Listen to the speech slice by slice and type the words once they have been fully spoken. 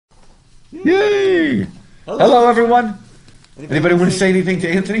Yay! Hello, everyone. Anybody want to say anything to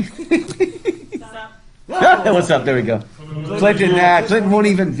Anthony? What's up? There we go. Clinton won't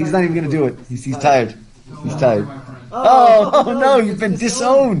even. He's not even going to do it. He's tired. He's tired. Oh no! You've been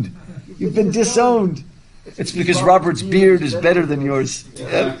disowned. You've been disowned. It's because Robert's beard is better than yours.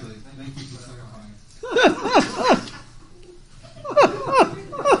 Yep.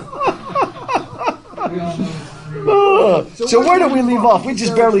 So where did we leave off? We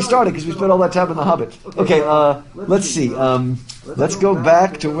just barely started because we spent all that time in The Hobbit. Okay, let's see. Let's go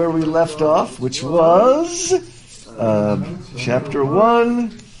back to where we left off, which was chapter 1.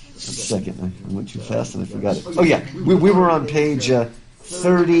 Just a second, I went too fast and I forgot it. Oh yeah, we were on page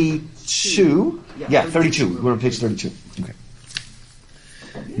 32. Yeah, 32. We're on page 32. Okay.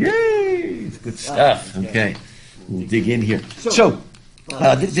 Yay! It's good stuff. Okay, we'll dig in here. So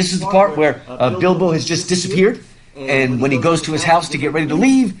this is the part where Bilbo has just disappeared. And when he goes to his house to get ready to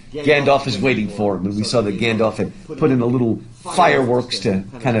leave, Gandalf is waiting for him. And we saw that Gandalf had put in a little fireworks to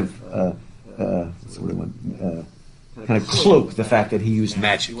kind of kind of cloak the fact that he used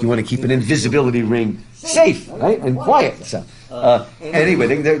magic. You want to keep an invisibility ring safe, right, and quiet. So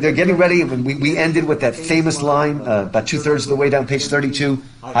anyway, they're getting ready, and we ended with that famous line about 2/3 of the way down page 32.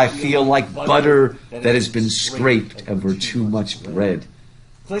 I feel like butter that has been scraped over too much bread.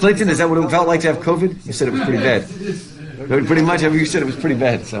 Clinton, is that what it felt like to have COVID? You said it was pretty bad. Pretty much, you said it was pretty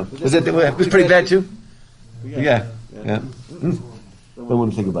bad. So it was pretty bad too? Yeah. Don't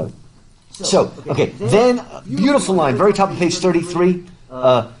want to think about it. So, okay, then, beautiful line, very top of page 33.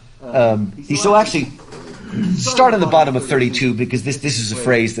 So actually, start on the bottom of 32, because this is a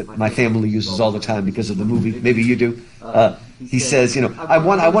phrase that my family uses all the time because of the movie. Maybe you do. He says, I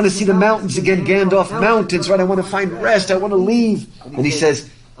want to see the mountains again, Gandalf, mountains, right? I want to find rest. I want to leave. And he says,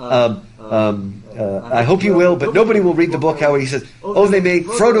 I hope you will, but nobody will read the book. How he says, oh, they may.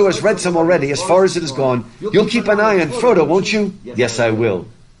 Frodo has read some already. As far as it has gone, you'll keep an eye on Frodo, won't you? Yes, I will.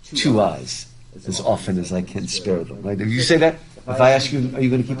 2 eyes, as often as I can spare them. Right? Did you say that? If I ask you, are you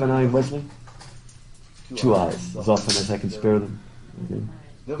going to keep an eye on Wesley? 2 eyes, as often as I can spare them. Okay.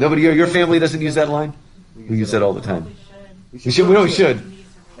 Nobody, your family doesn't use that line? We use that all the time. We should.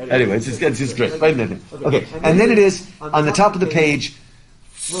 Anyway, it's just great. Right in there. Okay, and then it is, on the top of the page,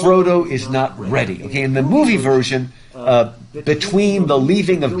 Frodo is not ready. Okay, in the movie version, between the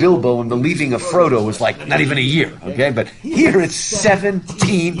leaving of Bilbo and the leaving of Frodo was like not even a year. Okay, but here it's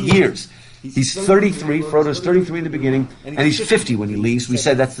 17 years. He's 33, Frodo's 33 in the beginning, and he's 50 when he leaves. We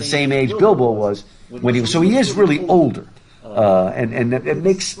said that's the same age Bilbo was when he was. So he is really older. And it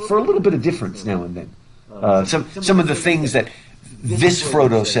makes for a little bit of difference now and then. Some of the things that this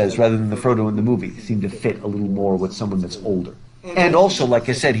Frodo says rather than the Frodo in the movie seem to fit a little more with someone that's older. And also, like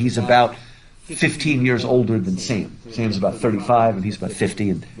I said, he's about 15 years older than Sam. Sam's about 35 and he's about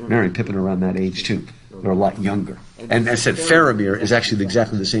 50, and Merry and Pippin are around that age too. They're a lot younger. And as I said, Faramir is actually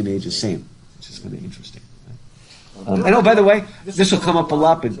exactly the same age as Sam, which is kind of interesting. And oh, by the way, this will come up a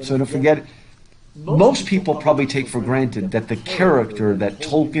lot, but so don't forget it. Most people probably take for granted that the character that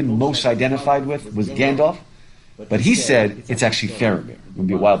Tolkien most identified with was Gandalf, but he said it's actually Faramir. It'll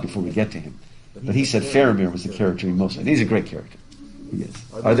be a while before we get to him. But he said Faramir was the character he most liked. He's a great character. He is.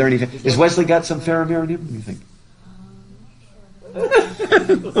 Are there any? Has Wesley got some Faramir in him? What do you think?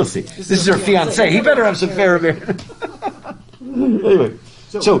 We'll see. This is her fiance. He better have some Faramir. Anyway,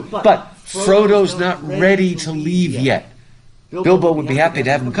 but Frodo's not ready to leave yet. Bilbo would be happy to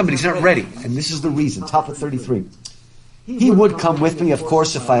have him come, but he's not ready. And this is the reason. Top of 33. He would come with me, of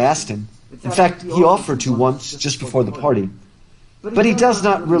course, if I asked him. In fact, he offered to once, just before the party. But he does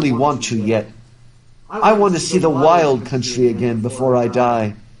not really want to yet. I want to see the wild country again before I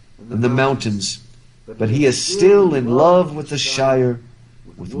die, and the mountains. But he is still in love with the Shire,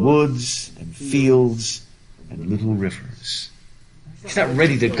 with woods and fields and little rivers. He's not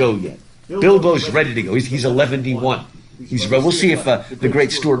ready to go yet. Bilbo's ready to go. He's 11-1. We'll see if the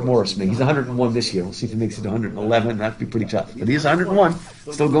great Stuart Morris makes. He's 101 this year. We'll see if he makes it to 111. That'd be pretty tough. But he's 101,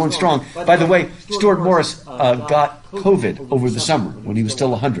 still going strong. By the way, Stuart Morris got COVID over the summer when he was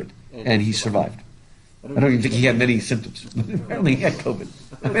still 100, and he survived. I don't even think he had many symptoms. Apparently he had COVID.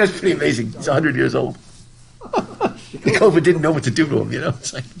 I mean, that's pretty amazing. He's 100 years old. The COVID didn't know what to do to him,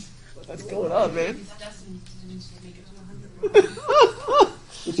 It's like, what's going on, man?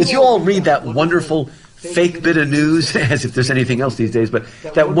 Did you all read that wonderful fake bit of news, as if there's anything else these days, but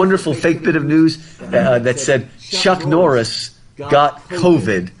that wonderful fake bit of news that said Chuck Norris got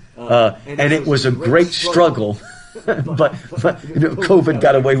COVID, and it was a great struggle, but COVID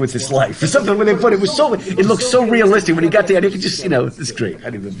got away with his life. Or something when they put it looked so realistic when he got there. You could just, it's great.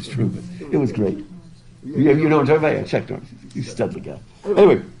 I don't know if it's true, but it was great. You know what I'm talking about? Yeah, Chuck Norris. He's a studly guy.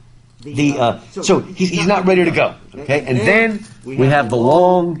 Anyway, So he's not ready to go. Okay, and then we have the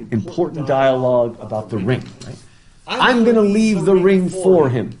long, important dialogue about the ring. Right? I'm going to leave the ring for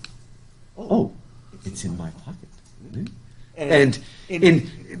him. Oh, it's in my pocket. And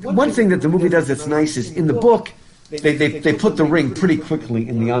one thing that the movie does that's nice is in the book they put the ring pretty quickly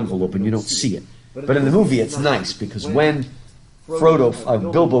in the envelope and you don't see it. But in the movie it's nice because when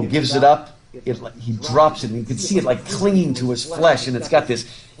Bilbo gives it up, he drops it and you can see it like clinging to his flesh, and it's got this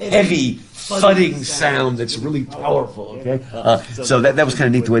heavy thudding sound that's really powerful. Okay, so that was kind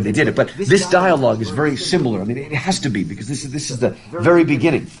of neat the way they did it. But this dialogue is very similar. I mean, it has to be because this is the very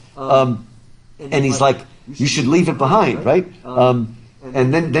beginning. And he's like, "You should leave it behind, right?"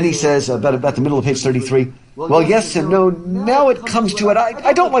 And then he says about the middle of page 33. Well, yes and no. Now it comes to it.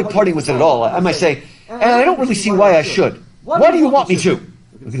 I don't like parting with it at all. I might say, and I don't really see why I should. Why do you want me to?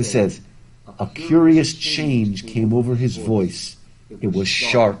 Look what it says. A curious change came over his voice. It was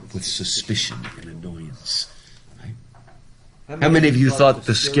sharp with suspicion and annoyance. Right? How many of you thought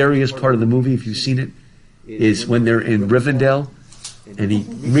the scariest part of the movie, if you've seen it, is when they're in Rivendell and he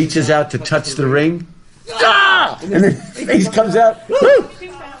reaches out to touch the ring? Ah! And then his face comes out.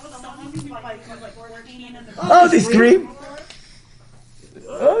 Oh, they scream.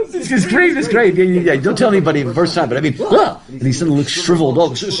 Oh, this scream is great. Yeah, don't tell anybody the first time, but I mean, and he suddenly looks shriveled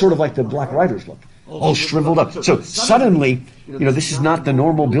up, sort of like the Black Riders look, all shriveled up. So suddenly, this is not the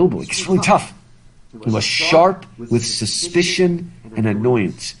normal Bilbo. It's really tough. He was sharp with suspicion and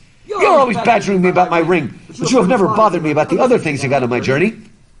annoyance. You're always badgering me about my ring, but you have never bothered me about the other things I got on my journey.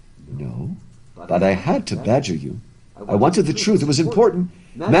 No, but I had to badger you. I wanted the truth. It was important.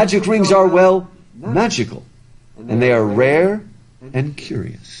 Magic rings are, well, magical, and they are rare and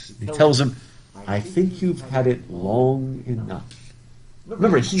curious. He tells him, I think you've had it long enough.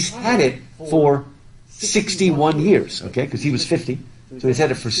 Remember, he's had it for 61 years, okay, because he was 50, so he's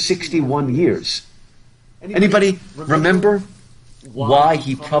had it for 61 years. Anybody remember why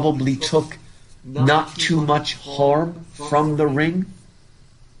he probably took not too much harm from the ring?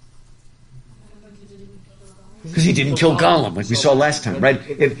 Because he didn't kill Gollum, like we saw last time, right?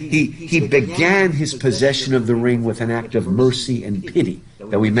 He began his possession of the ring with an act of mercy and pity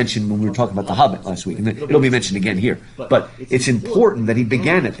that we mentioned when we were talking about the Hobbit last week, and it'll be mentioned again here. But it's important that he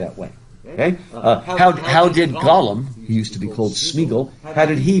began it that way. Okay? How did Gollum, who used to be called Smeagol, how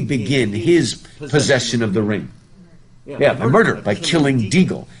did he begin his possession of the ring? Yeah, by murder, by killing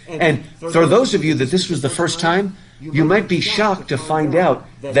Deagle. And for those of you that this was the first time, you might be shocked to find out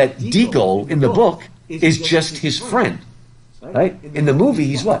that Deagle in the book is just his friend, right? In the movie,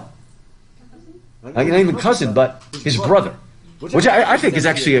 he's what? Not even cousin, but his brother, which I think is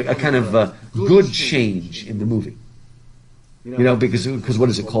actually a kind of a good change in the movie. Because what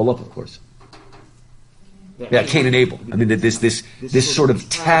does it call up, of course? Yeah, Cain and Abel. I mean, this sort of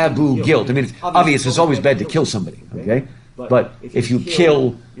taboo guilt. I mean, it's obvious it's always bad to kill somebody, okay? But if you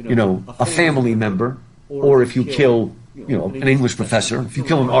kill, a family member, or if you kill, an English professor, if you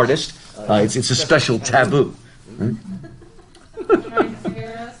kill an artist, it's a special taboo. Right?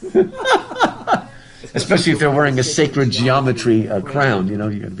 Especially if they're wearing a sacred geometry crown, you got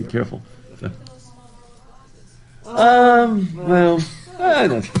to be careful. So.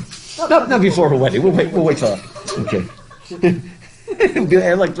 Not before a wedding. We'll wait till after. Okay.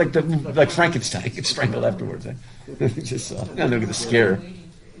 like Frankenstein gets strangled afterwards. Just I'm not going to scare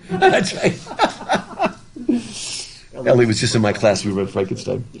her. That's right. Ellie was just in my class. We read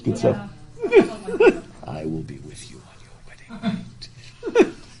Frankenstein. Good stuff. I will be with you on your wedding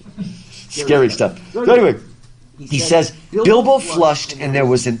night. Scary stuff. So anyway, he says, Bilbo flushed and there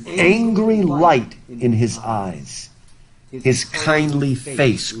was an angry light in his eyes. His kindly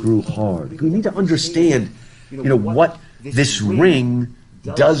face grew hard. We need to understand, what this ring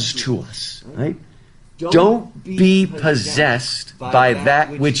does to us, right? Don't be possessed by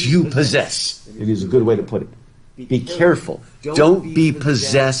that which you possess. It is a good way to put it. Be careful. Don't be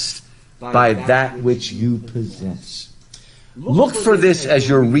possessed by that which you possess. Look for this as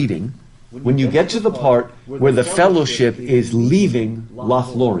you're reading. When you get to the part where the fellowship is leaving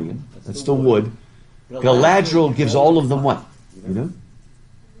Lothlorien, that's the wood, Galadriel gives all of them what?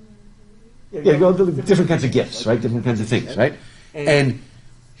 Yeah, different kinds of gifts, right? Different kinds of things, right? And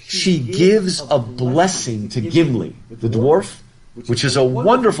she gives a blessing to Gimli, the dwarf, which is a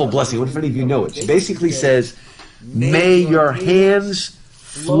wonderful blessing. I wonder if any of you know it. She basically says, may your hands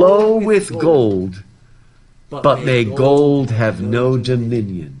flow with gold, but may gold have no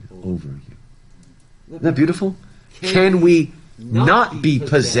dominion over you. Isn't that beautiful? Can we not be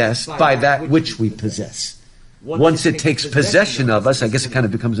possessed by that which we possess? Once it takes possession of us, I guess it kind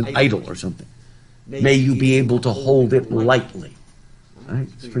of becomes an idol or something. May you be able to hold it lightly. Right?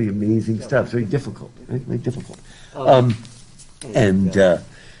 It's pretty amazing stuff. Very difficult. Right? Very difficult. So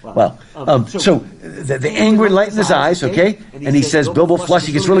the anger light in his eyes, okay? And he says, Bilbo flushes,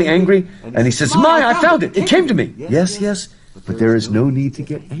 he gets really angry, and he says, "My, I found it. It came to me." Yes, but there is no need to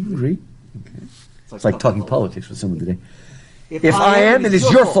get angry. Okay? It's like talking politics with someone today. If I am, it is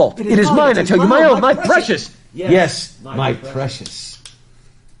your fault. It is mine, I tell you, my own, my precious. Yes, my precious.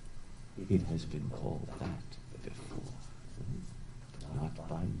 It has been called that before, not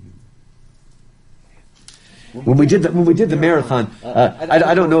by you. When we did the marathon,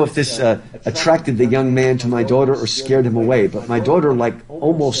 I don't know if this attracted the young man to my daughter or scared him away, but my daughter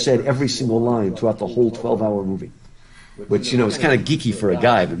almost said every single line throughout the whole 12-hour movie, which is kind of geeky for a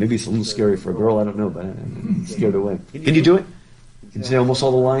guy, but maybe it's a little scary for a girl. I don't know, but I'm scared away. Can you do it? Can you say almost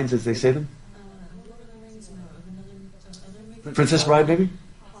all the lines as they say them? Princess Bride, maybe?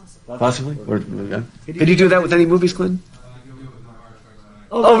 Possibly? Or can you do that with any movies, Clinton?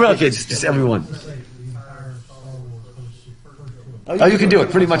 Oh, really? Okay, just everyone. Oh, you can do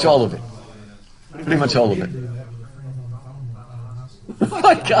it. Pretty much all of it. Pretty much all of it. Oh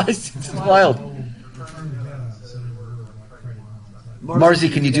my gosh, it's wild. Marzi,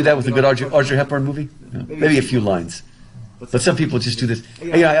 can you do that with a good Audrey Hepburn movie? No. Maybe a few lines. But some people just do this.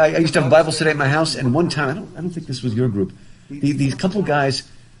 I used to have a Bible study at my house, and one time, I don't think this was your group, these couple guys,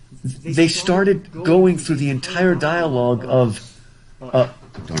 they started going through the entire dialogue of,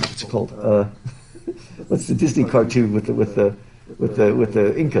 what's it called? What's the Disney cartoon with the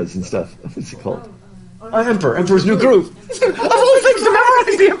Incas and stuff? What's it called? Emperor's New Groove. Of all things to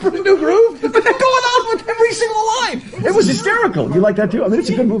memorize the Emperor's New Groove, but they're going on with every single line. It was hysterical. You like that too? I mean, it's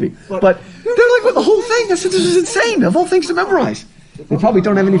a good movie. But they're like with the whole thing. I said, this is insane. Of all things to memorize. They probably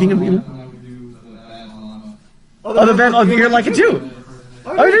don't have anything in, other than, you're like it too.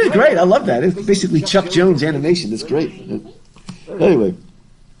 Oh, it is great. I love that. It's basically Chuck Jones animation. It's great. Anyway.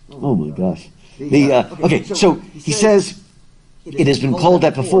 Oh my gosh. Okay, so he says, it has been called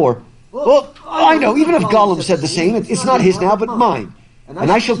that before. Well, I know, even if Gollum said the same, it's not his now, but mine.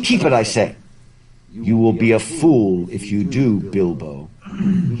 And I shall keep it, I say. You will be a fool if you do, Bilbo.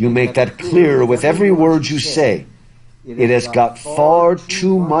 You make that clearer with every word you say. It has got far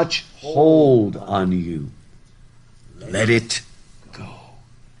too much hold on you. Let it go.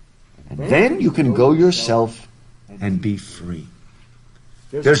 And then you can go yourself and be free.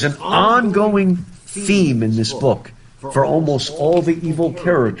 There's an ongoing theme in this book for almost all the evil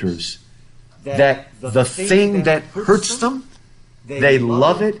characters, that the thing that hurts them, they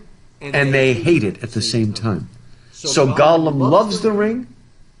love it and they hate it at the same time. So Gollum loves the ring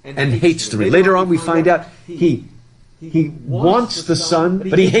and hates the ring. Later on we find out he wants the sun,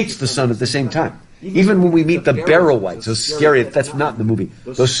 but he hates the sun at the same time. Even when we meet the Barrow-wights, those scary, that's not in the movie,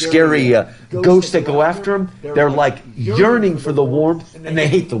 those scary ghosts that go after him, they're like yearning for the warmth and they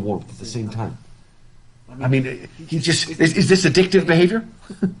hate the warmth at the same time. I mean, is this addictive behavior?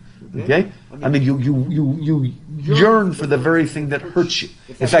 Okay? I mean, you yearn for the very thing that hurts you.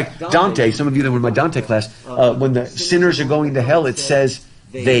 In fact, Dante, some of you that were in my Dante class, when the sinners are going to hell, it says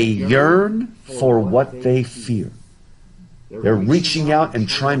they yearn for what they fear. They're reaching out and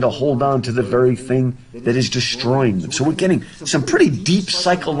trying to hold on to the very thing that is destroying them. So we're getting some pretty deep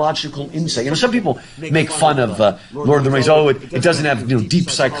psychological insight. Some people make fun of Lord of the Rings. Oh, it doesn't have deep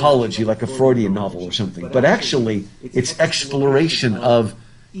psychology like a Freudian novel or something. But actually, its exploration of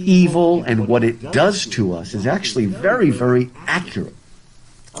evil and what it does to us is actually very, very accurate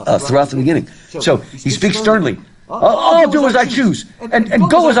throughout the beginning. So he speaks sternly. I'll do as I choose and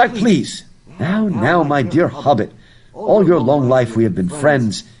go as I please. Now, my dear hobbit, all your long life we have been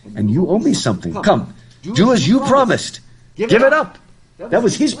friends, and you owe me something. Come, do as you promised. Give it up. That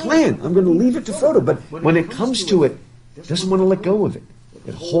was his plan. I'm going to leave it to Frodo. But when it comes to it, he doesn't want to let go of it.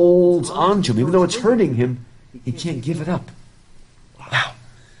 It holds on to him. Even though it's hurting him, he can't give it up. Wow.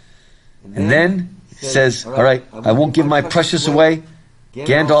 And then he says, all right, I won't give my precious away.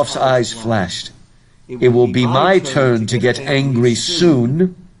 Gandalf's eyes flashed. It will be my turn to get angry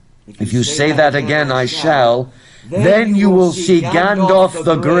soon. If you say that again, I shall. Then you will see Gandalf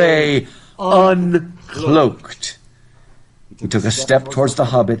the Grey uncloaked. He took a step towards the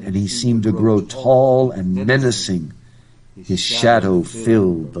hobbit, and he seemed to grow tall and menacing. His shadow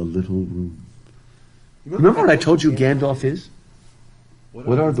filled the little room. Remember what I told you Gandalf is?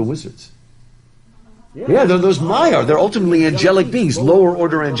 What are the wizards? Yeah, they're those Maiar. They're ultimately angelic beings, lower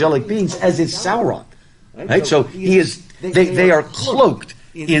order angelic beings, as is Sauron. Right? So they are cloaked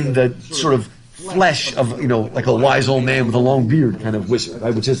in the sort of flesh of, like a wise old man with a long beard kind of wizard,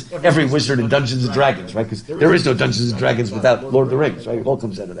 right? Which is every wizard in Dungeons and Dragons, right? Because there is no Dungeons and Dragons without Lord of the Rings, right? It all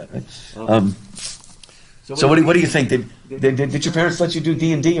comes out of that, right? So what do you think? Did your parents let you do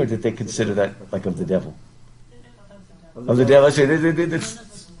D&D, or did they consider that like of the devil? Of the devil?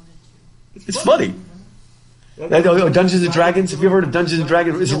 It's funny. Dungeons and Dragons. Have you ever heard of Dungeons and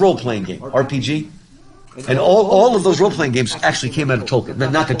Dragons? It's a role-playing game, RPG. And all of those role-playing games actually came out of Tolkien.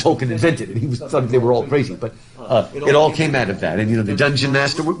 Not that Tolkien invented it. He thought they were all crazy, but it all came out of that. And, the Dungeon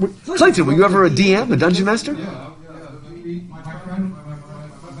Master. Clayton, were you ever a DM, a Dungeon Master? Yeah. My best friend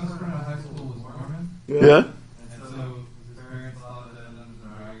in high school was Mormon. Yeah? And so his parents thought that Dungeons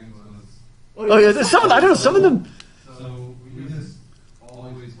and Dragons was... Oh, yeah. Some of them... So we just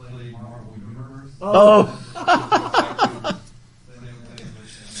always played Marvel Universe. Oh.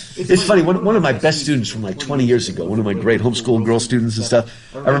 It's funny, one of my best students from like 20 years ago, one of my great homeschool girl students and stuff,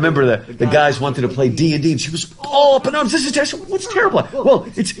 I remember the guys wanted to play D&D, and she was all up in arms. This is terrible. What's terrible? Well,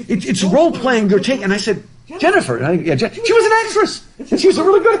 it's role-playing you're taking. And I said, Jennifer. She was an actress, and she was a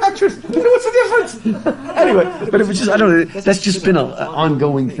really good actress. What's the difference? Anyway, but it was just, I don't know, that's just been an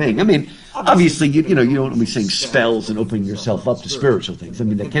ongoing thing. I mean, obviously, you don't want to be saying spells and opening yourself up to spiritual things. I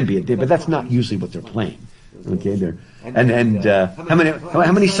mean, that can be a day, but that's not usually what they're playing. Okay, there. And how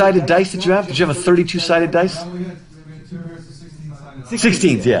many sided dice did you have? Did you have a 32-sided dice? We had 2 pairs of 16-sided dice.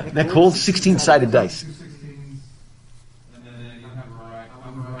 16s, yeah. Isn't that cool? 16-sided dice. 2 16s, and then you have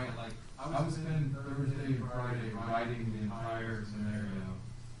I would spend Thursday and Friday writing the entire scenario,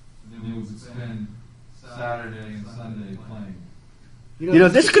 and then we would spend Saturday and Sunday playing.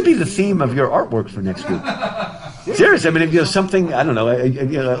 This could be the theme of your artwork for next week. Seriously, I mean, something, I don't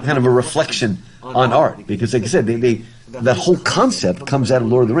know, kind of a reflection on art. Because, like I said, that whole concept comes out of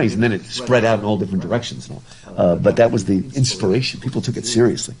Lord of the Rings, and then it spread out in all different directions and all. But that was the inspiration. People took it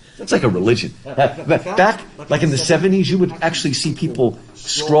seriously. It's like a religion. Back, like in the 70s, you would actually see people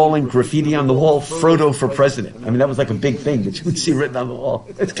scrawling graffiti on the wall, Frodo for president. I mean, that was like a big thing that you would see written on the wall.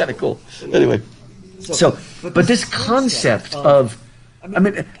 It's kind of cool. Anyway, but this concept of, I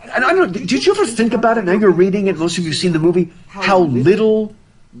mean, I don't know, did you ever think about it? Now you're reading it, most of you have seen the movie, how little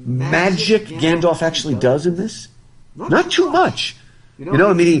magic Gandalf actually does in this? Not too much.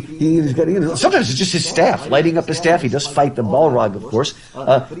 I mean, he's got, sometimes it's just his staff, lighting up his staff. He does fight the Balrog, of course,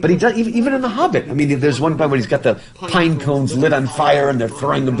 but he does, even in The Hobbit. I mean, there's one point when he's got the pine cones lit on fire and they're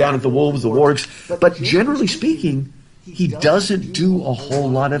throwing them down at the wolves, the wargs. But generally speaking, he doesn't do a whole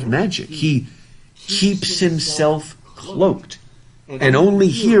lot of magic. He keeps himself cloaked. And only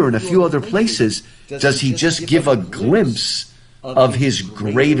here and a few other places does he just give a glimpse of his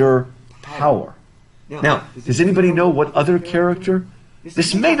greater power. Now, does anybody know what other character?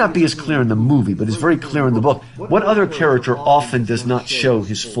 This may not be as clear in the movie, but it's very clear in the book. What other character often does not show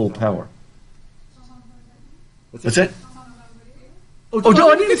his full power? What's that? Oh,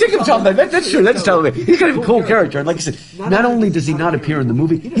 no, I didn't think of Tom. That's true. That's Tom. He's kind of a cool character. And like I said, not only does he not appear in the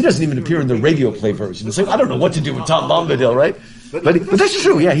movie, he doesn't even appear in the radio play version. It's like, I don't know what to do with Tom Bombadil, right? But that's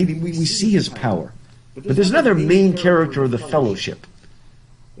true. Yeah, we see his power. But there's another main character of the Fellowship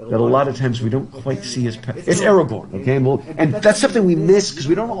that a lot of times we don't quite see his power. It's Aragorn, okay? And that's something we miss because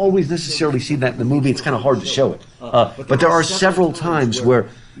we don't always necessarily see that in the movie. It's kind of hard to show it. But there are several times where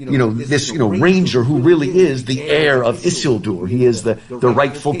this ranger who really is the heir of Isildur. He is the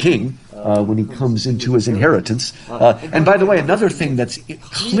rightful king when he comes into his inheritance. And by the way, another thing that's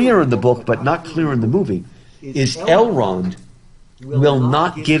clear in the book but not clear in the movie is Elrond will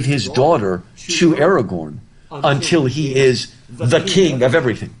not give his daughter to Aragorn until he is the king of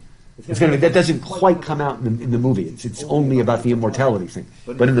everything. That doesn't quite come out in the movie. It's only about the immortality thing.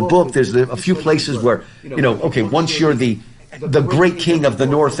 But in the book, there's a few places where, once you're the great king of the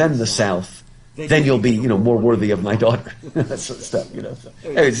north and the south, then you'll be, more worthy of my daughter. That sort of stuff, So,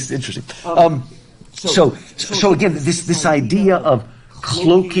 it's interesting. So again, this idea of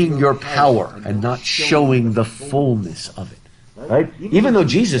cloaking your power and not showing the fullness of it. Right? Even though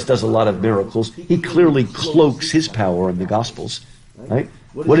Jesus does a lot of miracles, he clearly cloaks his power in the Gospels. Right?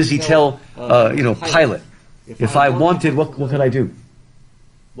 What does he tell, Pilate? If I wanted, what could I do?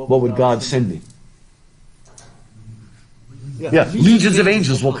 What would God send me? Yeah, legions of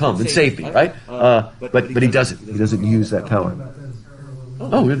angels will come and save me, right? But he doesn't. He doesn't use that power.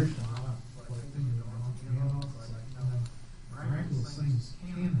 Oh, really?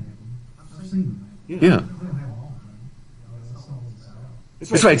 Yeah.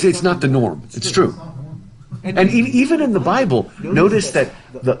 That's right. It's not the norm. It's true. And even in the Bible, notice that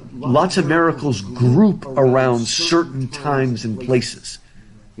lots of miracles group around certain times and places.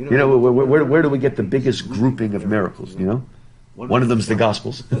 Where do we get the biggest grouping of miracles? One of them's the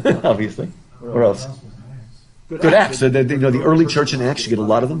Gospels, obviously. Where else? Good Acts. The early church in Acts, you get a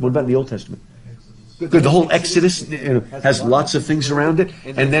lot of them. What about in the Old Testament? Good. The whole Exodus has lots of things around it,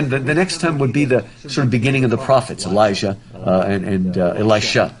 and then the next time would be the sort of beginning of the prophets, Elijah and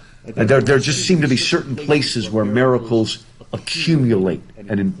Elisha. And there just seem to be certain places where miracles accumulate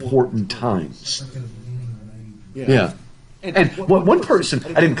at important times. Yeah. And one person,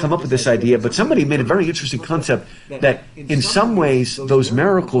 I didn't come up with this idea, but somebody made a very interesting concept that in some ways those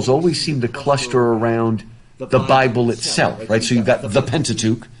miracles always seem to cluster around the Bible itself, right? So you've got the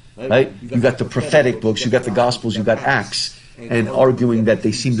Pentateuch, right? You've got the prophetic books, you've got the Gospels, you've got Acts, and arguing that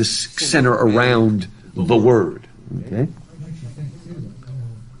they seem to center around the Word. Okay?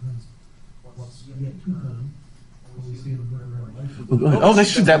 Oh,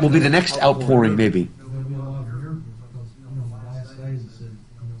 that's true. That will be the next outpouring, maybe.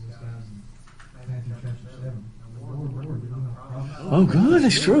 Oh, good.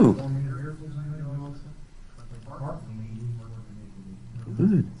 That's true.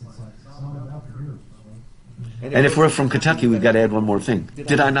 Good. And if we're from Kentucky, we've got to add one more thing.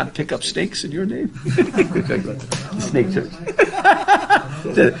 Did I not pick up snakes in your name? Snake church.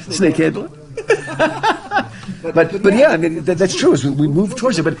 The snake handler. But yeah, I mean, that's true as we move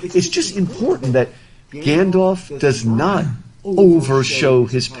towards it. But it's just important that Gandalf does not overshow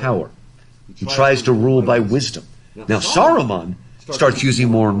his power. He tries to rule by wisdom. Now, Saruman starts using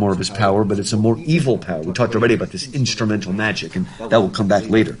more and more of his power, but it's a more evil power. We talked already about this instrumental magic, and that will come back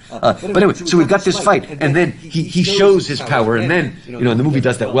later. But anyway, so we've got this fight, and then he shows his power, and then, and the movie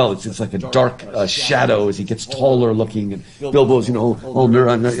does that well. It's like a dark shadow as he gets taller looking, and Bilbo's,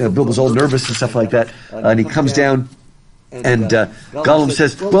 Bilbo's all nervous and stuff like that, and he comes down, and Gollum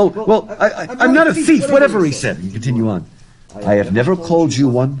says, well, I'm not a thief, whatever he said. And continue on. I have never called you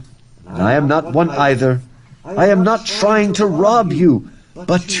one, and I am not one either. I am not trying to rob you,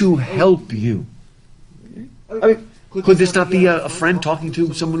 but to help you. I mean, could this not be a friend talking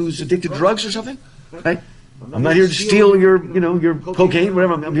to someone who's addicted to drugs or something? Right? I'm not here to steal your cocaine,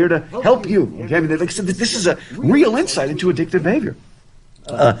 whatever. I'm here to help you. Okay? I mean, like I said, this is a real insight into addictive behavior.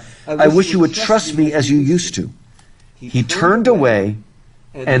 I wish you would trust me as you used to. He turned away,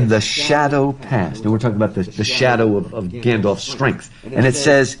 and the shadow passed. And we're talking about the shadow of Gandalf's strength. And it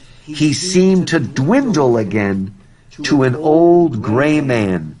says, he seemed to dwindle again to an old gray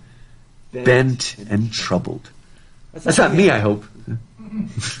man, bent and troubled. That's not me, I hope.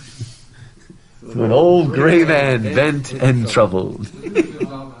 To an old gray man, bent and troubled.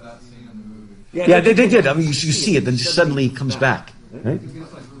 Yeah, they did. I mean, you see it, then just suddenly he comes back. Right?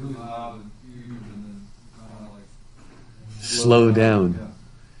 Slow down.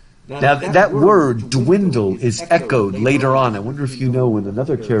 Now, that word, dwindle, is echoed later on. I wonder if you know when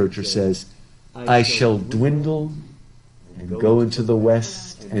another character says, I shall dwindle and go into the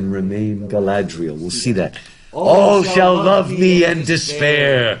west and remain Galadriel. We'll see that. All shall love me and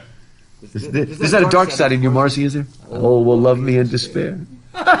despair. Is that a dark side in you, Marcy, is there? All will love me and despair.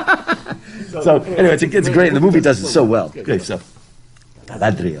 So, anyway, it's great. And the movie does it so well. Okay, so,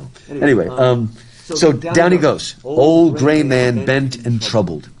 Galadriel. Anyway, so down he goes. Old gray man, bent and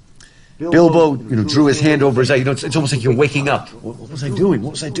troubled. Bilbo, drew his hand over his eye. It's almost like you're waking up. What was I doing?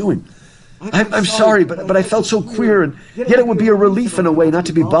 What was I doing? I'm sorry, but I felt so queer, and yet it would be a relief in a way not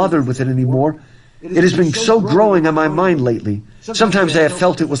to be bothered with it anymore. It has been so growing on my mind lately. Sometimes I have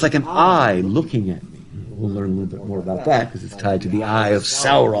felt it was like an eye looking at me. We'll learn a little bit more about that because it's tied to the eye of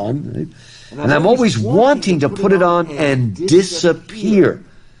Sauron. Right? And I'm always wanting to put it on and disappear.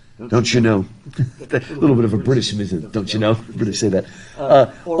 Don't you know? A little bit of a Britishism, isn't it? Don't you know? The British say that.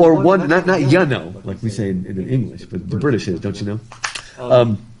 Or one, not you know, like we say in English, but the British is, don't you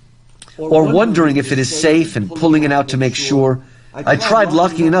know? Or wondering if it is safe and pulling it out to make sure. I tried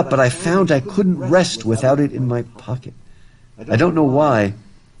locking it up, but I found I couldn't rest without it in my pocket. I don't know why,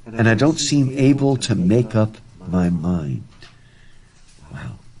 and I don't seem able to make up my mind.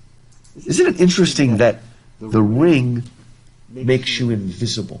 Wow. Isn't it interesting that the ring makes you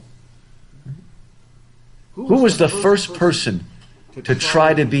invisible? Who was the first person to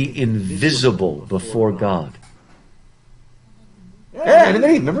try to be invisible before God? Yeah, Adam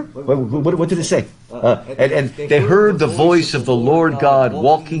and Eve, remember? What did it say? And they heard the voice of the Lord God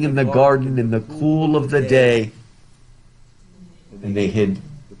walking in the garden in the cool of the day, and they hid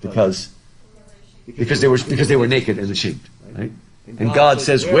because they were naked and ashamed, right? And God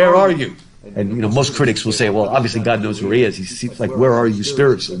says, "Where are you?" And most critics will say, well, obviously God knows where he is. He seems like, where are you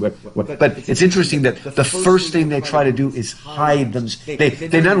spiritually? But it's interesting that the first thing they try to do is hide them.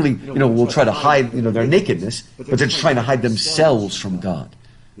 They not only will try to hide their nakedness, but they're trying to hide themselves from God.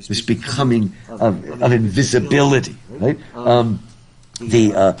 This becoming of invisibility, right?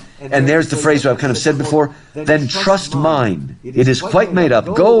 And there's the phrase that I've kind of said before. Then trust mine. It is quite made up.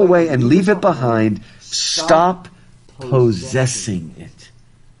 Go away and leave it behind. Stop possessing it.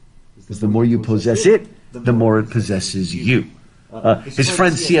 Because the more you possess it, the more it possesses you. His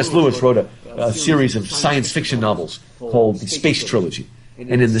friend C.S. Lewis wrote a series of science fiction novels called the Space Trilogy.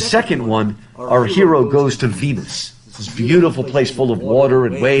 And in the second one, our hero goes to Venus. It's this beautiful place full of water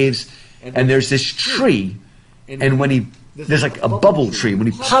and waves. And there's this tree. And there's like a bubble tree. When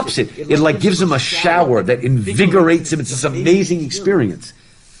he pops it, it like gives him a shower that invigorates him. It's this amazing experience.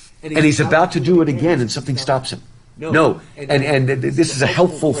 And he's about to do it again, and something stops him. No, and this is a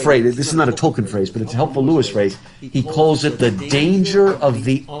helpful phrase. This is not a Tolkien phrase, but it's a helpful Lewis phrase. He calls it the danger of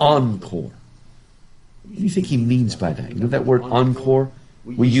the encore. What do you think he means by that? You know that word encore?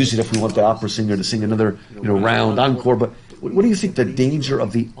 We use it if we want the opera singer to sing another round encore. But what do you think the danger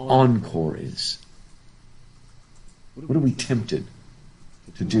of the encore is? What are we tempted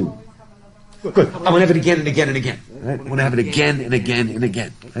to do? Good. I want to have it again and again and again. Right? I want to have it again and again and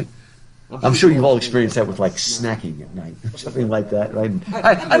again. Right? I'm sure you've all experienced that with like snacking at night, or something like that, right?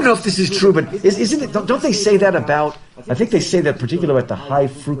 I don't know if this is true, but isn't it? Don't they say that about? I think they say that particularly about the high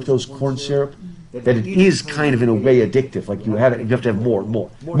fructose corn syrup, that it is kind of in a way addictive. Like you have to have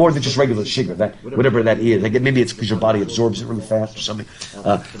more than just regular sugar. That whatever that is. Like maybe it's because your body absorbs it really fast or something.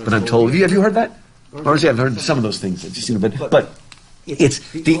 But I'm told. Have you heard that? Or I've heard some of those things. Just a bit, but it's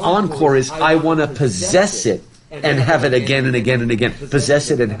the encore is I want to possess it. And have it again and again and again.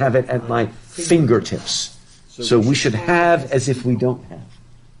 Possess it and have it at my fingertips. So we should have as if we don't have.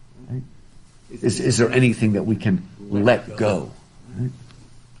 Right? Is there anything that we can let go?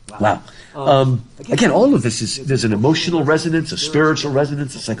 Right? Wow. Again, all of this there's an emotional resonance, a spiritual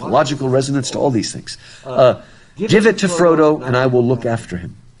resonance, a psychological resonance to all these things. Give it to Frodo and I will look after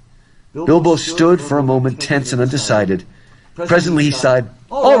him. Bilbo stood for a moment tense and undecided. Presently he sighed,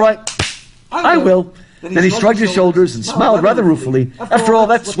 all right, I will. Then he shrugged his shoulders and smiled rather ruefully. After all,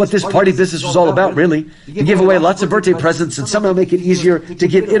 that's what this party business was all about, really. To give away lots of birthday presents and somehow make it easier to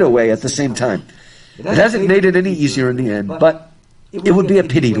give it away at the same time. It hasn't made it any easier in the end, but it would be a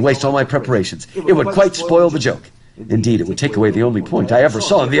pity to waste all my preparations. It would quite spoil the joke. Indeed, it would take away the only point I ever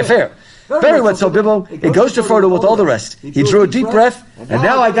saw in the affair. Very well, so Bilbo. It goes to Frodo with all the rest. He drew a deep breath, and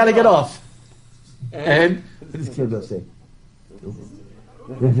now I gotta get off. And what does Kildo say?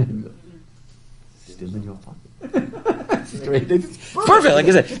 Still in your pocket. It's great. It's perfect. Like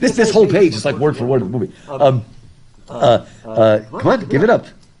I said, this whole page is like word for word of the movie. Come on, give it up.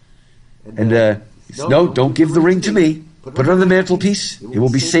 And no, don't give the ring to me. Put it on the mantelpiece. It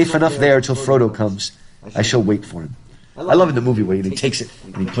will be safe enough there till Frodo comes. I shall wait for him. I love in the movie where he takes it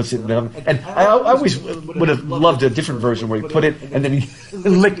and he puts it in the oven. And I always would have loved a different version where he put it and then he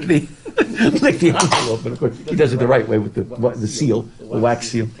licked the envelope. But of course, he does it the right way with the seal, the wax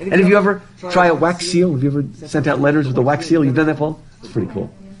seal. And have you ever tried a wax seal? Have you ever sent out letters with a wax seal? You've done that, Paul? It's pretty cool.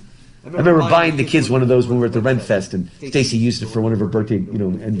 I remember buying the kids one of those when we were at the Ren Fest, and Stacy used it for one of her birthday,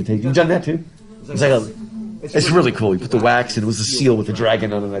 invitations. You've done that too? It's really cool. You put the wax, and it was a seal with a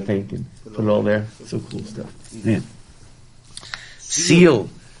dragon on it, I think, and put it all there. So cool stuff. Man. Seal.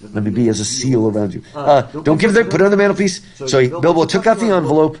 Let me be as a seal around you. Don't give it, put it on the mantelpiece. So Bilbo took out the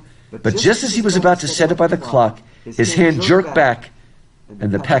envelope, but just as he was about to set it by the clock, his hand jerked back,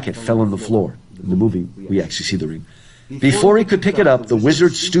 and the packet fell on the floor. In the movie, we actually see the ring. Before he could pick it up, the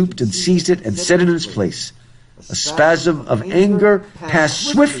wizard stooped and seized it and set it in its place. A spasm of anger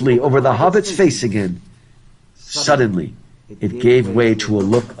passed swiftly over the hobbit's face again. Suddenly, it gave way to a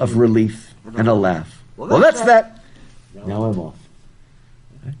look of relief and a laugh. Well, that's that. Now I'm off.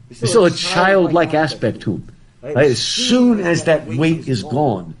 There's still a childlike aspect to him. Right? As soon as that weight is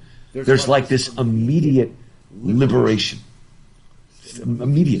gone, there's like this immediate liberation. Just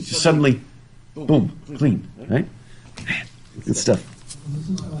immediate. Just suddenly, boom, clean. Right? Man, good stuff.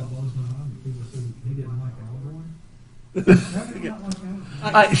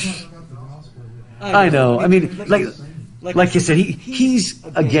 I know. I mean, like you said, he's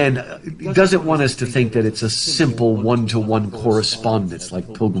again doesn't want us to think that it's a simple one-to-one correspondence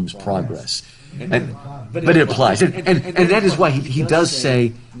like Pilgrim's Progress, but it applies, and that is why he does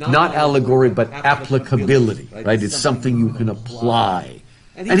say not allegory but applicability. Right? It's something you can apply.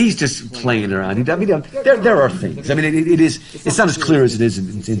 And he's just playing around. There are things. I mean, it's not as clear as it is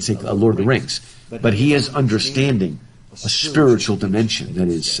in say, Lord of the Rings, but he is understanding a spiritual dimension that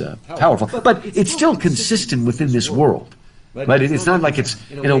is powerful. But it's still consistent within this world. But it's not like it's,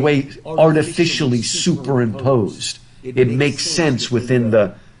 in a way, artificially superimposed. It makes sense within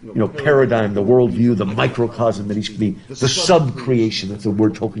the paradigm, the worldview, the microcosm that he should be, the sub-creation, that's the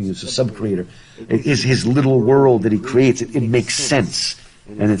word Tolkien uses, the sub-creator. It is his little world that he creates. It makes sense,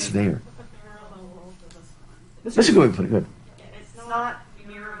 and it's there. That's a good way to put it. Good. It's not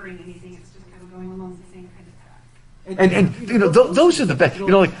mirroring anything, it's just kind of going along the same kind of track. And those are the best.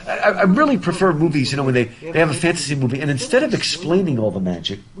 I really prefer movies, when they have a fantasy movie, and instead of explaining all the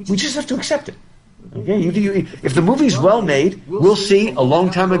magic, we just have to accept it. Okay, if the movie's well made, we'll see a long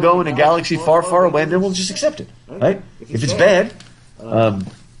time ago in a galaxy far, far away, and then we'll just accept it, right? If it's bad,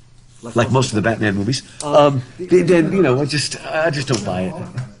 like most of the Batman movies, then I just don't buy it.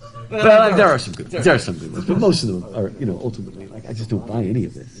 Well, there are some good ones, but most of them are, ultimately, I just don't buy any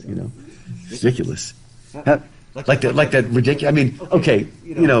of this. It's ridiculous. Like that ridiculous. I mean, okay,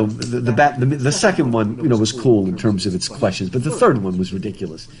 the second one, was cool in terms of its questions, but the third one was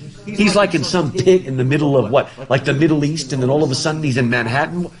ridiculous. He's like in some pit in the middle of like the Middle East, and then all of a sudden he's in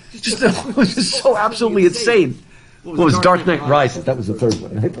Manhattan. It was just so absolutely insane. What was Dark Knight Rises? That was the third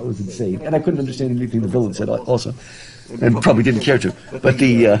one. I thought it was insane, and I couldn't understand anything the villain said also, and probably didn't care to. But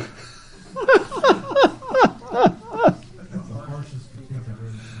the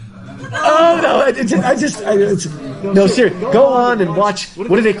no, seriously. Go on and watch. What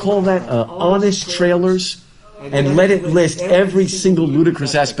do they call that? Honest trailers, and let it list every single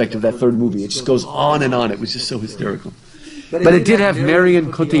ludicrous aspect of that third movie. It just goes on and on. It was just so hysterical. But it did have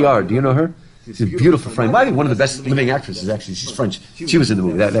Marion Cotillard. Do you know her? She's a beautiful French. I think one of the best living actresses. Actually, she's French. She was in the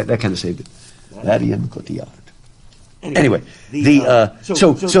movie. That kind of saved it. Marion Cotillard. Anyway,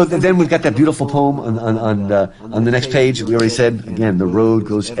 so then we've got that beautiful poem on the next page. We already said again, the road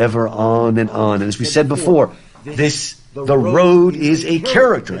goes ever on and on. And as we said before, the road is a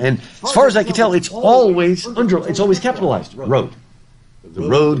character, and as far as I can tell, it's always capitalized. Road. The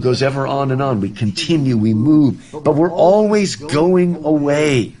road goes ever on and on. We continue, we move, but we're always going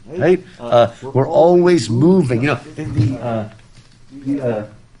away, right? We're always moving.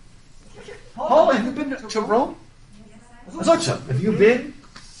 Paul, have you been to Rome? I thought so. Have you been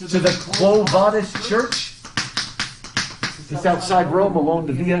to the Quo Vadis Church? Just outside Rome along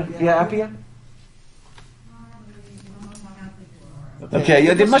the Via Appia? Okay,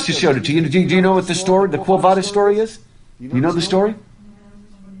 yeah, they must have showed it to you. Do you know what the Quo Vadis story is? Do you know the story?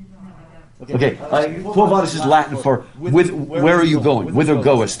 Okay, Quo Vadis is Latin for where are you going? Whither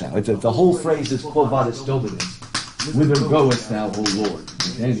goest thou? The whole phrase is Quo Vadis Dominus. Whither goest thou, O Lord?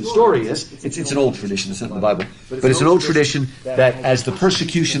 And the story is, it's an old tradition, it's not in the Bible, but it's an old tradition that as the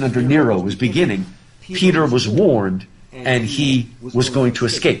persecution under Nero was beginning, Peter was warned and he was going to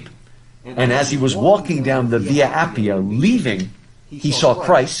escape. And as he was walking down the Via Appia, leaving, he saw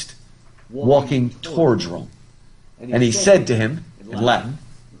Christ walking towards Rome. And he said to him, in Latin,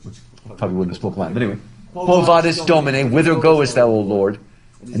 which I probably wouldn't have spoken Latin, but anyway, Quo vadis Domine, whither goest thou, O Lord?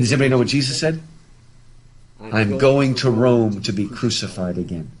 And does anybody know what Jesus said? I'm going to Rome to be crucified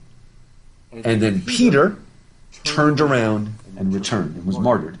again. And then Peter turned around and returned and was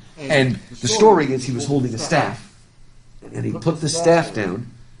martyred. And the story is he was holding a staff, and he put the staff down,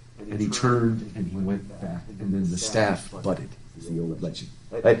 and he turned and he went back, and then the staff budded, is the old legend.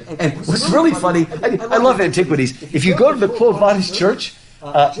 Right? And what's really funny, I love antiquities. If you go to the Quo Vadis Church,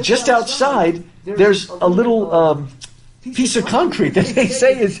 just outside, there's a little piece of concrete that they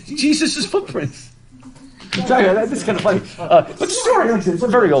say is Jesus' footprints. That's kind of funny. But the story, it's a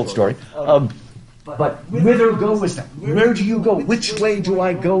very old story. But whither goest thou? Where do you go? Which way do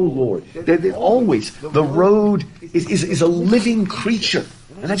I go, Lord? Always, the road is a living creature.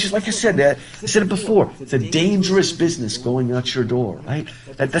 And like I said it before, it's a dangerous business going out your door, right?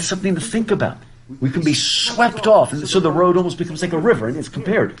 That's something to think about. We can be swept off, and so the road almost becomes like a river, and it's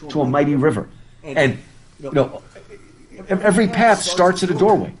compared to a mighty river. And, every path starts at a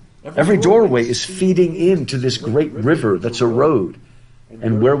doorway. Every doorway is feeding into this great river that's a road.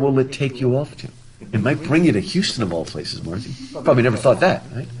 And where will it take you off to? It might bring you to Houston of all places, Marcy. Probably never thought that,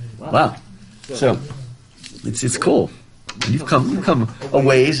 right? Wow. So, it's cool. And you've come a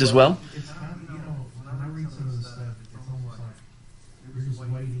ways as well. It's kind of, when I read some of the stuff, it's almost like you're just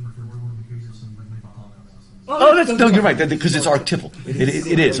waiting for Jordan Peterson to make a comment. No, you're right, because it's archetypal.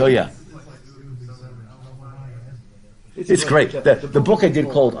 It is, oh yeah. It's great. The book I did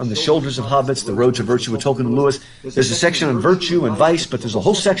called On the Shoulders of Hobbits, The Road to Virtue with Tolkien and Lewis, there's a section on virtue and vice, but there's a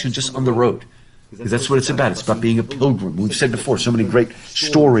whole section just on the road. Because that's what it's about. It's about being a pilgrim. We've said before, so many great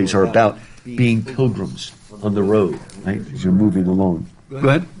stories are about being pilgrims on the road, right? As you're moving along. Go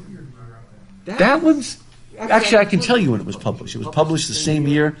ahead. That one's... Actually, I can tell you when it was published. It was published the same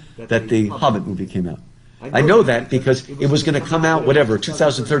year that the Hobbit movie came out. I know that because it was going to come out,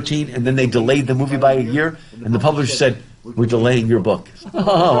 2013, and then they delayed the movie by a year, and the publisher said, we're delaying your book.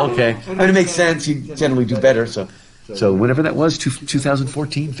 Oh, okay. I mean, it makes sense. You generally do better. So whenever that was,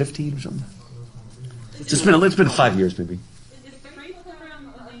 2014, 15 or something. It's been 5 years maybe. Is the Great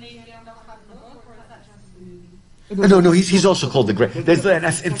program named after the book, or is that just the movie? No, he's also called the Great.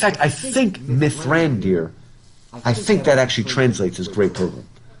 In fact, I think Mithrandir, I think that actually translates as Great Pilgrim.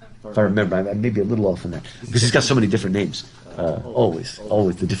 If I remember, I may be a little off on that because he's got so many different names. Always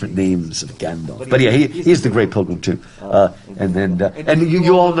the different names of Gandalf. But yeah, he is the Great Pilgrim too. And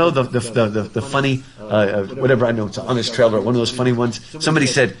you all know the funny whatever, I know it's an honest trailer. One of those funny ones. Somebody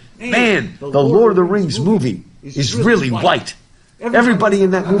said, "Man, the Lord of the Rings movie is really white. Everybody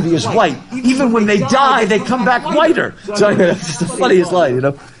in that movie is white. Even when they die, they come back whiter." So that's just the funniest line, you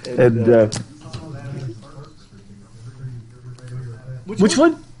know. And which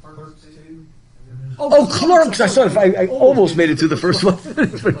one? Oh, Clerks! I saw it. I almost made it to the first one.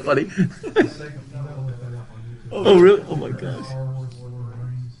 It's pretty funny. Oh, really? Oh, my gosh.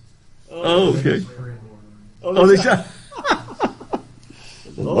 Oh, okay. Oh, they shot.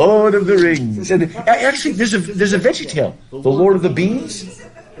 The Lord of the Rings. And actually, there's a VeggieTale. The Lord of the Beans.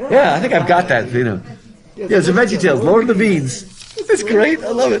 Yeah, I think I've got that, you know. Yeah, it's a VeggieTale. Lord of the Beans. It's great.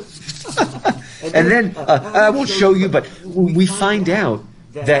 I love it. And then, I won't show you, but we find out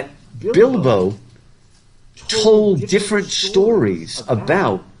that Bilbo told different stories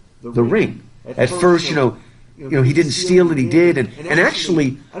about the ring. At first, you know, he didn't steal it, he did, and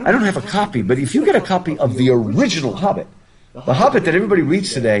actually, I don't have a copy, but if you get a copy of the original Hobbit, the Hobbit that everybody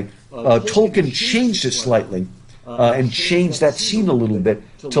reads today, Tolkien changed it slightly, and changed that scene a little bit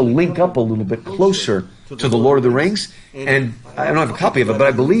to link up a little bit closer to the Lord of the Rings, and I don't have a copy of it, but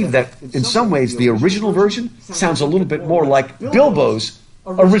I believe that in some ways the original version sounds a little bit more like Bilbo's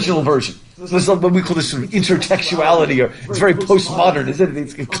original version. So it's what we call this sort of intertextuality, or it's very postmodern, isn't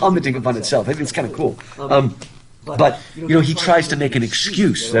it? It's commenting upon itself. I think it's kind of cool. But he tries to make an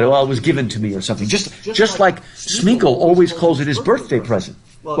excuse that, it was given to me or something. Just like Smeagol always calls it his birthday present.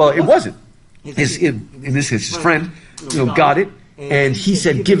 Well, it wasn't. In this case, his friend, got it, and he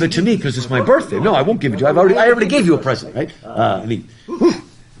said, "Give it to me because it's my birthday." "No, I won't give it to you. I already gave you a present, right?" And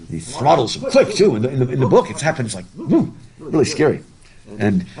he throttles him quick too. In the book, it happens like really scary.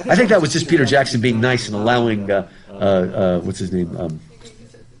 And I think that was just Peter Jackson being nice and allowing what's his name,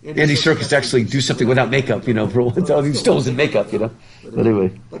 Andy Serkis to actually do something without makeup. For once. He still was in makeup. But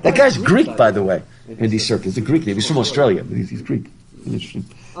anyway, that guy's Greek, by the way. Andy Serkis, a Greek name. He's from Australia, but he's Greek. Interesting.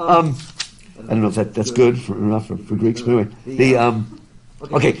 I don't know if that's good for Greeks, but anyway.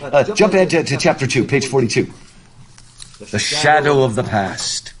 Jump ahead to chapter 2, page 42. The shadow of the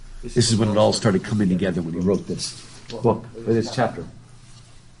past. This is when it all started coming together when he wrote this book, or this chapter,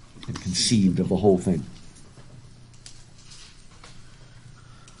 and conceived of the whole thing.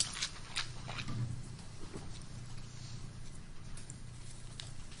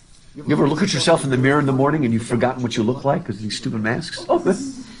 You ever look at yourself in the mirror in the morning and you've forgotten what you look like because of these stupid masks? Oh, I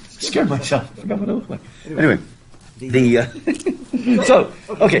scared myself. I forgot what I look like. Anyway, so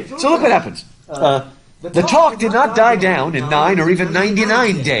look what happens. The talk did not die down in 9 or even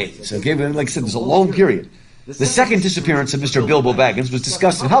 99 days. Okay, but like I said, there's a long period. The second disappearance of Mr. Bilbo Baggins was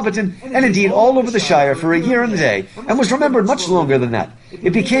discussed in Hobbiton, and indeed all over the Shire for a year and a day, and was remembered much longer than that.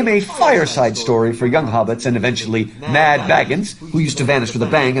 It became a fireside story for young hobbits, and eventually Mad Baggins, who used to vanish with a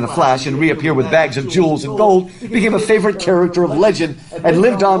bang and a flash and reappear with bags of jewels and gold, became a favorite character of legend, and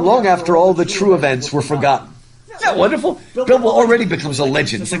lived on long after all the true events were forgotten. Isn't that wonderful? Bilbo already becomes a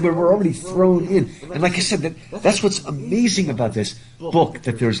legend. It's like we're already thrown in. And like I said, that's what's amazing about this book,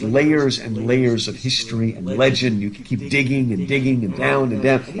 that there's layers and layers of history and legend. You can keep digging and digging and down and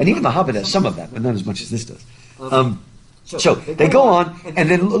down. And even The Hobbit has some of that, but not as much as this does. So they go on,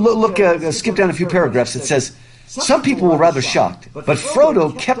 and then skip down a few paragraphs. It says, some people were rather shocked, but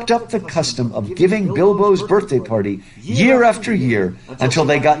Frodo kept up the custom of giving Bilbo's birthday party year after year until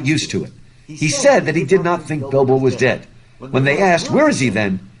they got used to it. He said that he did not think Bilbo was dead. When they asked, "Where is he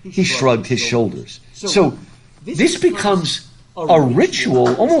then?" he shrugged his shoulders. So this becomes a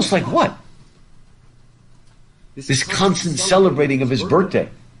ritual, almost like what? This constant celebrating of his birthday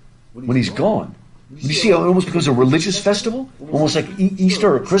when he's gone. You see how it almost becomes a religious festival? Almost like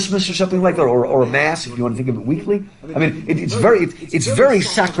Easter or Christmas or something like that, or a Mass, if you want to think of it weekly. I mean, it's very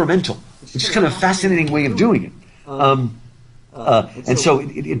sacramental. It's just kind of a fascinating way of doing it. And so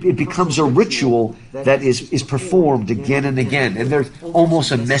it becomes a ritual that is performed again and again. And there's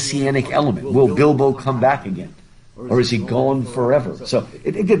almost a messianic element. Will Bilbo come back again? Or is he gone forever? So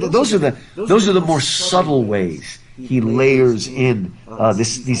those are the more subtle ways he layers in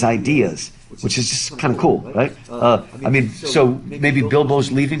these ideas, which is just kind of cool, right? So maybe Bilbo's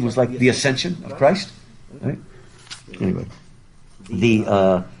leaving was like the ascension of Christ, right? Anyway,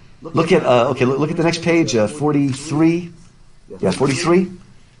 look at the next page, 43. Yeah, 43.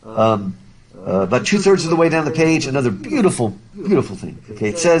 About 2/3 of the way down the page, another beautiful, beautiful thing. Okay,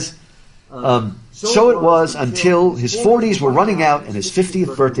 it says, so it was until his 40s were running out and his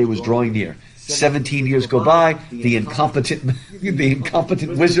 50th birthday was drawing near. 17 years go by, the incompetent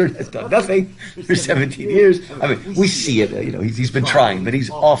wizard has done nothing for 17 years. I mean, we see it, he's been trying, but he's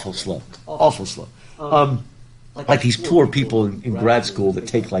awful slow. Like these poor people in grad school that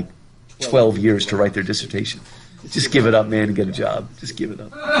take like 12 years to write their dissertation. Just give it up, man, and get a job. Just give it up.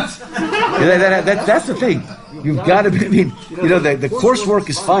 That's the thing. You've got to be, the coursework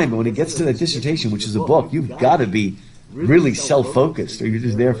is fine, but when it gets to that dissertation, which is a book, you've got to be really self-focused, or you're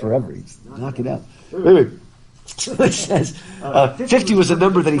just there forever. You just knock it out. Anyway, it says, 50 was a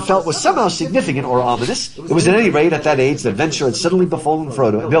number that he felt was somehow significant or ominous. It was at any rate at that age that adventure had suddenly befallen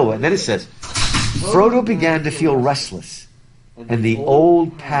Bilbo. And then it says, Frodo began to feel restless, and the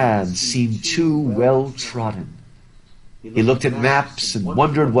old paths seemed too well trodden. He looked at maps and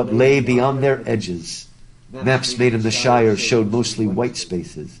wondered what lay beyond their edges. Maps made in the Shire showed mostly white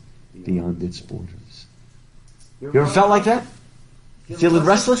spaces beyond its borders. You ever felt like that? You feeling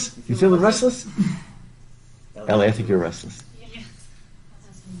restless? You feeling restless? Ellie, I think you're restless.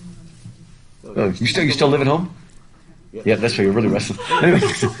 Oh, you still live at home? Yeah, that's why you're really restless. Anyway,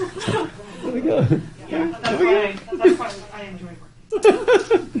 there we go. That's why I enjoy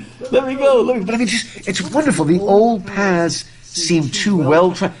working. Let me go. But I mean, it's wonderful. The old paths seem too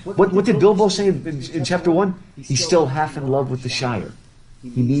well tried. What did Bilbo say in chapter 1? He's still half in love with the Shire.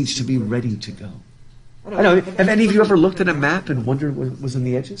 He needs to be ready to go. I know. Have any of you ever looked at a map and wondered what was in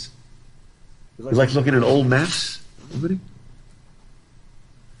the edges? You like looking at old maps? Anybody?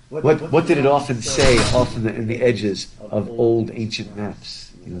 What did it often say in the edges of old ancient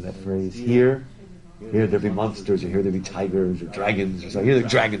maps? You know that phrase, here there be monsters, or here there be tigers, or dragons, or something. Here there are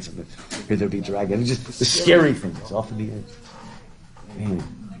dragons, here there be dragons. It's just the scary things off in the edge. Man.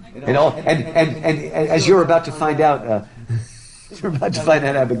 And as you're about to find out,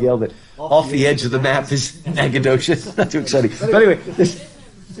 Abigail, that off the edge of the map is Naggadocious. Not too exciting. But anyway,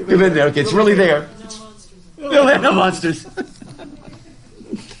 you've been there. Okay, it's really there. No monsters.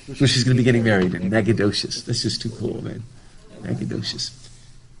 So she's going to be getting married in Naggadocious. That's just too cool, man. Naggadocious.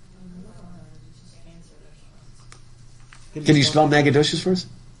 Can you spell Naggadocious for us?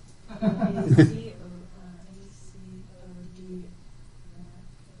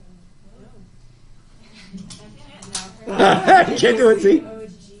 You can't do it, see?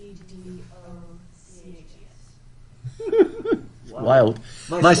 Wild.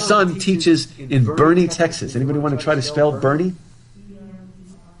 My son teaches in Bernie, Texas. Anybody want to try to spell Bernie?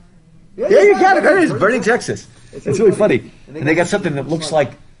 Yeah, you got it. There it is, Bernie, Texas. It's really funny. And they got something that looks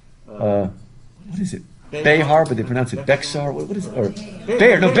like, what is it? Behar, but they pronounce it Bexar. What is it? Or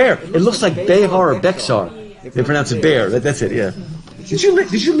Bear. No, Bear. It looks like Behar or Bexar. They pronounce it Bear. That's it, yeah. Did you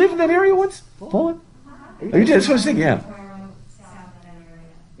live in that area once, Paula? Oh, you did? That's what I was thinking, yeah.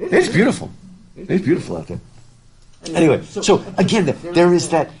 It's beautiful. It's beautiful out there. Anyway, so again, there is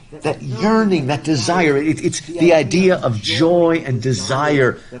that yearning, that desire. It's the idea of joy and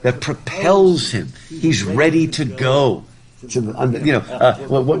desire that propels him. He's ready to go.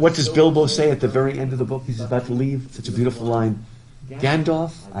 What does Bilbo say at the very end of the book? He's about to leave. Such a beautiful line.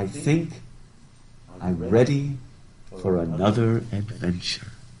 Gandalf, I think I'm ready for another adventure.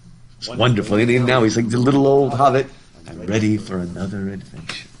 It's wonderful. And now he's like the little old hobbit. I'm ready for another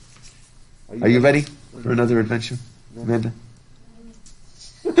adventure. Are you ready for another adventure, Amanda?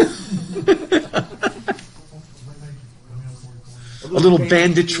 A little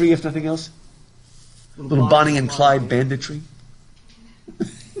banditry, if nothing else. A little Bonnie and Clyde banditry.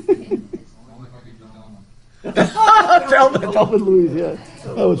 Thelma and Louise, yeah.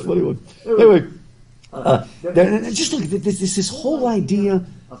 That was a funny one. Anyway, just look at this whole idea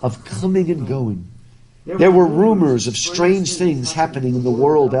of coming and going. There were rumors of strange things happening in the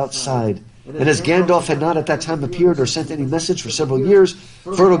world outside. And as Gandalf had not at that time appeared or sent any message for several years,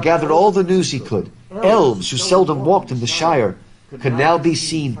 Frodo gathered all the news he could. Elves who seldom walked in the Shire could now be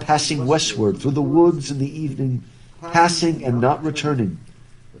seen passing westward through the woods in the evening, passing and not returning.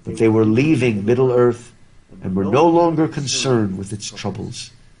 But they were leaving Middle-earth and were no longer concerned with its troubles.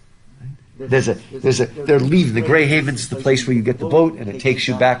 They're leaving. The Grey Haven's the place where you get the boat, and it takes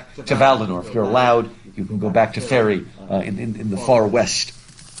you back to Valinor. If you're allowed, you can go back to Ferry in the far west.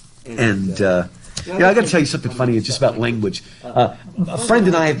 And I got to tell you something funny. It's just about language. A friend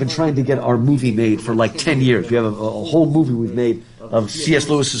and I have been trying to get our movie made for like 10 years. We have a whole movie we've made of C.S.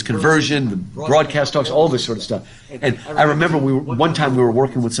 Lewis's conversion, the broadcast talks, all this sort of stuff. And I remember one time we were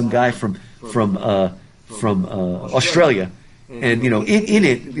working with some guy from Australia. And, in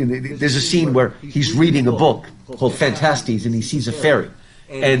it, there's a scene where he's reading a book called Fantastes, and he sees a fairy.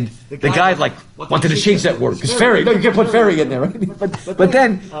 And the guy, wanted to change that word, because fairy, no, you can't put fairy in there, right? But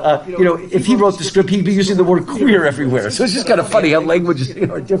then, if he wrote the script, he'd be using the word queer everywhere. So it's just kind of funny how languages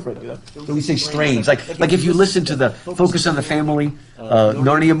are different, So we say strange. Like if you listen to the Focus on the Family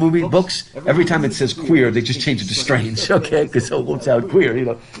Narnia movie books, every time it says queer, they just change it to strange, okay? Because it won't sound queer,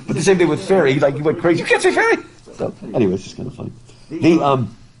 But the same thing with fairy, you went crazy. You can't say fairy! So, anyway, it's just kind of funny.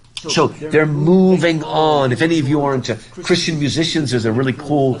 So they're moving on. If any of you are into Christian musicians, there's a really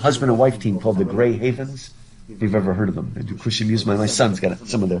cool husband and wife team called the Grey Havens. If you've ever heard of them, they do Christian music. My son's got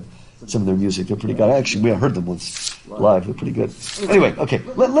some of their music. They're pretty good. Actually, we heard them once live. They're pretty good. Anyway, okay,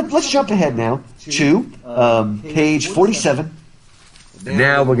 let's jump ahead now to page 47.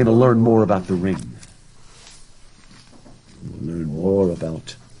 Now we're going to learn more about the ring. We'll learn more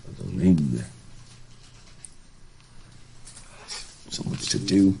about the ring. So much to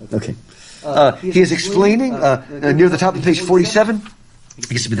do. Okay. He is explaining, near the top of page 47, I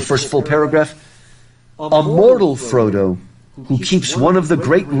guess it'll be the first full paragraph, a mortal Frodo who keeps one of the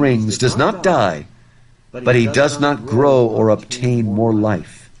great rings does not die, but he does not grow or obtain more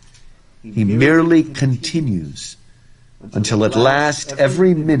life. He merely continues until at last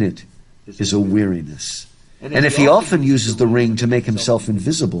every minute is a weariness. And if he often uses the ring to make himself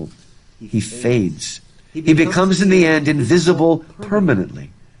invisible, he fades. He becomes in the end invisible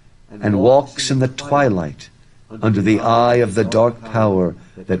permanently and walks in the twilight under the eye of the dark power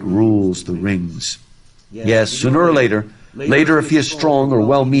that rules the rings. Yes, sooner or later if he is strong or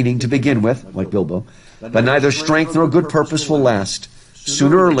well-meaning to begin with, like Bilbo, but neither strength nor good purpose will last,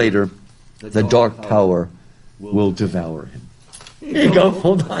 sooner or later the dark power will devour him. Here you go.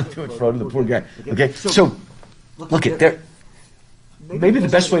 Hold on to it, Frodo, the poor guy. Okay, so look at there. Maybe the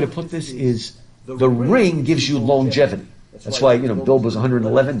best way to put this is the ring gives you longevity. That's why, Bilbo's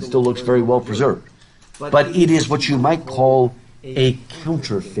 111 and still looks very well preserved. But it is what you might call a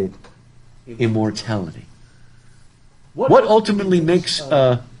counterfeit immortality. What ultimately makes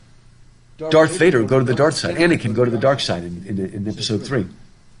Darth Vader go to the dark side? Anakin go to the dark side in episode 3.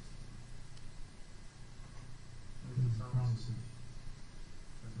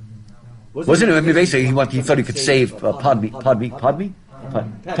 Wasn't it? I mean, basically, he thought he could save Padme.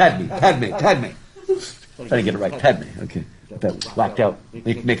 Trying to get it right. Padme. Okay. That was whacked out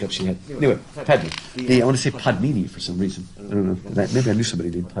makeup she had. Anyway, Padme. I want to say Padmini for some reason. I don't know. Maybe I knew somebody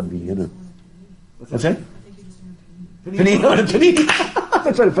named Padmini. I don't know. What's that? Panini.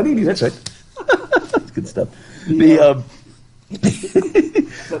 That's right. Panini. That's right. That's good stuff.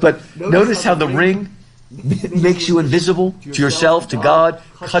 But notice how the ring makes you invisible to yourself, to God,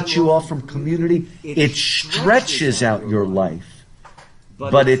 cuts you off from community. It stretches out your life.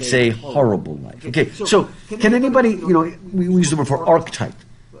 But it's a horrible life. Okay, so can anybody, we use the word for archetype.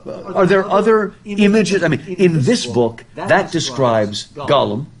 Are there other images? I mean, in this book, that describes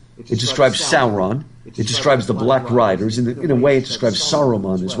Gollum. It describes Sauron. It describes the Black Riders. In a way, it describes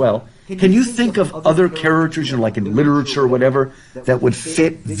Saruman as well. Can you think of other characters, like in literature or whatever, that would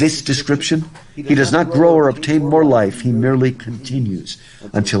fit this description? He does not grow or obtain more life. He merely continues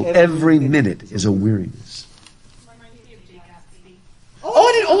until every minute is a weariness.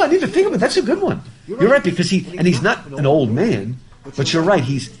 I need to think of it. That's a good one. You're right, because he's not an old man, but you're right.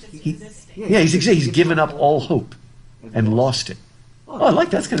 He's given up all hope and lost it. Oh, I like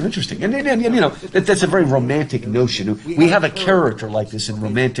that. That's kind of interesting. And that's a very romantic notion. We have a character like this in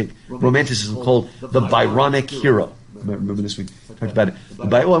romanticism called the Byronic hero. Remember this? We talked about it.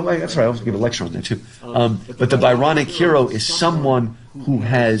 That's right. I was going to give a lecture on that too. But the Byronic hero is someone who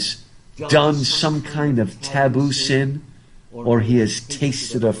has done some kind of taboo sin, or he has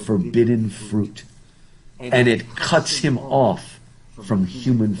tasted a forbidden fruit, and it cuts him off from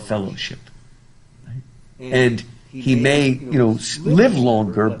human fellowship. Right? And he may, live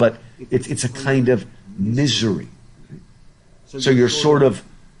longer, but it's a kind of misery. So you're sort of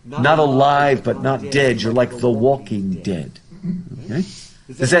not alive, but not dead. You're like the walking dead. Okay?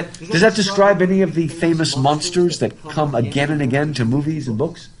 Does that describe any of the famous monsters that come again and again to movies and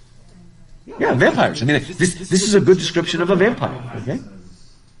books? Yeah, vampires. I mean, this is a good description of a vampire. Okay.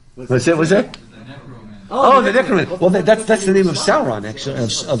 What's that? Oh, the necromancer. Well, that's the name of Sauron, actually, of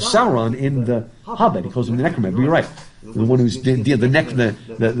Sauron in the Hobbit. He calls him the necromancer. But you're right. The one who's the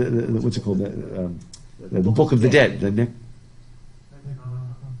what's it called? The Book of the Dead. The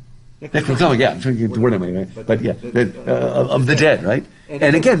Necronomicon. Yeah, I'm trying to get the word anyway, right? But yeah, of the dead, right?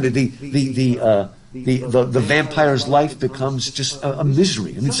 And again, the vampire's life becomes just a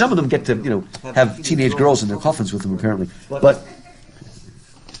misery. I mean, some of them get to have teenage girls in their coffins with them, apparently. But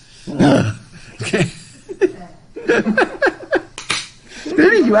okay. Did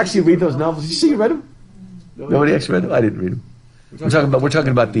any of you actually read those novels? Did you see you read them? Nobody actually read them? I didn't read them. We're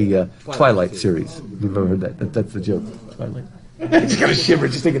talking about the Twilight series. You've ever heard that? That's the joke. Twilight. Just got a shiver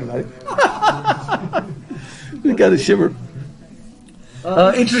just thinking about it. You got a shiver.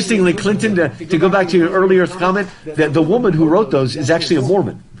 Interestingly, Clinton, to go back to your earlier comment, that the woman who wrote those is actually a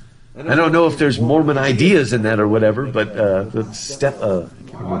Mormon. I don't know if there's Mormon ideas in that or whatever, but the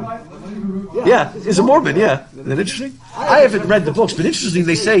I can't remember. Yeah, is a Mormon, yeah. Isn't that interesting? I haven't read the books, but interesting,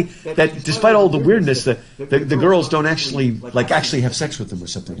 they say that despite all the weirdness, the girls don't actually have sex with them or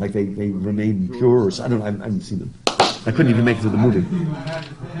something. Like they remain pure or something. I haven't seen them. I couldn't even make it through the movie.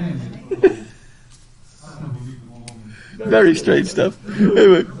 Very strange stuff.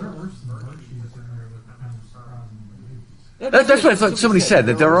 Anyway. That's what I thought somebody said,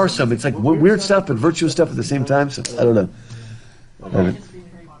 that there are some. It's like weird stuff and virtuous stuff at the same time. So I don't know.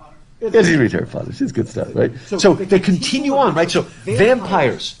 Yes, you read Harry Potter. It's good stuff, right? So they continue on, right? So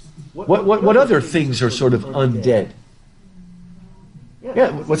vampires. What other things are sort of undead?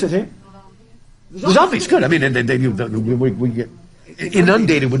 Yeah, what's his name? Zombies, good. I mean, we get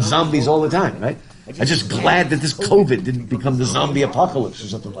inundated with zombies all the time, right? I'm just glad that this COVID didn't become the zombie apocalypse or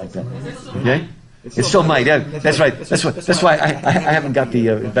something like that. Okay? It still might. Yeah, that's right. That's why I haven't got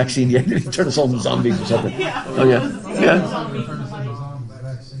the vaccine yet. Turn us all into zombies or something. Oh yeah.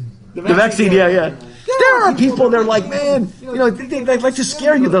 The vaccine, yeah. There are people, they're like, man, they like to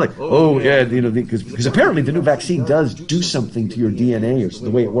scare you. They're like, oh, yeah, because apparently the new vaccine does do something to your DNA or the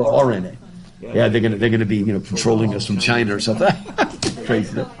way it works, RNA. Yeah, they're gonna be, controlling us from China or something.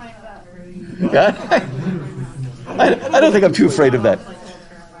 Crazy. Yeah. I don't think I'm too afraid of that.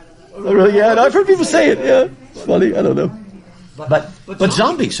 Oh, really? Yeah, I've heard people say it. Yeah, it's funny. I don't know. But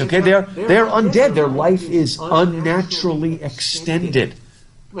zombies, okay, they're undead. Their life is unnaturally extended.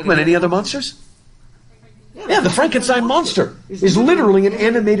 But any other monsters? Yeah, the Frankenstein monster is literally an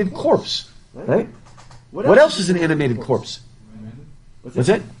animated corpse, right? What else is an animated corpse? What's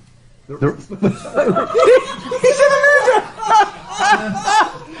it? He said Amanda!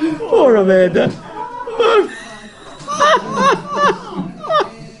 Poor Amanda.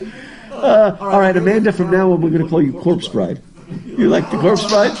 All right, Amanda, from now on we're going to call you Corpse Bride. You like the Corpse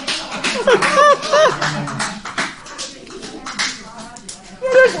Bride?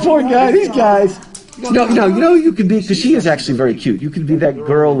 This poor guy, these guys. No, you could be, because she is actually very cute. You could be that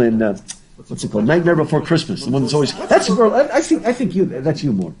girl in, what's it called, Nightmare Before Christmas. The one that's always, that's a girl, I think that's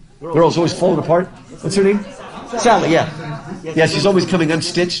you more. Girl's always falling apart. What's her name? Sally, yeah. Yeah, she's always coming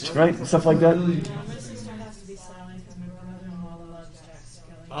unstitched, right? Stuff like that.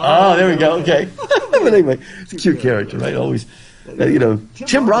 Oh, there we go, okay. But anyway, it's a cute character, right? Always,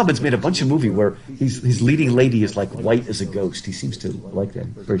 Tim Robbins made a bunch of movie where his leading lady is like white as a ghost. He seems to like that.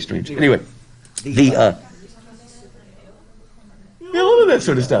 Very strange. Anyway, all of that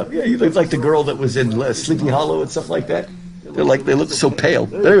sort of stuff. Yeah, he looks like the girl that was in Sleepy Hollow and stuff like that. They look so pale.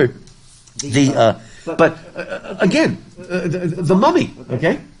 But anyway, again, the Mummy.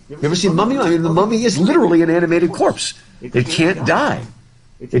 Okay, you ever seen Mummy? I mean, the Mummy is literally an animated corpse. It can't die.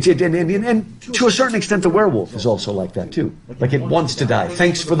 And to a certain extent, the werewolf is also like that too. Like it wants to die.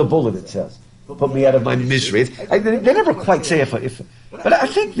 Thanks for the bullet, it says. Put me out of my misery. They never quite say if. But I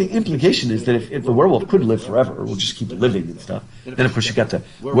think the implication is that if the werewolf could live forever, or will just keep living and stuff. Then of course you got the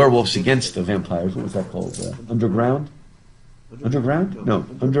werewolves against the vampires. What was that called? Underground? Underground? No,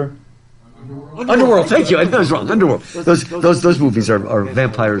 Underworld. Thank you. I was wrong. Underworld. Those movies are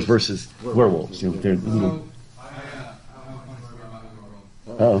vampires versus werewolves. They're.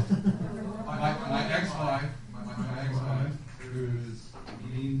 Oh. My ex-wife, who's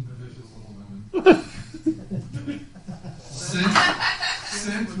mean, vicious little woman,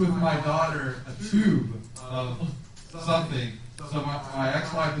 sent with my daughter a tube of something. So my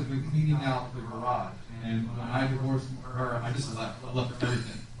ex-wife has been cleaning out the garage, and when I divorced her, I just left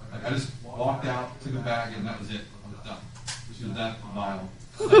everything. Like I just walked out, took a bag, and that was it. I was done. She was that vile.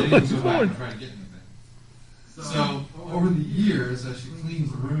 I didn't even go back and try to get anything. So over the years, as she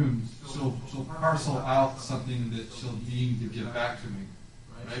cleans the rooms, she'll parcel out something that she'll deem to give back to me,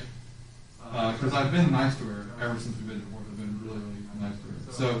 right? Because I've been nice to her ever since we've been divorced. I've been really, really nice to her.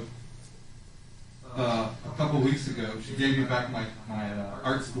 So a couple of weeks ago, she gave me back my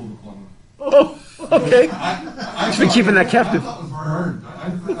art school diploma. Oh, okay. I've been keeping that captive. I thought it was burned. I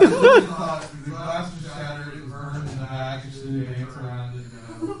really thought the glass was shattered. It was burned in the back. She danced around it.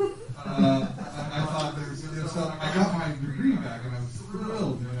 I thought there was. So I got my degree back, and I was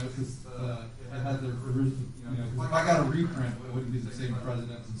thrilled, because it had the original. If I got a reprint, it wouldn't be the same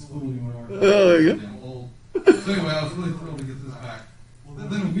presidents in school anymore. Oh, yeah. Old. So anyway, I was really thrilled to get this back. Well,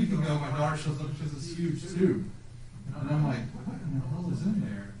 then a week ago, my daughter shows up. She has this huge tube, And I'm like, what in the hell is in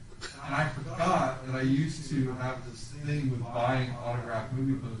there? And I forgot that I used to have this thing with buying autographed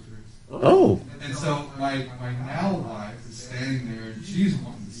movie posters. Oh. And so my now wife is standing there, and she's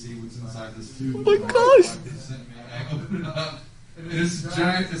wanting to see what's inside this tube. Oh my gosh! I open it up, and it's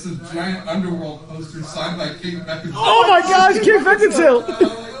a giant Underworld poster signed by King Beckinsale. Oh my gosh, King Beckinsale!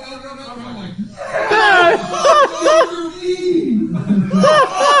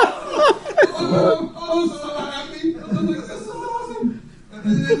 I'm like, oh, so happy! I'm like, this is awesome!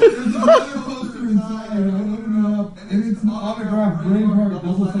 And then there's another poster inside, and I open it up, and it's an autographed Braveheart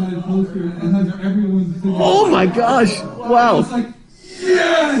double-sided poster, and it has everyone's signature. Oh my gosh! Wow! It's like,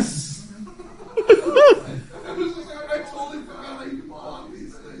 yes! I was just like, I totally forgot how you bought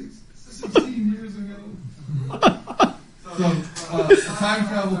these things 16 years ago. So, time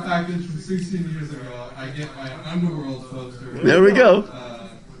travel package from 16 years ago. I get my Underworld poster. There we go. With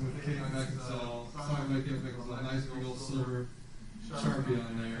King Beckinsale, signed by King Beckinsale, a nice big old silver Sharpie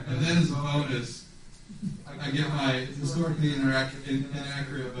on there. And then as a bonus, I get my historically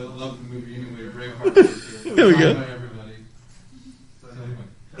inaccurate but love the movie anyway, Braveheart poster. There we go. Signed by everybody. So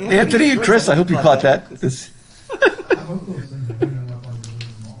anyway. Anthony and Chris, I hope you caught that. No,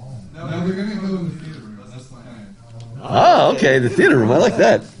 they're going to go in the theater room. That's the plan. Ah, okay, the theater room. I like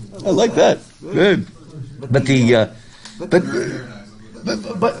that. I like that. Good. But the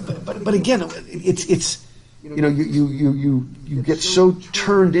but again, it's you know you get so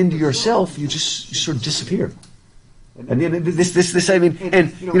turned into yourself, you sort of disappear. And then this I mean,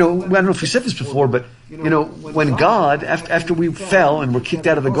 and you know, I don't know if we said this before, but you know, when God after we fell and were kicked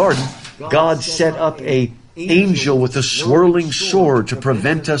out of the garden, God set up a angel with a swirling sword to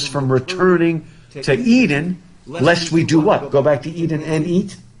prevent us from returning to Eden, lest we do what? Go back to Eden and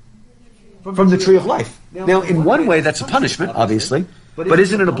eat from the tree of life. Now, in one way, that's a punishment, obviously, but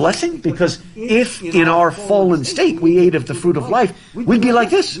isn't it a blessing? Because if in our fallen state we ate of the fruit of life, we'd be like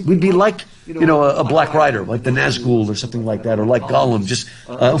this. We'd be like, you know, a black rider, like the Nazgul or something like that, or like Gollum, just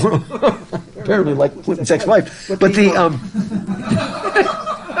apparently like Clinton's ex-wife. But the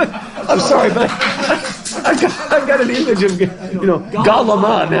I'm sorry, but I've got an image of, you know,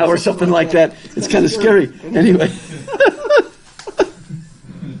 Gollum now or something like that. It's kind of scary. Anyway.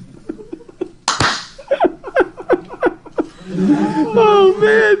 Oh,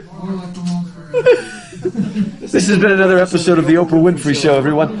 man. This has been another episode of the Oprah Winfrey Show,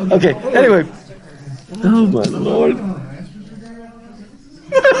 everyone. Okay, anyway. Oh, my Lord.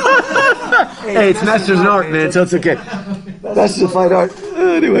 Hey, it's Masters in Art, man, so it's okay. Masters of Fine Art.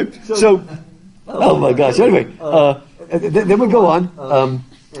 Anyway, so, oh, my gosh. Anyway, then we go on,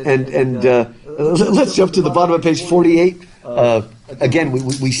 and let's jump to the bottom of page 48. Again,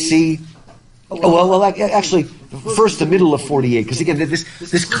 we see... Oh, well, actually, first the middle of 48, because again,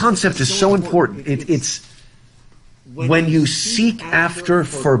 this concept is so important. It's when you seek after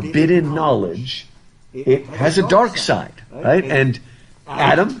forbidden knowledge, it has a dark side, right? And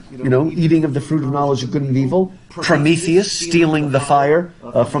Adam, you know, eating of the fruit of knowledge of good and evil, Prometheus, stealing the fire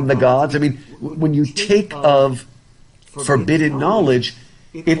from the gods. I mean, when you take of forbidden knowledge,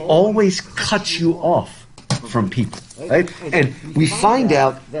 it always cuts you off from people, right? And we find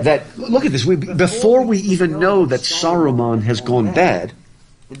out that, look at this, before we even know that Saruman has gone bad,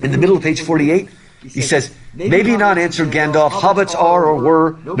 in the middle of page 48, he says, maybe not, answered Gandalf, hobbits are or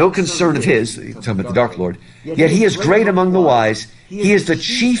were no concern of his, he's talking about the Dark Lord, yet he is great among the wise, he is the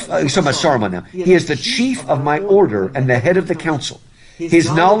chief, he's talking about Saruman now, he is the chief of my order and the head of the council.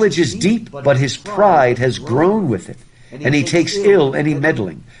 His knowledge is deep, but his pride has grown with it, and he takes ill any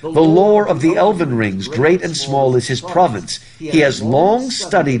meddling. The lore of the elven rings, great and small, is his province. He has long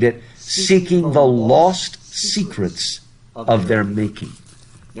studied it, seeking the lost secrets of their making.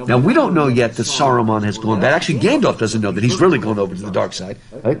 Now, we don't know yet that Saruman has gone bad. Actually, Gandalf doesn't know that he's really gone over to the dark side.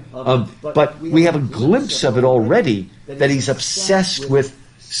 Right? But we have a glimpse of it already, that he's obsessed with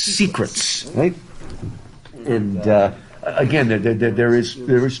secrets. Right? And again, there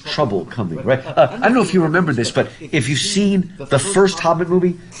is trouble coming, right? I don't know if you remember this, but if you've seen the first Hobbit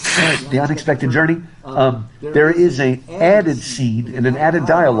movie, The Unexpected Journey, there is an added scene and an added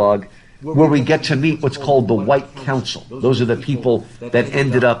dialogue where we get to meet what's called the White Council. Those are the people that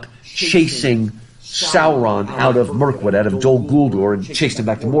ended up chasing Sauron out of Mirkwood, out of Dol Guldur, and chased him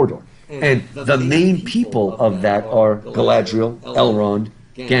back to Mordor. And the main people of that are Galadriel, Elrond,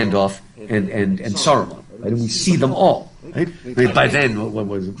 Gandalf, and Saruman. Right? And we see them all. Right? I mean, by then, what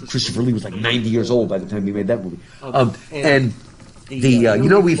was Christopher Lee was like 90 years old by the time he made that movie. And you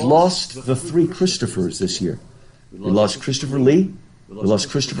know, we've lost the 3 Christophers this year. We lost Christopher Lee, we lost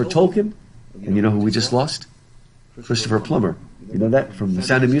Christopher Tolkien, and you know who we just lost? Christopher Plummer. You know that from The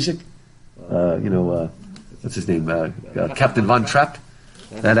Sound of Music? what's his name? Captain Von Trapp,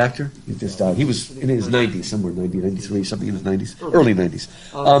 that actor. He just died. He was in his 90s, somewhere 90, 93, something in his 90s, early 90s.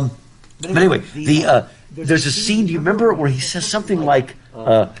 But anyway, there's a scene, do you remember, where he says something like,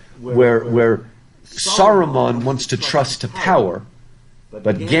 where Saruman wants to trust to power,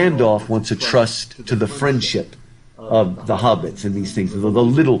 but Gandalf wants to trust to the friendship of the hobbits and these things, the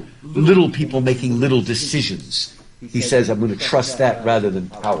little people making little decisions. He says, I'm going to trust that rather than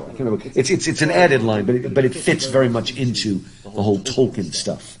power. I can't remember. It's an added line, but it fits very much into the whole Tolkien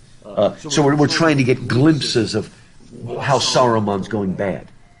stuff. So we're trying to get glimpses of how Saruman's going bad,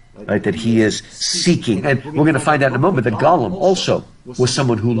 right? That he is seeking, and we're going to find out in a moment that Gollum also was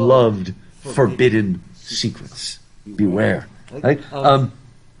someone who loved forbidden secrets. Beware, right?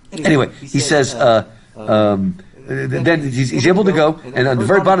 Anyway, he says. Then he's able to go, and on the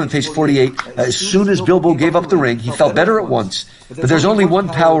very bottom of page 48, as soon as Bilbo gave up the ring, he felt better at once. But there's only one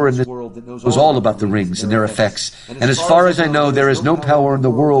power in this world that knows all about the rings and their effects. And as far as I know, there is no power in the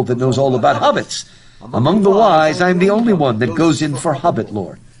world that knows all about hobbits. Among the wise, I am the only one that goes in for hobbit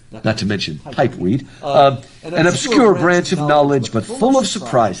lore. Not to mention pipeweed. An obscure branch of knowledge, but full of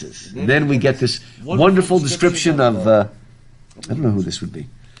surprises. And then we get this wonderful description of, I don't know who this would be.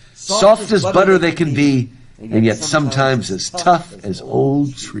 Soft as butter they can be, and yet sometimes as tough as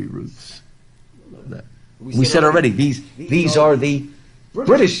old tree roots. Love that. We said already, these are the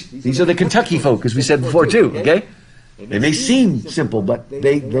British. These are the Kentucky folk, as we said before too, okay? They may seem simple, but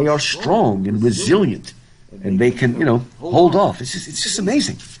they are strong and resilient. And they can, hold off. It's just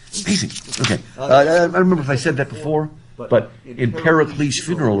amazing. Amazing. Okay. I don't remember if I said that before, but in Pericles'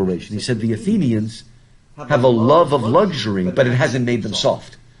 funeral oration, he said the Athenians have a love of luxury, but it hasn't made them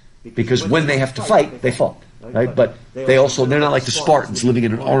soft. Because when they have to fight, they fought. Right? But they're not like the Spartans living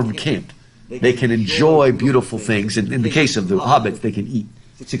in an armed camp. They can enjoy beautiful things, and in the case of the hobbits, they can eat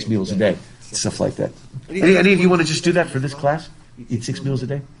 6 meals a day, stuff like that. Any of you want to just do that for this class? Eat 6 meals a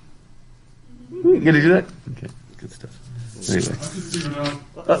day? You gonna do that? Okay, good stuff. Anyway.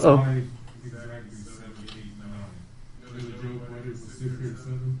 Uh-oh.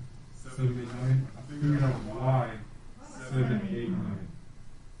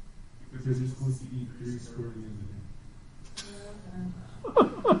 Because you're supposed to eat 3 scorpions a day.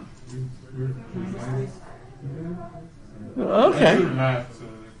 Okay.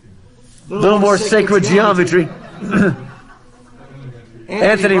 A little more sacred geometry.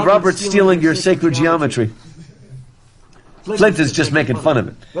 Anthony Roberts stealing your sacred geometry. Flint is just making fun of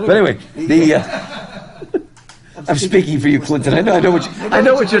it. But anyway, I'm speaking for you, Clinton. I know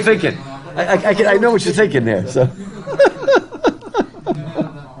what you're thinking. I know what you're thinking there. So.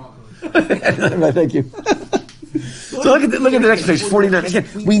 Thank you. So look at the next page, 49. Again,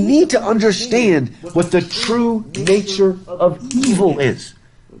 we need to understand what the true nature of evil is.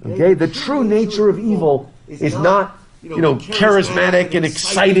 Okay, the true nature of evil is not, charismatic and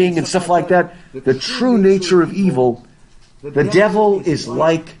exciting and stuff like that. The true nature of evil, the devil is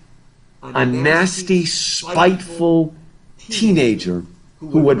like a nasty, spiteful teenager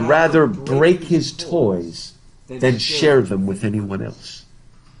who would rather break his toys than share them with anyone else.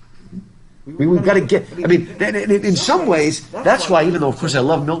 We've got to get, in some ways, that's why, even though, of course, I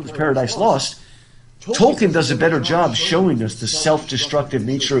love Milton's Paradise Lost, Tolkien does a better job showing us the self-destructive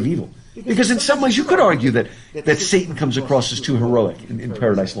nature of evil. Because in some ways, you could argue that Satan comes across as too heroic in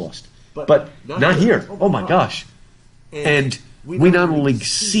Paradise Lost. But not here. Oh my gosh. And we not only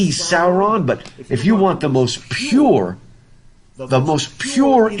see Sauron, but if you want the most pure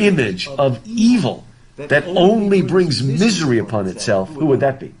image of evil that only brings misery upon itself, who would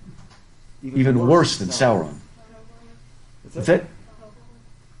that be? Even worse than Sauron. Is that?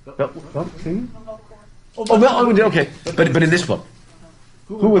 Okay. But in this book,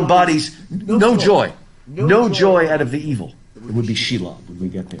 who embodies no joy out of the evil? It would be Shelob when we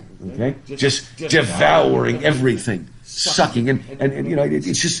get there. Okay, just devouring everything, sucking, and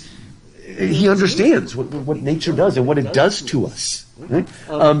it's just he understands what nature does and what it does to us. Right?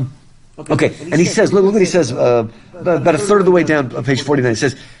 Okay, and he says, look what he says, about a third of the way down on page 49, he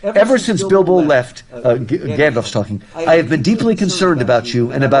says, ever since Bilbo left, Gandalf's talking, I have been deeply concerned about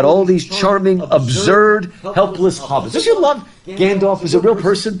you and about all these charming, absurd, helpless hobbits. Don't you love Gandalf as a real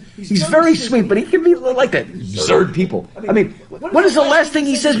person? He's very sweet, but he can be like that. Absurd people. What is the last thing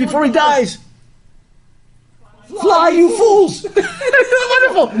he says before he dies? Fly, you fools!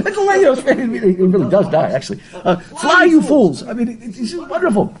 Wonderful! It's he really does die, actually. Fly, you fools! It's just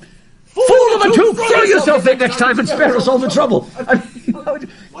wonderful. Fool of a tooth! Throw yourself in next time and spare us all the trouble.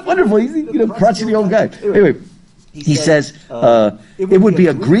 Wonderful. He's crotchety old guy. Anyway, He says, it would be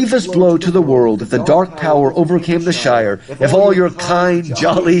a grievous blow to the world if the dark power overcame the Shire, if all your kind,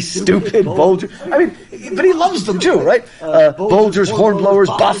 jolly, stupid Bolgers, but he loves them too, right? Bolgers, hornblowers,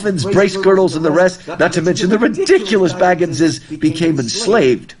 boffins, brace girdles, and the rest, not to mention the ridiculous Bagginses, became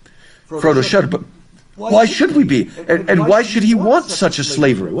enslaved. Frodo shuddered, but why should we be? And why should he want such a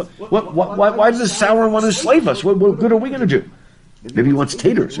slavery? Why does Sauron want to enslave us? What good are we going to do? Maybe he wants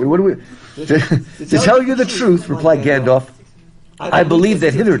taters. What do we? To tell you the truth, replied Gandalf, I believe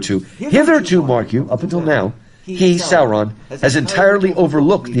that hitherto, mark you, up until now, he, Sauron, has entirely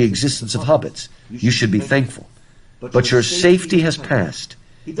overlooked the existence of hobbits. You should be thankful. But your safety has passed.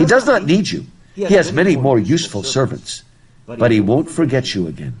 He does not need you. He has many more useful servants. But he won't forget you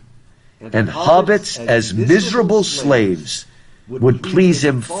again. And hobbits as miserable slaves would please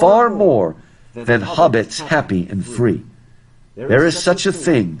him far more than hobbits happy and free. There is such a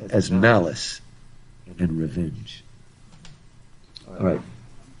thing as malice and revenge. All right.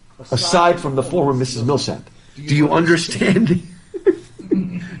 Aside from the former Mrs. Millsap, do you understand?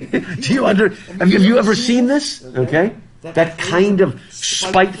 Have you ever seen this? Okay? That kind of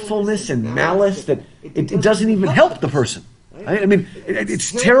spitefulness and malice that it doesn't even help the person. Right?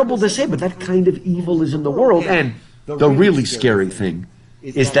 It's terrible to say, but that kind of evil is in the world. And the really scary thing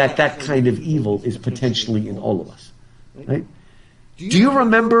is that kind of evil is potentially in all of us. Right? Do you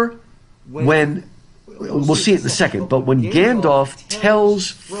remember when, we'll see it in a second, but when Gandalf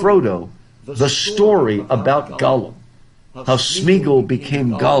tells Frodo the story about Gollum, how Smeagol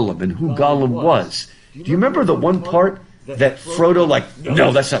became Gollum and who Gollum was, do you remember the one part that Frodo,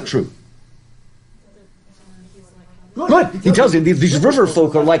 no, that's not true? Good. He tells him these river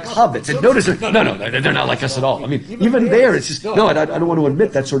folk are like hobbits. And notice, no, they're not like us at all. Even there, it's just, no, I don't want to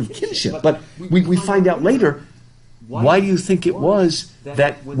admit that sort of kinship. But we find out later, why do you think it was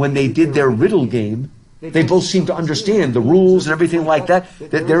that when they did their riddle game, they both seemed to understand the rules and everything like that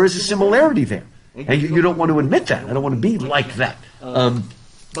there is a similarity there. And you don't want to admit that. I don't want to be like that.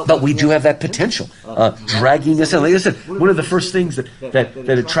 But we do have that potential, dragging us in. Like I said, one of the first things that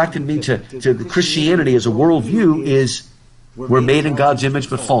attracted me to Christianity as a worldview is we're made in God's image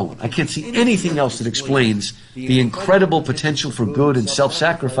but fallen. I can't see anything else that explains the incredible potential for good and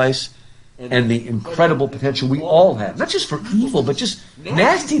self-sacrifice and the incredible potential we all have. Not just for evil, but just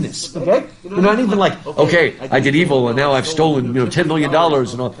nastiness, okay? You're not even like, okay, I did evil and now I've stolen $10 million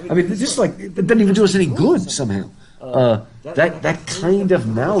and all. It's just like, it doesn't even do us any good somehow. That kind of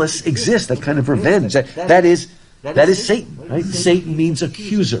malice exists, that kind of revenge. That is Satan, right? Satan means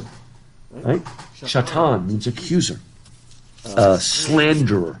accuser, right? Shaitan means accuser,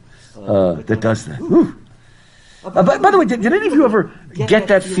 slanderer that does that. Whew. By the way, did any of you ever get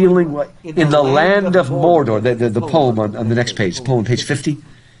that feeling in the land of Mordor, the poem on the next page, the poem on page 50?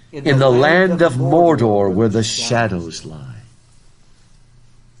 In the land of Mordor where the shadows lie.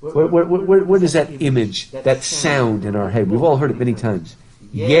 Where does that image, that sound in our head? We've all heard it many times.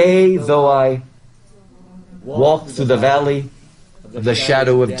 Yea, though I walk through the valley of the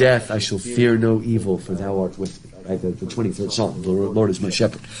shadow of death, I shall fear no evil, for thou art with me. Right? The 23rd Psalm, the Lord is my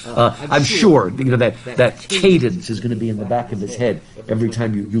shepherd. I'm sure that cadence is going to be in the back of his head every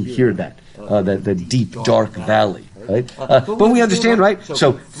time you hear that deep, dark valley. Right? But we understand, right?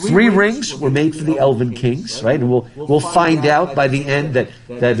 So 3 rings were made for the elven kings, right? And we'll find out by the end that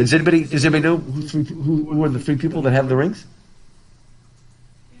does anybody know who are the 3 people that have the rings?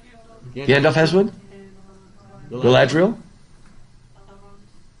 Gandalf has one. Galadriel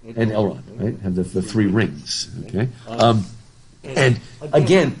and Elrond, right? Have the 3 rings. Okay. And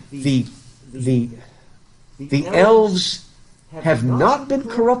again, the elves have not been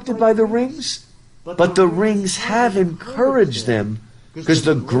corrupted by the rings. But the rings have encouraged them, because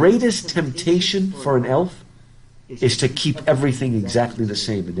the greatest temptation for an elf is to keep everything exactly the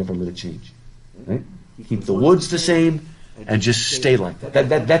same and never let it change. Right? Keep the woods the same and just stay like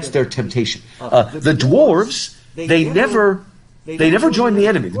that. That's their temptation. The dwarves, they never join the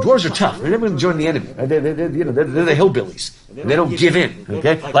enemy. The dwarves are tough. They're never going to join the enemy. They're the hillbillies. They don't give in.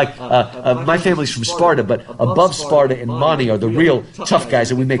 Okay, like my family's from Sparta, but above Sparta and Mani are the real tough guys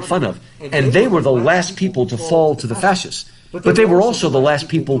that we make fun of, and they were the last people to fall to the fascists. But they were also the last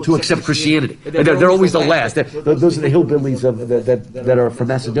people to accept Christianity. They're always the last. Those are the hillbillies that are from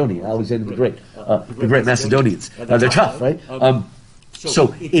Macedonia. Alexander the Great Macedonians. They're tough, right?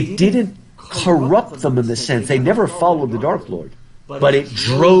 So it didn't corrupt them in the sense they never followed the Dark Lord, but it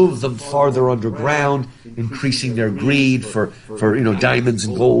drove them farther underground, increasing their greed for diamonds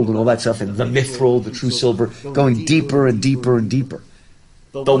and gold and all that stuff, and the mithril, the true silver, going deeper and deeper and deeper.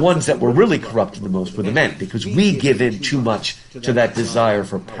 The ones that were really corrupted the most were the men, because we give in too much to that desire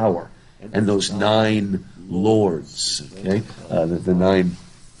for power and those 9 lords. Okay, the 9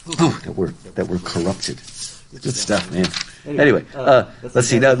 that were corrupted. Good stuff, man. Anyway, let's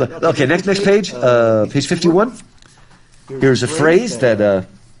see. Now, okay, next page, page 51. Here's a phrase that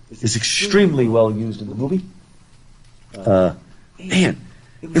is extremely well used in the movie. Man,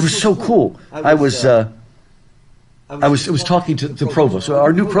 it was so cool. I was talking to the provost. So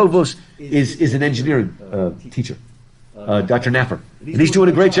our new provost is an engineering teacher, Dr. Napper, and he's doing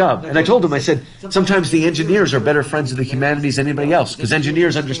a great job. And I told him, I said, sometimes the engineers are better friends of the humanities than anybody else, because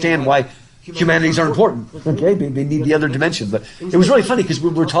engineers understand why humanities are important. Okay, they need the other dimension. But it was really funny because we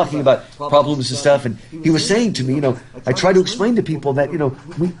were talking about problems and stuff, and he was saying to me, I try to explain to people that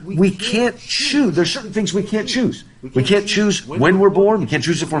we can't choose. There's certain things we can't choose. We can't choose when we're born. We can't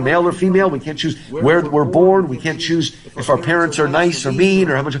choose if we're male or female. We can't choose where we're born. We can't choose if our parents are nice or mean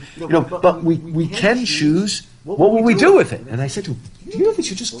or how much. But we can choose. What will we do with it? And I said to him, do you know that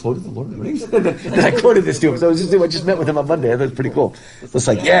you just quoted the Lord of the Rings? And I quoted this to him. So I just met with him on Monday. I thought it was pretty cool. So it's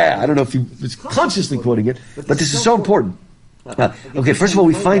like, yeah, I don't know if he was consciously quoting it, but this is so important. Okay, first of all,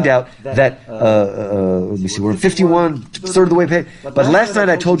 we find out that, let me see, we're in 51, third of the way page. But last night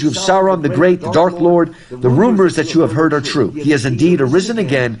I told you of Sauron the Great, the Dark Lord. The rumors that you have heard are true. He has indeed arisen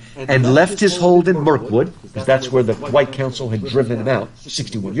again and left his hold in Mirkwood, because that's where the White Council had driven him out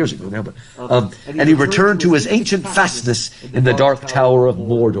 61 years ago now. But and he returned to his ancient fastness in the Dark Tower of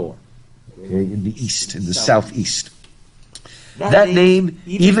Mordor, okay, in the east, in the southeast. That name,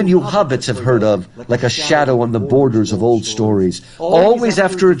 even you hobbits have heard of, like a shadow on the borders of old stories. Always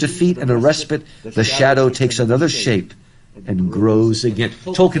after a defeat and a respite, the shadow takes another shape and grows again.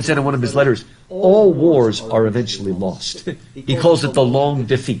 Tolkien said in one of his letters, all wars are eventually lost. He calls it the long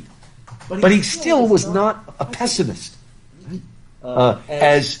defeat. But he still was not a pessimist.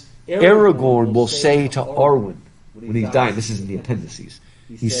 As Aragorn will say to Arwen when he's dying, this is in the appendices,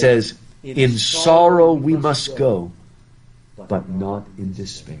 he says, in sorrow we must go, but not in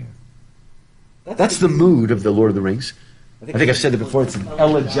despair. That's the mood of the Lord of the Rings. I think I've said it before. It's an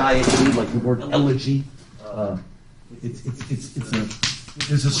elegiac mood, like the word elegy.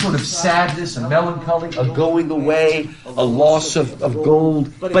 There's a sort of sadness, a melancholy, a going away, a loss of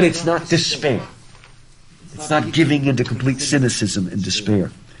gold, but it's not despair. It's not giving into complete cynicism and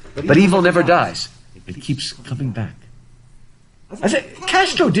despair. But evil never dies. It keeps coming back. I think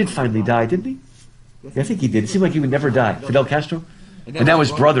Castro did finally die, didn't he? I think he did. It seemed like he would never die. Fidel Castro. And now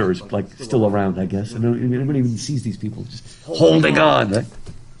his brother is still around, I guess. And nobody even sees these people just holding on, right?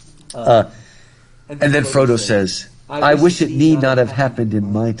 And then Frodo says, I wish it need not have happened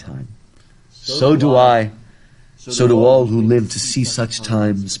in my time. So do I. So do all who live to see such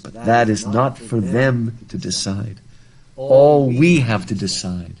times. But that is not for them to decide. All we have to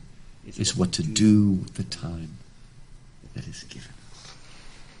decide is what to do with the time that is given.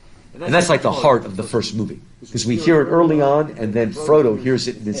 And that's like the heart of the first movie. Because we hear it early on, and then Frodo hears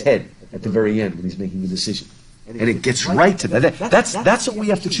it in his head at the very end when he's making a decision. And it gets right to that. That's what we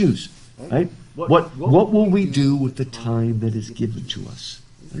have to choose. Right? What will we do with the time that is given to us?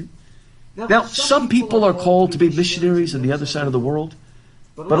 Right? Now, some people are called to be missionaries on the other side of the world.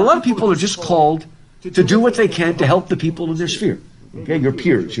 But a lot of people are just called to do what they can to help the people in their sphere. Okay? Your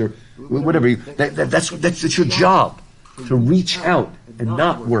peers, your whatever. That's your job. To reach out and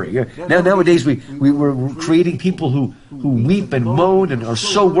not worry. Nowadays we're creating people who weep and moan and are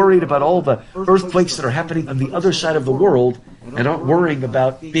so worried about all the earthquakes that are happening on the other side of the world and aren't worrying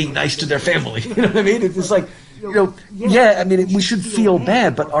about being nice to their family. You know what I mean? It's like, we should feel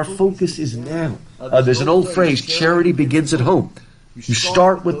bad, but our focus is now. There's an old phrase, charity begins at home. You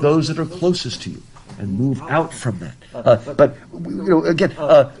start with those that are closest to you and move out from that. But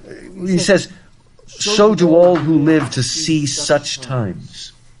he says, so do all who live to see such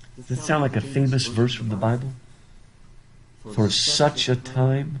times. Does that sound like a famous verse from the Bible? For such a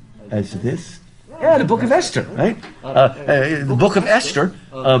time as this? Yeah, the book of Esther, right? The book of Esther,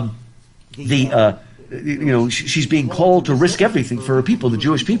 she's being called to risk everything for her people, the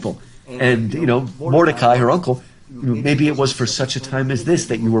Jewish people. And, Mordecai, her uncle, maybe it was for such a time as this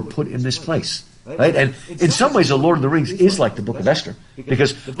that you were put in this place. Right? And in some ways, the Lord of the Rings is like the book of Esther.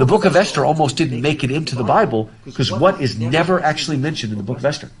 Because the book of Esther almost didn't make it into the Bible, because what is never actually mentioned in the book of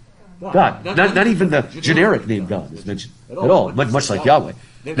Esther? God. Not even the generic name God is mentioned at all, much like Yahweh.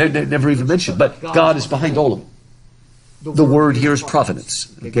 Never even mentioned. But God is behind all of it. The word here is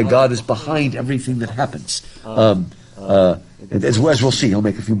providence. Okay? God is behind everything that happens. As we'll see, I'll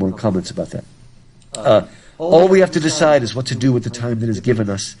make a few more comments about that. All we have to decide is what to do with the time that is given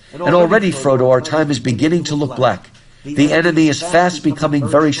us. And already, Frodo, our time is beginning to look black. The enemy is fast becoming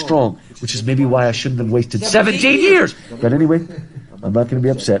very strong, which is maybe why I shouldn't have wasted 17 years. But anyway, I'm not going to be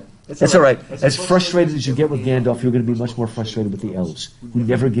upset. That's all right. As frustrated as you get with Gandalf, you're going to be much more frustrated with the elves, who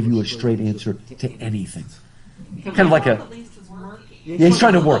never give you a straight answer to anything. Kind of like At least is working. yeah, he's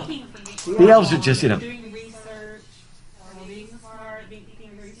trying to work. Looking for me. The elves are just, Doing research, or being smart, being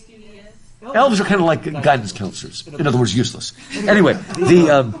very studious. elves are kind of like guidance counselors. In other words, useless. Anyway,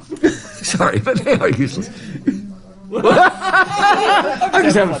 sorry, but they are useless. I'm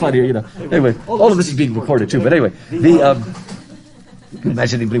just having fun here, Anyway, all of this is being recorded too. But anyway, can you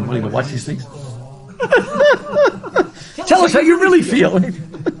imagine anybody wanting to watch these things? Tell us how you really feel.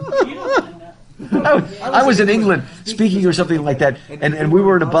 I was in England speaking or something like that, and we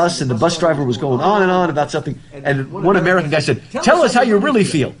were in a bus, and the bus driver was going on and on about something, and one American guy said, "Tell us how you really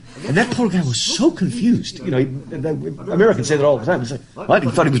feel." And that poor guy was so confused. Americans say that all the time. He's like, what? He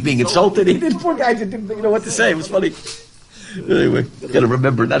thought he was being insulted. This poor guy didn't know what to say. It was funny. Anyway, got to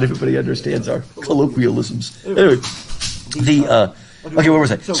remember, not everybody understands our colloquialisms. Anyway, okay, where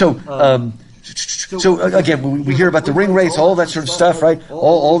was I? So again, we hear about the ring rates, all that sort of stuff, right?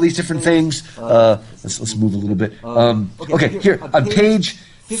 All these different things. Let's move a little bit. Okay, here on page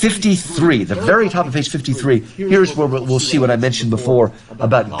 53, the very top of page 53. Here's where we'll see what I mentioned before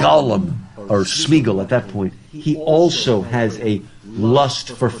about Gollum or Smeagol. At that point, he also has a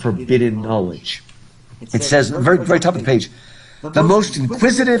lust for forbidden knowledge. It says, very, very top of the page, the most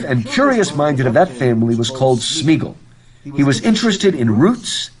inquisitive and curious-minded of that family was called Smeagol. He was interested in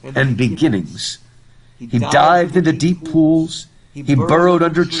roots and beginnings. He dived into deep pools. He burrowed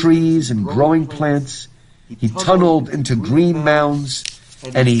under trees and growing plants. He tunneled into green mounds.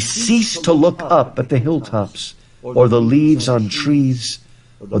 And he ceased to look up at the hilltops, or the leaves on trees,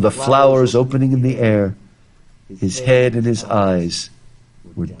 or the flowers opening in the air. His head and his eyes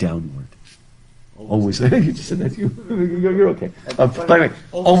were downward. Always, you just said that. You're okay. By the way,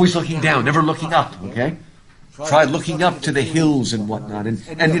 always looking down, never looking up. Okay. Try looking up to the hills and whatnot, and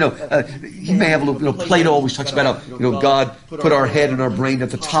you may have a little. Plato always talks about how God put our head and our brain at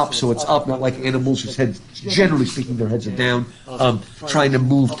the top, so it's up, not like animals whose heads, generally speaking, their heads are down, trying to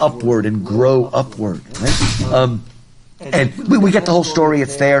move upward and grow upward. Right? And we get the whole story.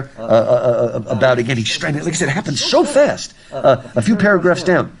 It's there about again. He's stranded. Like I said, it happens so fast. A few paragraphs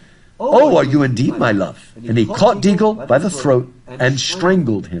down. Oh, are you indeed my love? And he caught Deagle by the throat and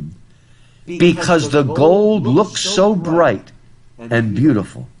strangled him. Because the gold looked so bright and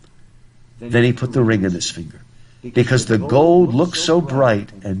beautiful. Then he put the ring in his finger. Because the gold looked so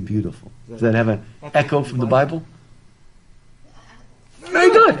bright and beautiful. Does that have an echo from the Bible?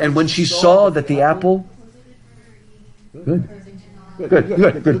 Very good. And when she saw that the apple... Good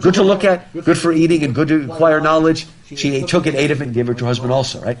to look at, good for eating, and good to acquire knowledge. She took it, ate of it, and gave it to her husband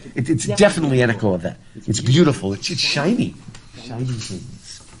also, right? It's definitely an echo of that. It's beautiful. It's shiny. Shiny things.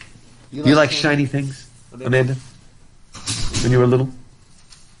 Do you like shiny things, Amanda? When you were little?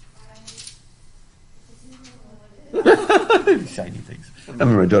 Shiny things. I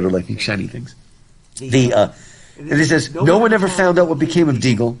remember my daughter liking shiny things. And it says, no one ever found out what became of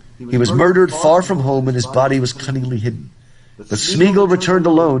Deagle. He was murdered far from home, and his body was cunningly hidden. But Smeagol returned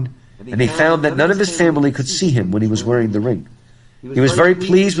alone, and he found that none of his family could see him when he was wearing the ring. He was very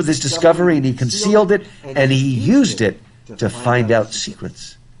pleased with his discovery, and he concealed it, and he used it to find out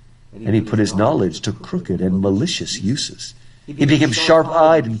secrets. And he put his knowledge to crooked and malicious uses. He became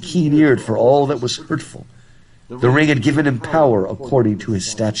sharp-eyed and keen-eared for all that was hurtful. The ring had given him power according to his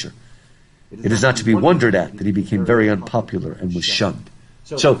stature. It is not to be wondered at that he became very unpopular and was shunned.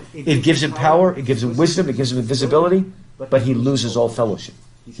 So it gives him power, it gives him wisdom, it gives him invisibility, but he loses all fellowship.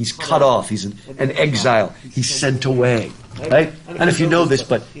 He's cut off, he's an exile, he's sent away. Right? And if you know this,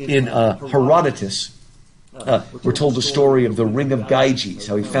 but in Herodotus, we're told the story of the ring of Gyges,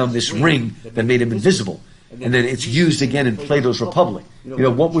 how he found this ring that made him invisible. And then it's used again in Plato's Republic.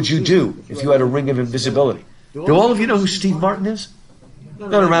 What would you do if you had a ring of invisibility? Do all of you know who Steve Martin is?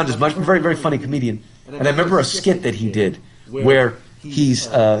 Not around as much, but very, very funny comedian. And I remember a skit that he did where he's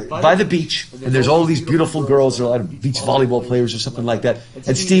by the beach, and there's all these beautiful girls, there are a lot of beach volleyball players or something like that.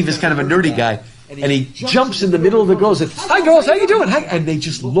 And Steve is kind of a nerdy guy, and he jumps in the middle of the girls and, hi girls, how you doing? Hi. And they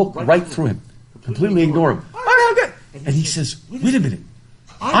just look right through him. Completely ignore him. Oh, yeah, good. And he says, wait a minute.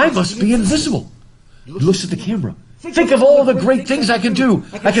 I must be invisible. He looks at the camera. Think of all the great things I can do.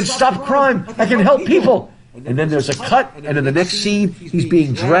 I can stop crime. I can help people. And then there's a cut, and in the next scene, he's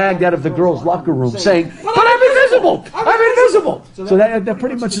being dragged out of the girls' locker room saying, but I'm invisible. I'm invisible. So that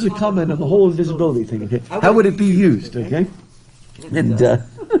pretty much is a comment on the whole invisibility thing. Okay, how would it be used? Okay, and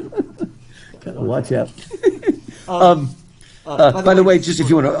gotta watch out. By the way, just if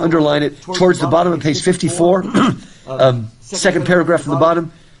you want to underline it, towards the bottom of page 54, second paragraph from the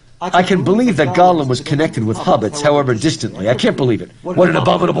bottom, I can believe that Gollum was connected with hobbits, however distantly. I can't believe it. What an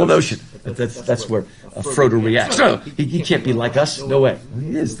abominable notion. That's where Frodo reacts. No, he can't be like us. No way.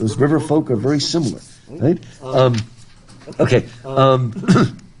 He is. Those river folk are very similar. Right? Okay.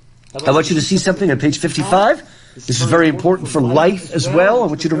 I want you to see something on page 55. This is very important for life as well. I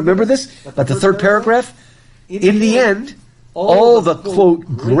want you to remember this, about the third paragraph. In the end, all the, quote,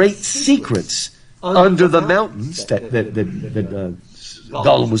 great secrets under the mountains that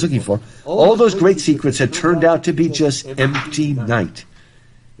Gollum was looking for, all those great secrets had turned out to be just empty night.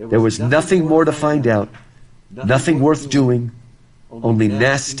 There was nothing more to find out, nothing worth doing, only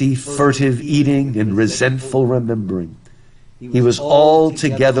nasty, furtive eating and resentful remembering. He was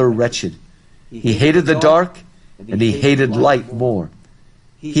altogether wretched. He hated the dark, and he hated light more.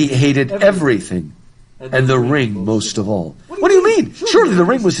 He hated everything, and the ring most of all. What do you mean? Surely the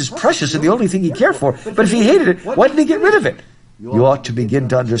ring was his precious and the only thing he cared for. But if he hated it, why didn't he get rid of it? You ought to begin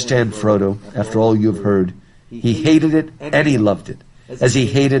to understand, Frodo, after all you have heard. He hated it and he loved it, as he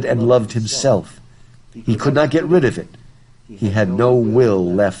hated and loved himself. He could not get rid of it. He had no will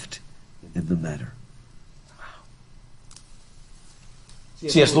left in the matter.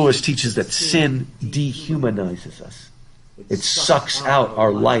 C.S. Lewis teaches that sin dehumanizes us. It sucks out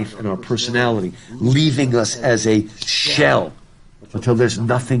our life and our personality, leaving us as a shell until there's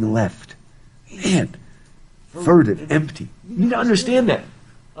nothing left. Man, furtive, empty. You need to understand that.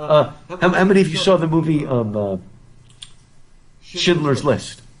 How many of you saw the movie Schindler's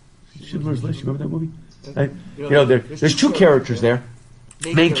List? Schindler's List, you remember that movie? You know, there's two characters there.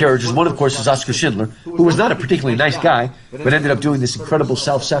 Main characters. One, of course, is Oskar Schindler, who was not a particularly nice guy, but ended up doing this incredible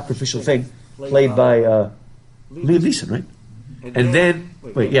self-sacrificial thing, played by Liam Neeson, right? And then,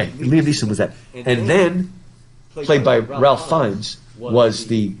 Liam Neeson was that. And then, played by Ralph Fiennes, was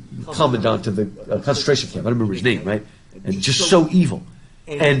the commandant of the concentration camp. I don't remember his name, right? And just so evil.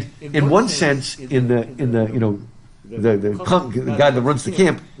 And in one sense, in the guy that runs the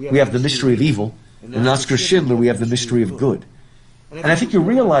camp, we have the mystery of evil, and in Oskar Schindler, we have the mystery of good. And I think you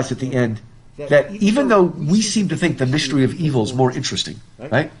realize at the end that even though we seem to think the mystery of evil is more interesting,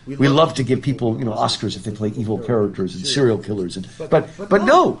 right? We love to give people, Oscars if they play evil characters and serial killers, but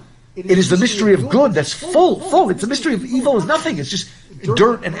no, it is the mystery of good that's full. It's the mystery of evil is nothing. It's just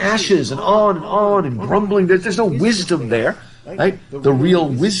dirt and ashes and on and grumbling. There's no wisdom there, right? The real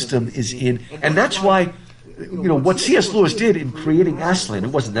wisdom is in, and that's why, what C.S. Lewis did in creating Aslan.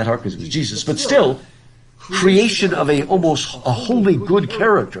 It wasn't that hard because it was Jesus, but still. Creation of almost a wholly good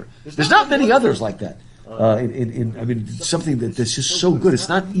character. There's not many others like that. Something that's just so good. It's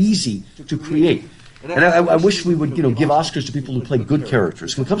not easy to create. And I wish we would, give Oscars to people who play good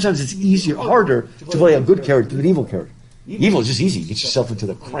characters. Because sometimes it's harder to play a good character than an evil character. Evil is just easy. You get yourself into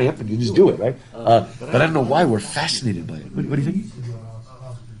the cramp and you just do it, right? But I don't know why we're fascinated by it. What do you think?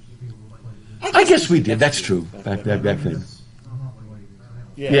 I guess we did. That's true. Back then.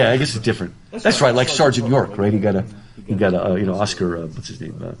 Yeah, I guess it's different. That's right, like Sergeant York, right? He got a Oscar. What's his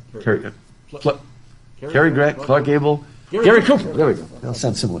name? Cary Grant, Clark Gable, Gary Cooper. There we go. That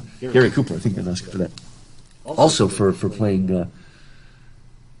sounds similar. Gary Cooper, I think, got an Oscar for that. Also for playing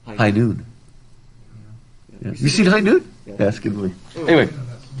High Noon. Yeah. You seen High Noon? Yeah, that's a good movie. Anyway.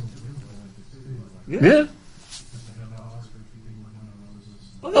 Yeah.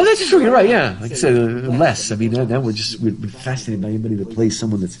 Oh, that's true. You're right. Yeah, like I said, less. I mean, now we're fascinated by anybody that plays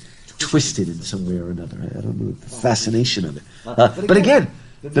someone that's twisted in some way or another. I don't know the fascination of it. But again,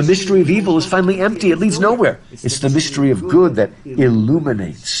 the mystery of evil is finally empty. It leads nowhere. It's the mystery of good that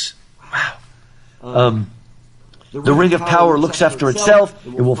illuminates. Wow. The ring of power looks after itself.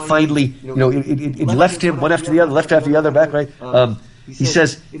 It will finally, it left him one after the other, left after the other, back, right? He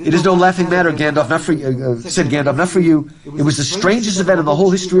says, "It is no laughing matter, Gandalf, not for you," said Gandalf, "not for you. It was the strangest event in the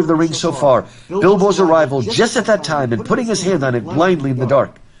whole history of the ring so far. Bilbo's arrival just at that time and putting his hand on it blindly in the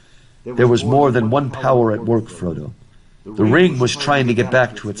dark. There was more than one power at work, Frodo. The ring was trying to get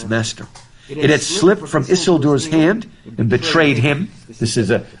back to its master. It had slipped from Isildur's hand and betrayed him." This is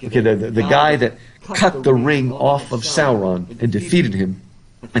the guy that cut the ring off of Sauron and defeated him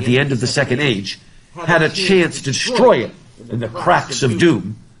at the end of the Second Age, had a chance to destroy it in the cracks of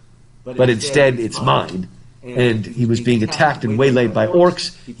doom, but instead it's mine. And he was being attacked and waylaid by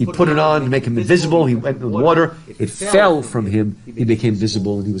orcs. He put it on to make him invisible. He went in the water. It fell from him. He became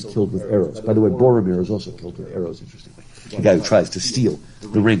visible, and he was killed with arrows. By the way, Boromir is also killed with arrows, interestingly. The guy who tries to steal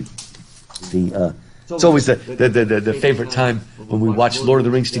the ring. It's always the favorite time when we watch Lord of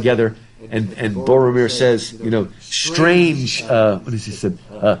the Rings together, and Boromir says, strange, what is he said?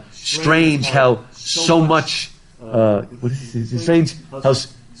 Strange how so much, what is it? Strange how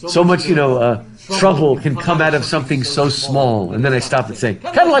so much, trouble can come out of something so small. And then I stopped and say,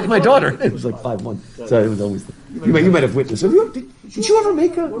 kind of like my daughter. It was like 5-1. So it was always, you might have witnessed. Did you ever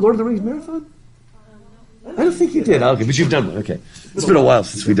make a Lord of the Rings marathon? I don't think you did. Okay, but you've done one. Okay. It's been a while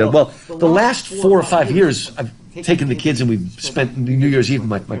since we've done. Well, the last 4 or 5 years, I've taken the kids and we've spent New Year's Eve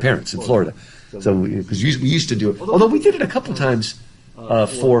with my parents in Florida. So, because we used to do it. Although we did it a couple times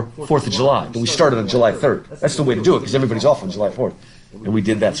for 4th of July, but we started on July 3rd. That's the way to do it because everybody's off on July 4th. And we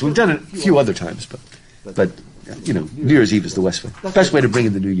did that. So we've done it a few other times, but New Year's Eve is the best way to bring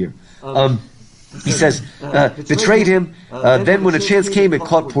in the new year. He says, betrayed him. Then when a chance came, it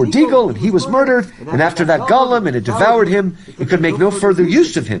caught poor Deagle, and he was murdered. And after that Gollum, and it devoured him. It could make no further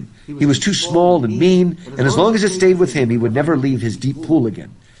use of him. He was too small and mean, and as long as it stayed with him, he would never leave his deep pool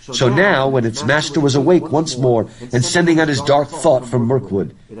again. So now, when its master was awake once more, and sending out his dark thought from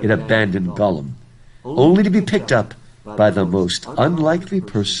Mirkwood, it abandoned Gollum, only to be picked up by the most unlikely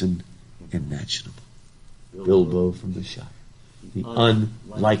person imaginable. Bilbo from the Shire, the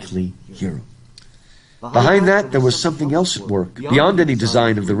unlikely hero. Behind that, there was something else at work, beyond any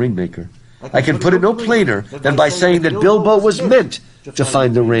design of the Ringmaker. I can put it no plainer than by saying that Bilbo was meant to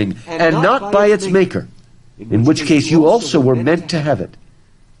find the ring, and not by its maker, in which case you also were meant to have it.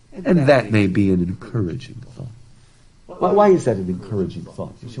 And that may be an encouraging thought. Why is that an encouraging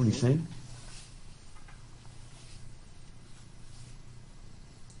thought? You see what he's saying?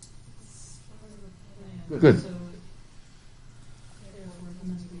 Good.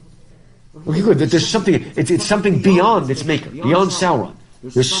 Okay, good. There's something. It's something beyond its maker, beyond Sauron.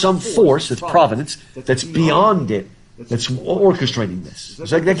 There's some force, that's providence, that's beyond it, that's orchestrating this.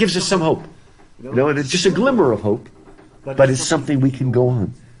 So that gives us some hope, and it's just a glimmer of hope, but it's something we can go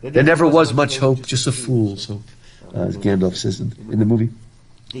on. There never was much hope, just a fool's hope, as Gandalf says in the movie.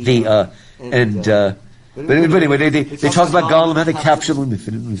 But anyway, they talk about Gollum, how they captured him.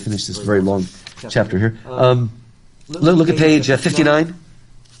 Let me finish this very long chapter here. Look at page 59.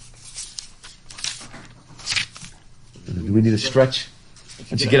 Do we need a stretch? Why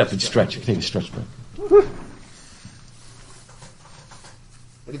don't you get up and stretch? Take a stretch break.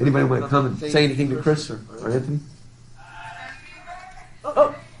 Anybody want to come and say anything to Chris or Anthony?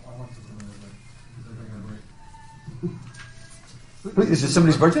 Oh! Wait, is it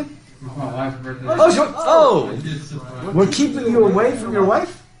somebody's birthday? It's my wife's birthday. Oh! We're keeping you away from your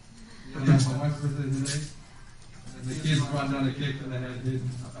wife? Yeah, my wife's birthday today. And the kids brought down a cake that they had hidden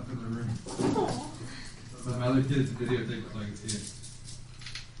up in the room. So my other kids videotaped it like a kid.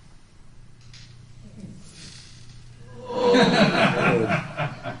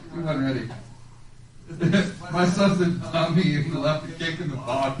 We weren't ready. My son said, Tommy, and he left the cake in the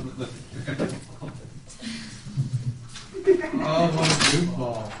box with the. Oh, what a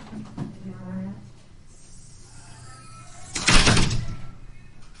goofball.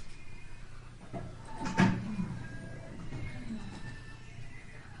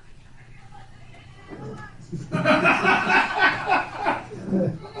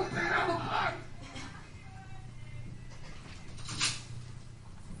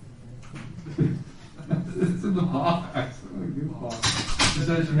 It's in the box. What a goofball. She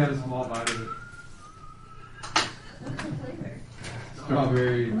said she had a small bite of it. What's the flavor?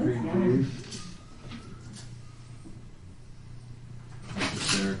 Strawberry cream cheese. That's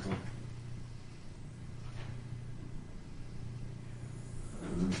hysterical.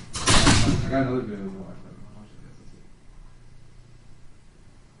 I got another video to watch.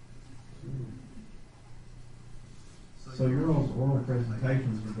 So your oral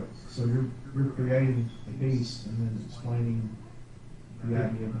presentations, so you're creating a piece and then explaining the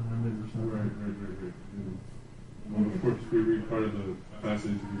idea behind it or something. Right. Well, of course, we read part of the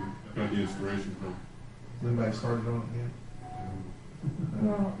passage we got the inspiration from. Anybody started on it yet?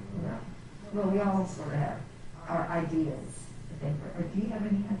 Well, we all sort of have our ideas. Or do you have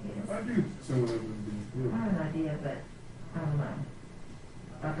any ideas? I do. Some of them would be. I have an idea, but I don't know.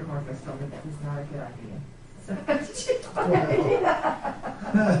 Dr. Marcus told me that was not a good idea. So how did you find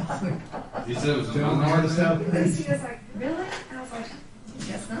He said it was a Tell the artist how to it? She pitch. was like, really? I was like,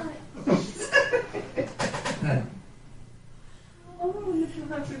 guess not. Oh, this is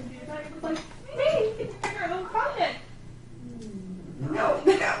not going to be a night. It was like, hey, it's your own content. No.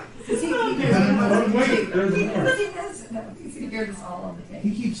 Because he hears us all on the tape.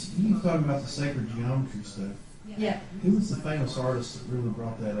 He keeps talking about the sacred geometry stuff. Yeah. Who was the famous artist that really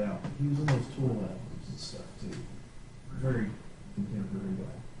brought that out? He was in those Tool albums and stuff too. Very contemporary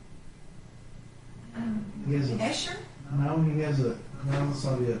guy. He has a Escher? no. He has a no. That's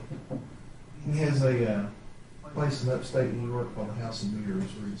not it. He has a place in upstate New York called the House of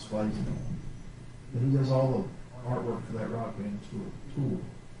Mirrors where he displays it. But he does all the artwork for that rock band Tool.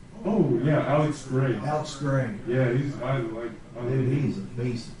 Oh yeah, Alex Gray. Alex Gray. Yeah, Dude, he's a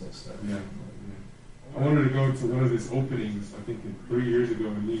beast at that stuff. Yeah. I wanted to go to one of his openings, I think 3 years ago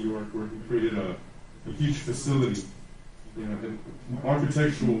in New York, where he created a huge facility, an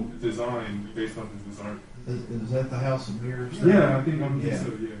architectural design based off of his art. Is that the House of Mirrors? Yeah, I think I'm Yeah.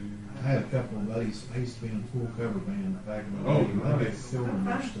 so. Yeah. I had a couple of buddies. I used to be in a full cover band back in the Oh, day. I nice. still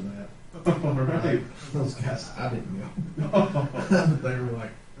much to that. All right. Those guys, I didn't go. They were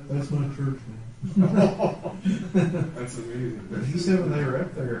like, "That's my church, man." That's amazing. But he said when they were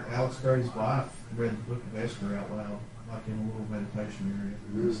up there, Alex Gray's wife read the Book of Esther out loud, like in a little meditation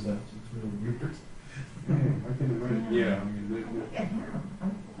area and stuff. It's really weird. I can imagine. Yeah, I mean, Look at him.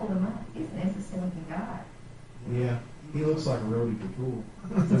 I'm pulling him up. He's an interesting looking guy. Yeah, he looks like a roadie for Tool.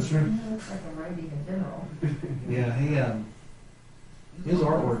 that's right. He looks like a roadie in general. Yeah, his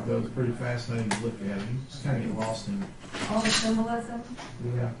artwork though is pretty fascinating to look at. You just kind of get lost in it. All the symbolism.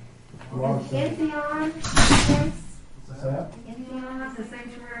 Yeah. A lot of things. Pantheon, yes. What's that? Pantheon, the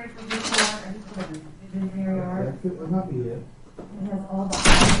sanctuary for visual art. I just call it visionary art. That might be it. It has all the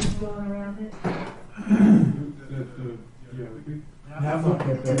items going around it. Yeah, the big. I've not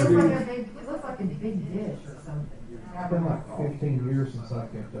kept It up looks with like him. a big, it looks like a big dish or something. It's been like 15 years since I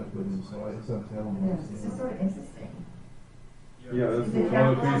kept up with him, so it's up to him. Yeah, it's just sort of interesting. Yeah, that's Is it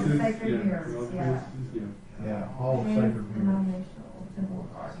all the all the faces. sacred Yeah, mirrors? all the Yeah. faces, yeah. Yeah, all sacred mirrors. Denominational temple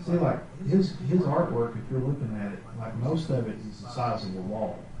of art. See, like his artwork, if you're looking at it, like most of it is the size of a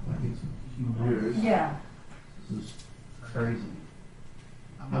wall. Like it's huge. Yeah. This is crazy.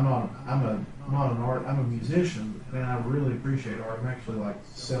 I'm a musician, and I really appreciate art. I'm actually like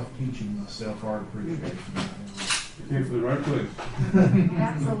self-teaching myself art appreciation. You came to the right place.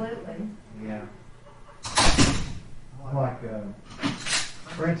 Absolutely. Yeah. Like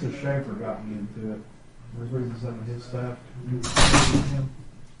Francis Schaeffer got me into it. I was reading some of his stuff.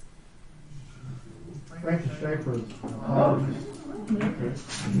 Francis Schaeffer is an apologist.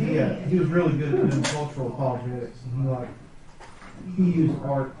 He was really good at doing cultural apologetics, and he used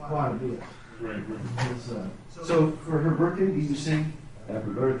art quite a bit. Right. His, So for her birthday, do you sing happy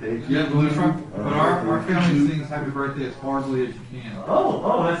birthday? Yeah, but our family sings happy birthday as horribly as you can.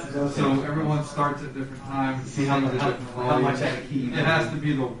 Oh, that's So everyone starts at different times. See how sings at how- different how much volumes. that key- It has to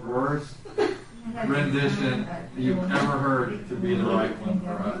be the worst rendition you've ever heard to be the right one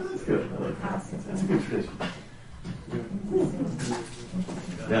for us. That's good. I like that. That's a good tradition.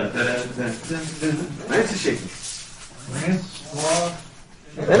 That's a shaking. Rance, Squaw,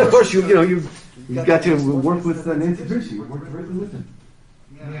 And of course, you've got to work with Nancy Pierce. You work directly with him.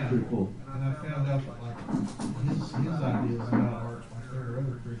 yeah. Pretty cool. And I found out that like his ideas about art, like there are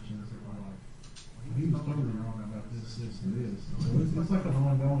other Christians that were like, well, he was totally wrong about this, and this. So it's like an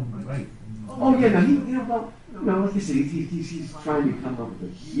ongoing debate. Oh yeah, no, like I said, he's trying to come up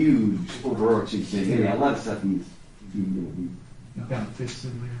with a huge overarching thing. Yeah, a lot of stuff he He kind of fits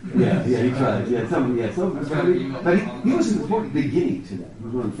in there. he tried. But he was an important beginning to that. He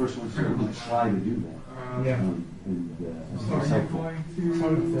was one of the first ones to really try to do that. Yeah. And it was Are you helpful. going So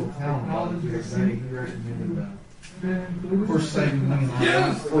to Phil Talon about it the other day. He recommended of course, saving $1 million.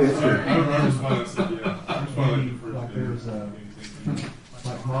 Yes. Oh, yeah, that's good. I don't know. I just wanted to say, yeah. I just wanted to first. Like there's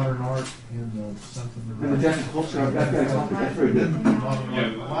like modern art and something. And the deaf culture, I've got that topic. That's very good. Modern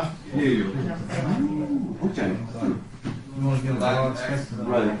art. Okay. You want to get a broad spectrum.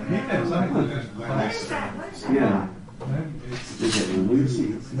 Right. Yeah, something. Yeah. Okay, well, we'll see.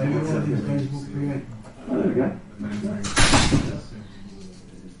 Maybe one of these days we'll create. Oh, there we go.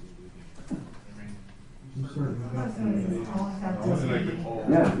 You certainly got the Wasn't like the whole.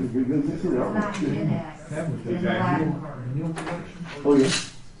 Yeah, you're good. That's it. All Not Gen right. X. tablet. In the Latin part. Neil collection. Oh, yeah.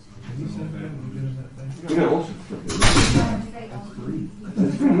 Have you seen that? You doing that thing? We got all sorts of stuff there. That's free.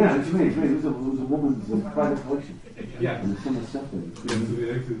 It's free, yeah, it's amazing. It was a woman's private collection. Yeah. And there's so much stuff there. Yeah, so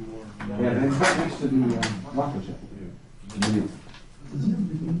the X is more. Yeah, and it's right next to the Rocco Chapel. Yeah.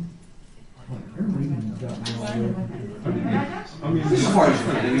 Like, her reading got me all over. I mean, This is far as you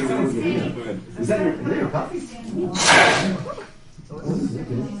can. I mean, is that your copy?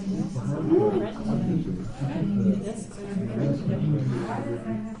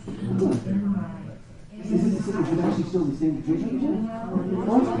 Is it actually still the same tradition?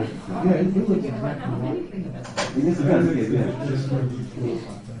 Yeah, it looks exactly like. Yes, it does. Yeah.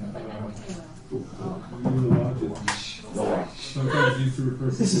 sometimes used to refer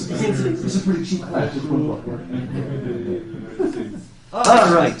to This is a pretty cheap class. Just one book. All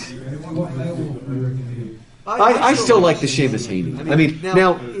All right. I still like the Seamus Heaney. I mean,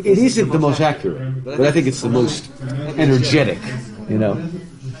 now, it isn't the most accurate, but I think it's the most energetic, you know.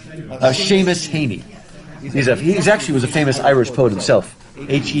 Seamus Heaney. He actually was a famous Irish poet himself.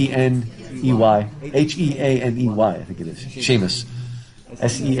 Heney. Heaney, I think it is. Seamus.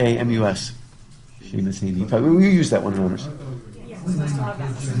 Seamus. Seamus Heaney. We use that one in honors.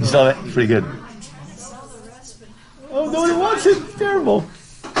 You saw that? Pretty good. Oh, no one wants it. It's terrible.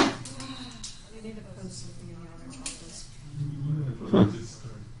 Huh.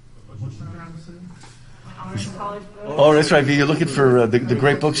 Oh, that's right. You're looking for the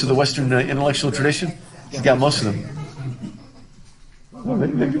great books of the Western intellectual tradition? He's got most of them. Well,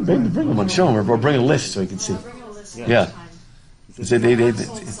 bring them on, show him, or bring a list so he can see. Yeah. It's, So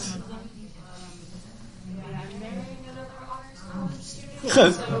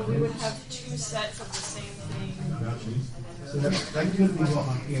we would have two sets of the same thing. So that could be what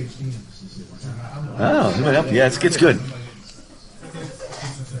my PhD emphasis is. Yeah, it's good.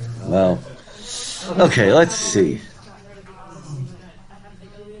 Well, okay, let's see.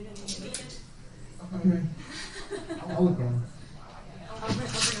 Okay. I'll look at it.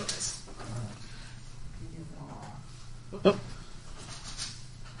 Oh.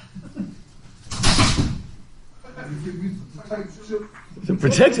 So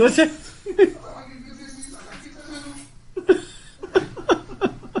protect, what's that?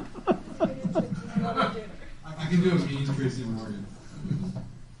 I can do a mean Tracy Morgan.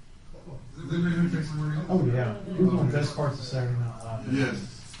 Is anybody know Tracy Morgan? Oh, yeah. It was one of the best parts of Saturday Night Live. Yes.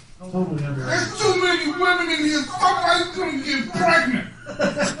 Totally underrated. There's too many women in here. Somebody's gonna get pregnant.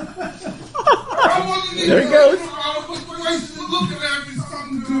 There he goes. I was looking at me.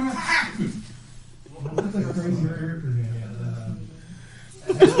 Something's gonna happen. That's a crazy character he had.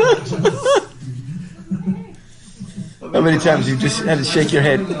 How many times you just had to shake your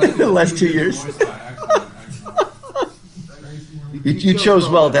head in the last 2 years? You chose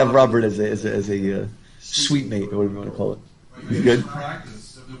well to have Robert as a sweet mate, or whatever you want to call it. He's good.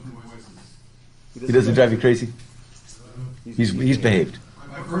 He doesn't drive you crazy. He's behaved.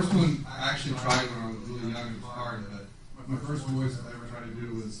 My first one I actually tried when I was really young and it was hard, but my first voice I ever tried to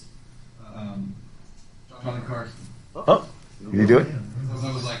do was Johnny Carson. Oh, did you do it? Because I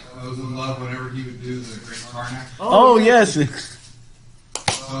was in love whenever he would do the Great Karnak. Oh yes. So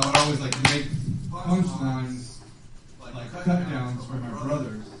I would always like to make punchlines, like cut downs for my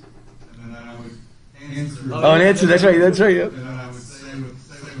brothers, and then I would answer. Oh, an answer. That's right. Yep. And then I would say with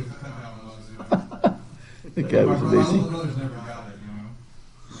the cut down what I was doing. The guy was My amazing. little brothers never got it,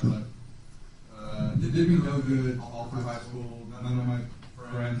 But, it did me no good all through high school. None of my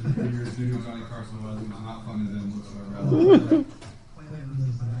friends or peers knew who Johnny Carson was. It was not fun to them whatsoever.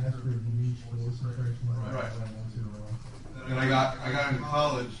 Right. Then I got into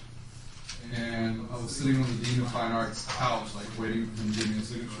college, and I was sitting on the Dean of Fine Arts couch, like waiting for him to give me a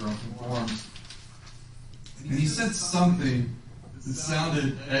signature on some forms. And he said something that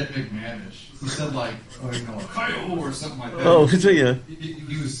sounded Ed McMahonish. He said like Kyle or something like that. Oh, so yeah.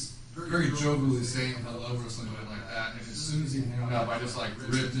 He was very jovially saying hello or something like that. And as soon as he hung up, I just like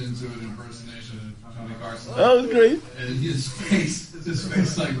ripped into an impersonation of Johnny Carson. That was great. And his face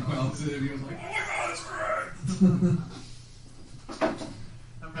like melted. And he was like, "Oh my God, it's great!"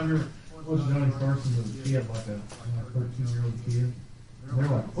 I remember watching Johnny Carson as a kid, like a 13-year-old kid. And they're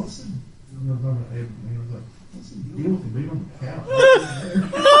like, "What's the?" And he was like, "What's the deal with him being on the couch?"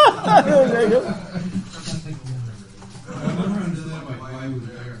 There you go. I never understood why he was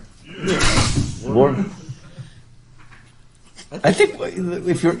there. Warm. I think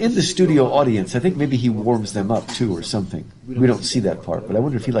if you're in the studio audience, I think maybe he warms them up too, or something. We don't see that part, but I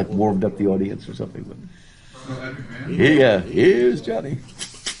wonder if he like warmed up the audience or something. But here's Johnny.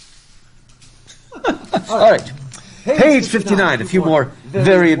 All right, page 59. A few more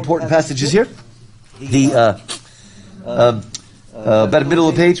very important passages here. About the middle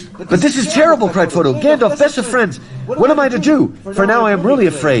of the page. But this is terrible, cried Frodo. Gandalf, best of friends, what am I to do? For now I am really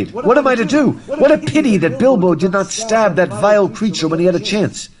afraid. What am I to do? What a pity that Bilbo did not stab that vile creature when he had a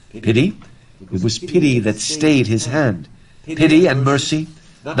chance. Pity? It was pity that stayed his hand. Pity and mercy,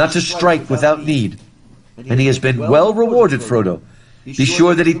 not to strike without need. And he has been well rewarded, Frodo. Be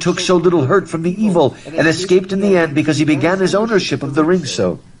sure that he took so little hurt from the evil and escaped in the end because he began his ownership of the ring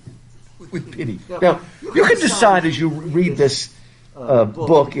so. With pity. Now, you can decide as you read this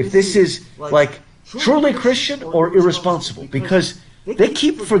book if this is like truly Christian or irresponsible, because they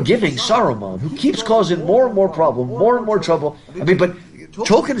keep forgiving Saruman, who keeps causing more and more problem, more and more trouble. I mean, but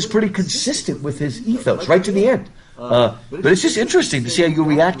Tolkien is pretty consistent with his ethos right to the end. But it's just interesting to see how you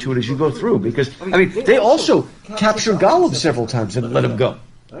react to it as you go through, because I mean, they also capture Gollum several times and let him go.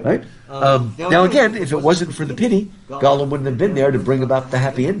 Right? Now again, if it wasn't for the pity, Gollum wouldn't have been there to bring about the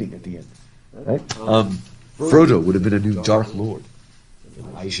happy ending at the end. Right? Frodo would have been a new Dark Lord.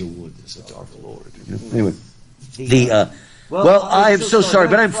 Elijah Wood is a Dark Lord. You know? Anyway, Well, I am so sorry,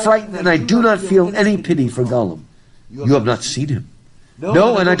 but I'm frightened and I do not feel any pity for Gollum. You have not seen him.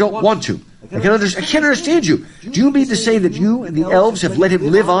 No, and I don't want to. I can't understand you. Do you mean to say that you and the elves have let him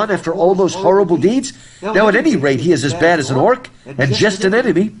live on after all those horrible deeds? Now, at any rate, he is as bad as an orc and just an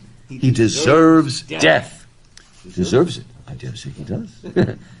enemy. He deserves death. Deserves it? I dare say he does.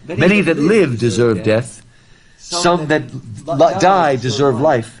 Many that live deserve death. Some that die deserve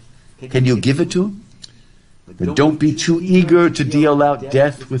life. Can you give it to him? But don't be too eager to deal out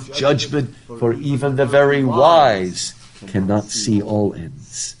death with judgment, for even the very wise cannot see all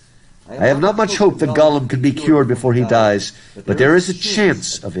ends. I have not much hope that Gollum can be cured before he dies, but there is a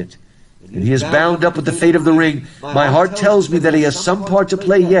chance of it. And he is bound up with the fate of the ring. My heart tells me that he has some part to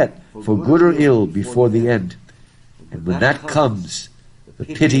play yet, for good or ill, before the end. And when that comes, the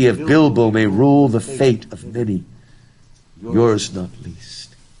pity of Bilbo may rule the fate of many, yours not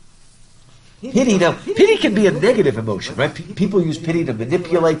least. Pity, now, pity can be a negative emotion, right? People use pity to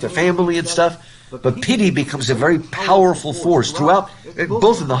manipulate their family and stuff, but pity becomes a very powerful force throughout,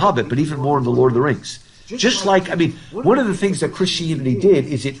 both in The Hobbit, but even more in The Lord of the Rings. Just like, I mean, one of the things that Christianity did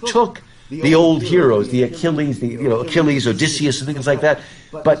is it took the old heroes, the Achilles, Achilles, Odysseus, and things like that,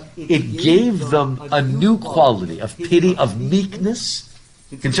 but it gave them a new quality of pity, of meekness.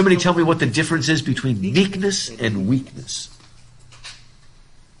 Can somebody tell me what the difference is between meekness and weakness?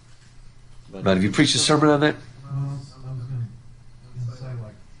 Matt, have you preached a sermon on that? I was going to say,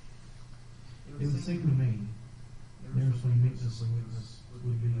 like, it would seem to me, the difference between meekness and weakness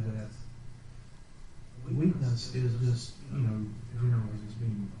would be that weakness is just, generally just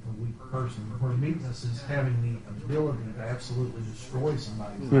being a weak person, where meekness is having the ability to absolutely destroy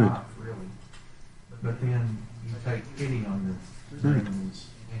somebody's life, really. But then you take pity on your enemies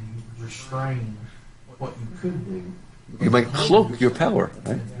and you restrain what you could do. You might cloak your power,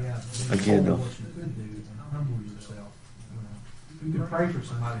 right? Again, no. What you could do and humble yourself. You can pray for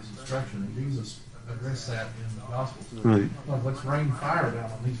somebody's destruction, and Jesus addressed that in the Gospels. Right. Like, let's rain fire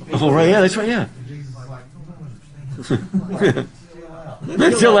down on these people. Oh, right, yeah, that's right, yeah. And Jesus is like, you don't understand.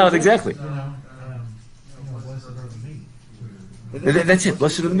 That's still out, exactly. Blessed are the meek. That's it.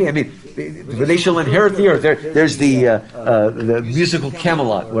 Blessed are the meek. I mean, they shall inherit the earth. There's the musical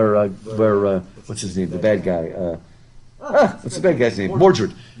Camelot, where what's his name? The bad guy. What's the bad guy's name?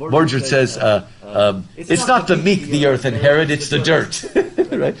 Mordred. Mordred says, "It's not the meek the earth inherit; it's the dirt."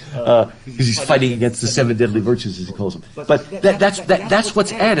 Right? Because he's fighting against the 7 deadly virtues, as he calls them. But that's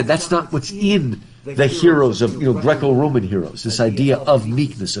what's added. That's not what's in the heroes of Greco-Roman heroes. This idea of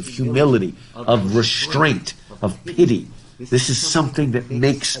meekness, of humility, of restraint, of pity. This is something that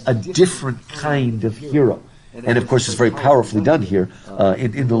makes a different kind of hero. And of course, it's very powerfully done here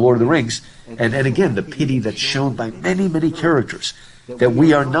in The Lord of the Rings. And again, the pity that's shown by many, many characters, that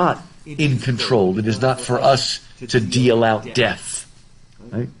we are not in control. It is not for us to deal out death,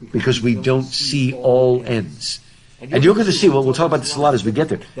 right? Because we don't see all ends. And you're going to see, well, we'll talk about this a lot as we get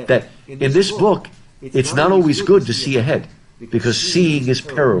there, that in this book, it's not always good to see ahead, because seeing is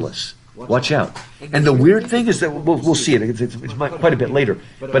perilous. Watch out. And the weird thing is that, we'll see it, it's quite a bit later,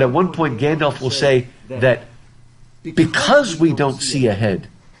 but at one point Gandalf will say that because we don't see ahead,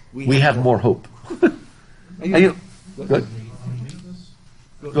 we have more hope. And go ahead.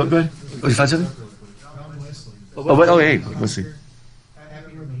 Go ahead. Oh, you find something? Oh, hey, let's see.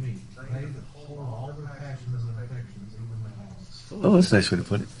 Oh, that's a nice way to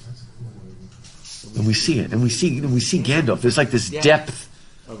put it. And we see it, and we see Gandalf. There's like this depth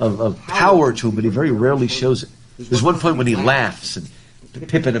of power to him, but he very rarely shows it. There's one point when he laughs, and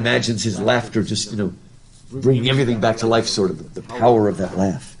Pippin imagines his laughter just, bringing everything back to life, sort of, the power of that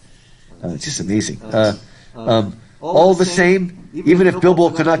laugh. It's just amazing. All the same, even if Bilbo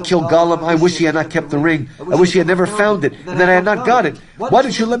could not kill Gollum, I wish he had not kept the ring. I wish he had never found it, and that I had not got it. Why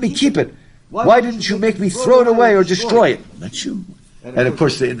didn't you let me keep it? Why didn't you make me throw it away or destroy it? Let you. And of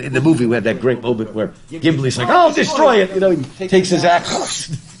course, in the movie, we had that great moment where Gimli's like, "I'll destroy it." He takes his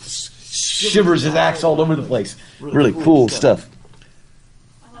axe, shivers his axe all over the place. Really cool stuff.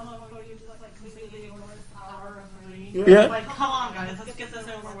 Yeah. Like, come on, guys, let's get this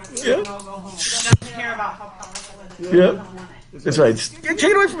over with. Yeah. Go home. Don't care about how powerful it is. Yeah. That's right. Take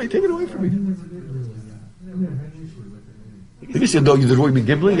it away from me. Take it away from me. You said, no, the dwarf,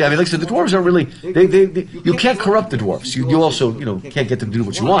 Gimli? Yeah, I mean, like I said, the dwarves aren't really, you can't corrupt the dwarves. You also, can't get them to do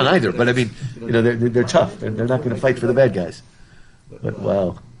what you want either. But I mean, they're tough. They're not going to fight for the bad guys. But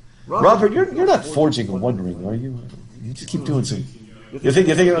wow. Robert, you're not forging a One Ring, are you? You just keep doing some. You think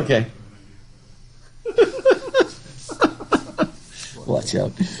okay. Watch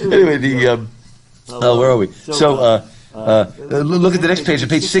out. Anyway, where are we? So, look at the next page, on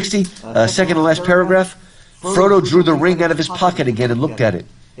page 60, second to last paragraph. Frodo drew the ring out of his pocket again and looked at it.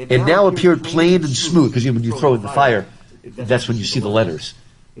 It now appeared plain and smooth, because when you throw it in the fire, that's when you see the letters.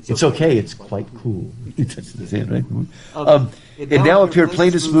 It's okay, it's quite cool. He touched his hand, right? It now appeared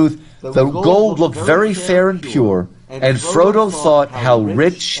plain and smooth. The gold looked very fair and pure, and Frodo thought how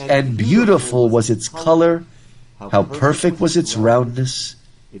rich and beautiful was its color, how perfect was its roundness.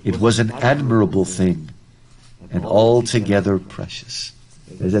 It was an admirable thing, and altogether precious.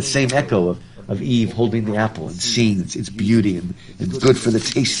 There's that same echo of Eve holding the apple and seeing its beauty and good for the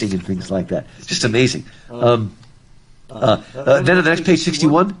tasting and things like that. Just amazing. Then on the next page,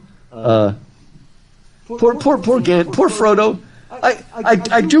 61. Poor Frodo.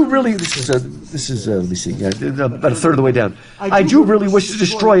 I do really. This is let me see. About a third of the way down. I do really wish to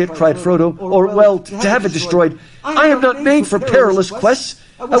destroy it, cried Frodo. Or well, to have it destroyed. I am not made for perilous quests.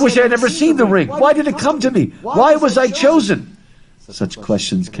 I wish I had never seen the ring. Why did it come to me? Why was I chosen? Such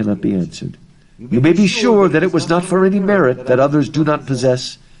questions cannot be answered. You may be sure that it was not for any merit that others do not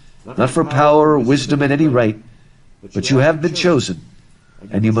possess, not for power or wisdom at any right, but you have been chosen,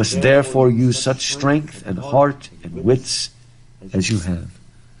 and you must therefore use such strength and heart and wits as you have.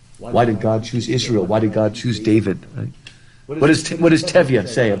 Why did God choose Israel? Why did God choose David? Right? What does Tevye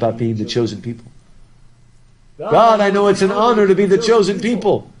say about being the chosen people? God, I know it's an honor to be the chosen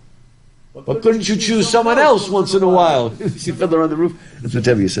people, but couldn't you choose someone else once in a while? See Fiddler on the Roof? That's what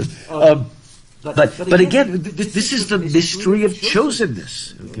Tevye says. But again, this is the mystery of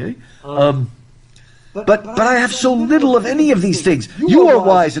chosenness. Okay. But I have so little of any of these things. You are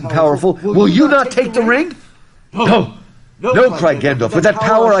wise and powerful. Will you not take the ring? No, cried Gandalf. With that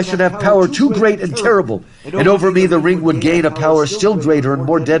power I should have power too great and terrible, and over me the ring would gain a power still greater and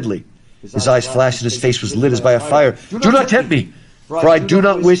more deadly. His eyes flashed and his face was lit as by a fire. Do not tempt me, for I do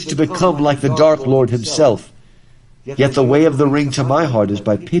not wish to become like the Dark Lord himself. Yet the way of the ring to my heart is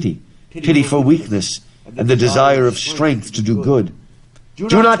by pity for weakness, and the desire of strength to do good.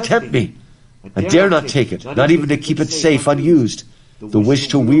 Do not tempt me. I dare not take it, not even to keep it safe unused. The wish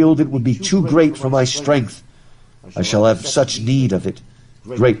to wield it would be too great for my strength. I shall have such need of it.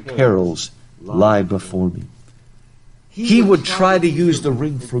 Great perils lie before me. He would try to use the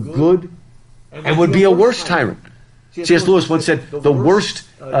ring for good and would be a worse tyrant. C.S. Lewis once said, the worst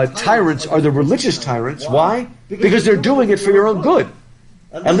tyrants are the religious tyrants. Why? Because they're doing it for your own good.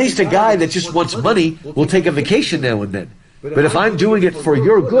 At least a guy that just wants money will take a vacation now and then. But if I'm doing it for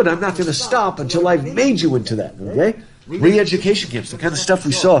your good, I'm not going to stop until I've made you into that, okay? Re-education camps, the kind of stuff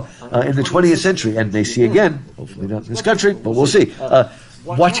we saw in the 20th century, and may see again, hopefully not in this country, but we'll see.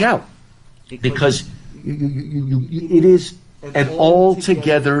 Watch out, because it is an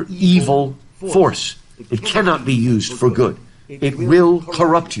altogether evil force. It cannot be used for good. It will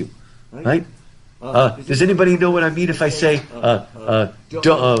corrupt you, right? Does anybody know what I mean if I say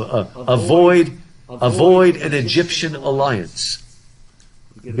avoid an Egyptian alliance?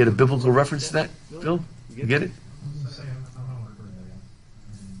 You get a biblical reference to that, Bill? You get it?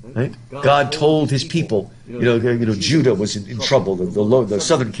 Right? God told his people, Judah was in trouble, the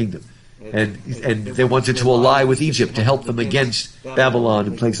southern kingdom, and they wanted to ally with Egypt to help them against Babylon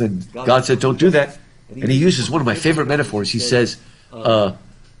and plagues. And God said, "Don't do that." And he uses one of my favorite metaphors. He says,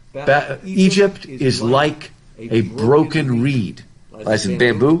 Egypt is like a broken reed, as in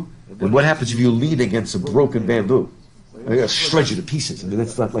bamboo. And what happens if you lean against a broken bamboo? It'll shred you to pieces. I mean,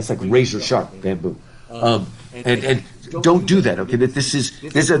 that's like razor sharp bamboo. And don't do that. Okay, this is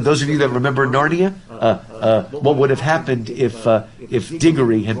those of you that remember Narnia. What would have happened if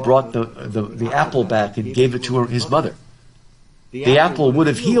Diggory had brought the apple back and gave it to his mother? The apple would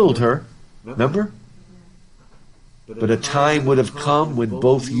have healed her. Remember? But a time would have come when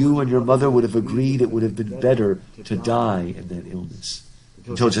both you and your mother would have agreed it would have been better to die in that illness.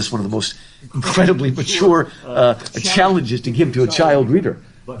 Until it's just one of the most incredibly mature challenges to give to a child reader.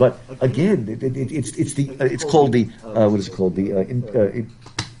 But again, it's called the what is it called? The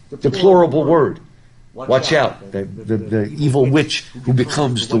deplorable word. Watch out! The evil witch who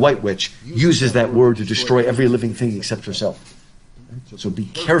becomes the white witch uses that word to destroy every living thing except herself. So be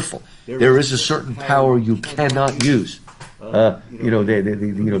careful. There is a certain power you cannot use. The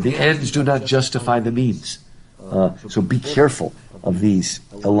ends do not justify the means. So be careful of these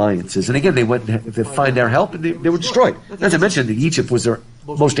alliances. And again, they went to find our help, and they were destroyed. As I mentioned, Egypt was their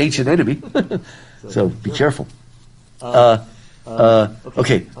most ancient enemy. So be careful. I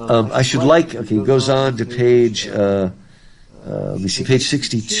should he goes on to page, let me see, page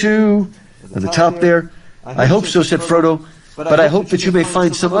 62, on the top there. I hope so, said Frodo, but I hope that you may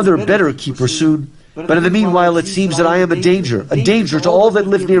find some other better keeper soon. But in the meanwhile, it seems that I am a danger to all that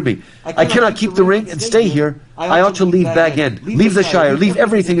live near me. I cannot keep the ring and stay here. I ought to leave Bag End, leave the Shire, leave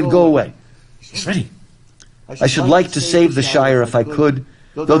everything and go away. He's ready. I should like to save the Shire if I could,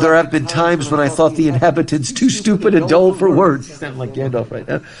 though there have been times when I thought the inhabitants too stupid and dull for words. You sound like Gandalf right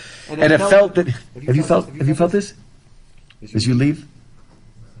now. And I felt that. Have you felt this? As you leave?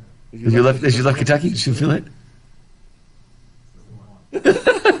 As you left Kentucky? Did you feel it?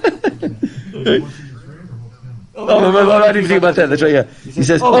 Oh, I didn't think about that. That's right, yeah. He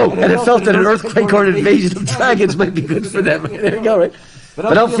says, and it felt that an earthquake or an invasion of dragons might be good for them. There you go, right? But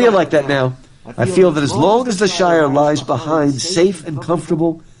I don't feel like that now. I feel that as long as the Shire lies behind, safe and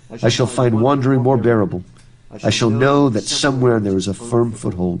comfortable, I shall find wandering more bearable. I shall know that somewhere there is a firm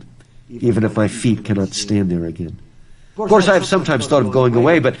foothold, even if my feet cannot stand there again. Of course, I have sometimes thought of going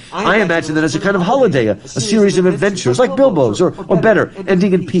away, but I imagine that as a kind of holiday, a series of adventures, like Bilbo's, or better,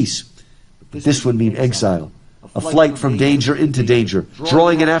 ending in peace. But this would mean exile, a flight from danger into danger,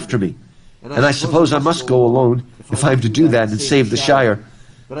 drawing it after me. And I suppose I must go alone, if I am to do that and save the Shire.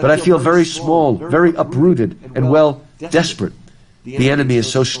 But I feel very small, very uprooted, and, well, desperate. The enemy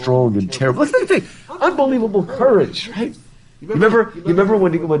is so strong and terrible. Look at the thing. Unbelievable courage, right? You remember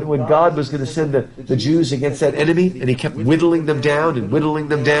when God was going to send the Jews against that enemy, and he kept whittling them down and whittling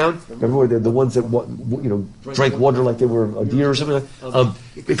them down? Remember where the ones that drank water like they were a deer or something?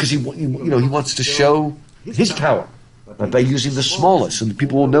 Because he wants to show his power by using the smallest, and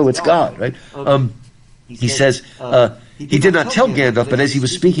people will know it's God, right? He says he did not tell Gandalf, but as he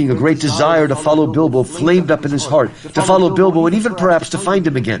was speaking, a great desire to follow Bilbo flamed up in his heart, to follow Bilbo and even perhaps to find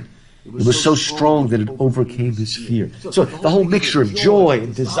him again. It was so strong that it overcame his fear. So the whole mixture of joy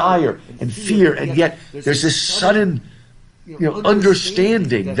and desire and fear, and yet there's this sudden,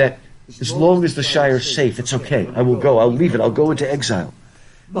 understanding that as long as the Shire's safe, it's okay. I will go. I'll leave it. I'll go into exile.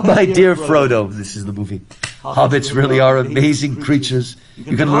 My dear Frodo, this is the movie. Hobbits really are amazing creatures.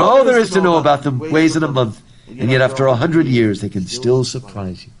 You can learn all there is to know about them ways in a month, and yet after 100 years, they can still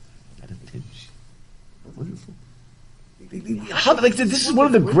surprise you. At a pinch. Wonderful. This is one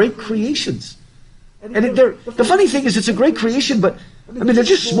of the great creations. And the funny thing is, it's a great creation, but, they're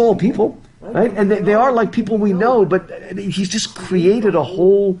just small people, right? And they are like people we know, but he's just created a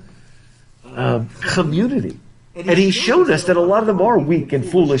whole community. And he's shown us that a lot of them are weak and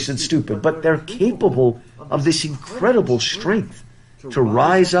foolish and stupid, but they're capable of this incredible strength to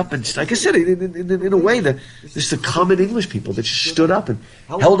rise up and, like I said, in a way that this is the common English people that just stood up and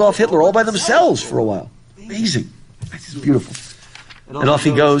held off Hitler all by themselves for a while. Amazing. It's beautiful. And off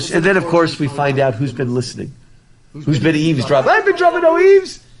he goes. And then, of course, we find out who's been listening. Who's been eavesdropping. I've been dropping no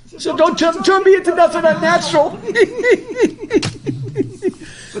eaves, so don't turn me into nothing unnatural.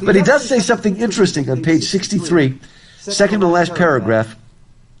 But he does say something interesting on page 63, second to last paragraph.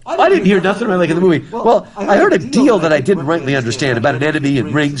 I didn't hear nothing I like in the movie. Well, I heard a deal that I didn't rightly understand about an enemy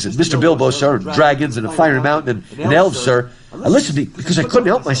and rings and Mr. Bilbo, sir, and dragons and a fiery mountain and elves, sir. I listened because I couldn't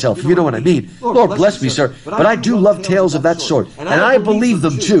help myself, if you know what I mean. Lord bless me, sir, but I do love tales of that sort, and I believe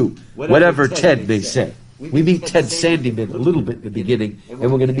them too, whatever Ted may say. We meet Ted Sandyman a little bit in the beginning, and we're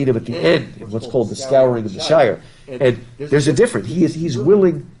going to meet him at the end in what's called the Scouring of the Shire. And there's a difference. He's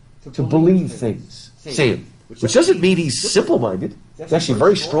willing to believe things, Sam, which doesn't mean he's simple-minded. He's actually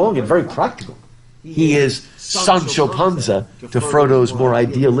very strong and very practical. He is Sancho Panza to Frodo's more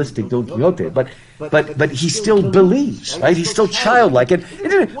idealistic Don Quixote, but he still believes, right? He's still childlike. And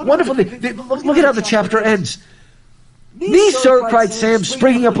wonderful thing, look at how the chapter ends. Me, sir, cried Sam,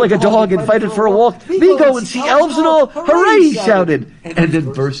 springing up like a dog, invited for a walk. Me go and see elves and all. Hooray, he shouted, and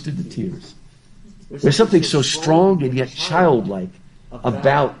then burst into tears. There's something so strong and yet childlike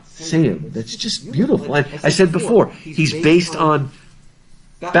about Sam that's just beautiful. And I said before, he's based on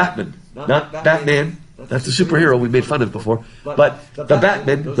Batman, not Batman. That's the superhero we made fun of before. But the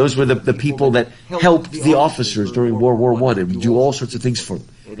Batmen, those were the people that helped the officers during World War I and do all sorts of things for them.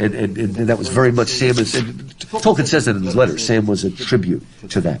 And that was very much Sam. Tolkien says that in his letter. Sam was a tribute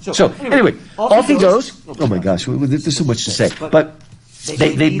to that. So anyway, off he goes. Oh my gosh, there's so much to say. But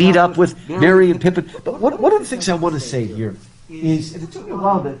they meet up with Merry and Pippin. But one of the things I want to say here is, and it took me a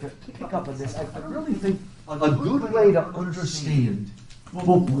while to pick up on this, I really think a good way to understand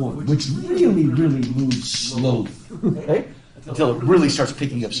Book 1, which really moves slowly, okay? Until it really starts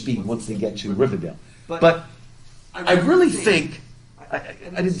picking up speed once they get to Rivendell. But I really think, I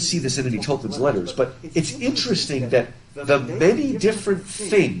didn't see this in any Tolkien's letters, but it's interesting that the many different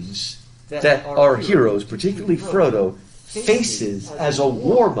things that our heroes, particularly Frodo, faces as a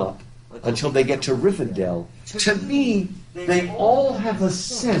warm-up until they get to Rivendell, to me, they all have a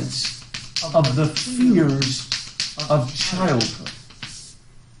sense of the fears of childhood.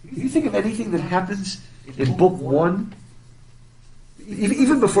 Can you think of anything that happens in Book 1,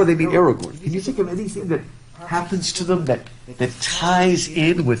 even before they meet Aragorn? Can you think of anything that happens to them that ties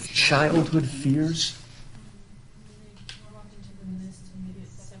in with childhood fears?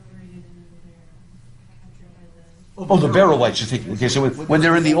 Oh, the barrel whites you're thinking. Okay, so when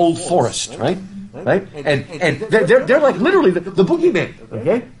they're in the old forest, right? Right? And they're like literally the boogeyman,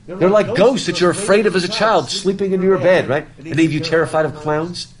 okay? They're like ghosts that you're afraid of as a child sleeping in your bed, right? Any of you terrified of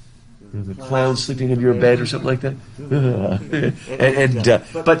clowns? The clown sleeping in your bed or something like that?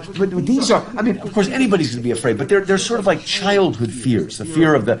 But these are, I mean, of course anybody's going to be afraid, but they're sort of like childhood fears. The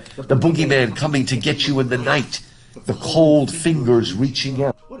fear of the boogeyman coming to get you in the night. The cold fingers reaching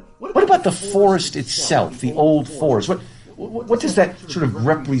out. What about the forest itself, the old forest? What does that sort of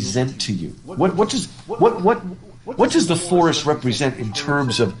represent to you? What does the forest represent in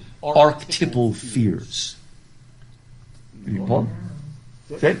terms of archetypal fears? Paul?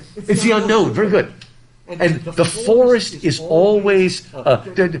 Okay. It's the unknown. Very good. And the forest is always.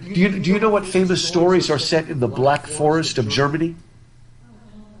 Do you know what famous stories are set in the Black Forest of Germany?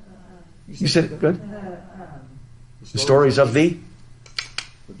 You said it. Good. The stories of the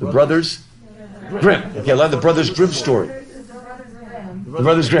brothers Grimm. Okay, a lot of the Brothers Grimm story. The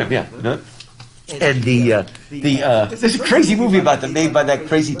Brothers Grimm, yeah. And there's a crazy movie about them made by that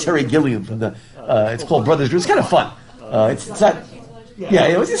crazy Terry Gilliam from the. It's called Brothers Grimm. It's kind of fun. It's not.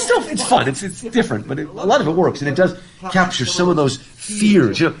 Yeah, it's fun. It's different, but a lot of it works, and it does capture some of those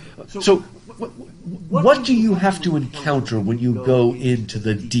fears. You know, so what do you have to encounter when you go into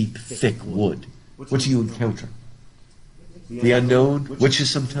the deep, thick wood? What do you encounter? The unknown, witches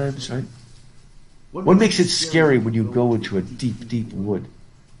sometimes, right? What makes it scary when you go into a deep, deep wood?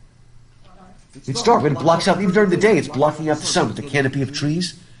 It's dark, and it blocks out, even during the day, it's blocking out the sun with the canopy of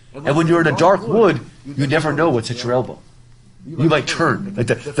trees. And when you're in a dark wood, you never know what's at your elbow. You might turn. Like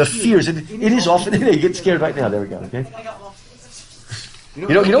the fears, and it is often, you get scared right now, there we go, okay? You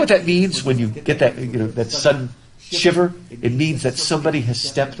know what that means when you get that, that sudden shiver? It means that somebody has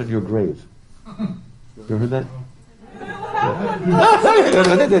stepped on your grave. You ever heard that?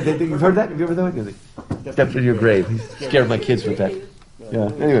 You've heard that? Have you ever heard that? Stepped on your grave. He scared my kids with that.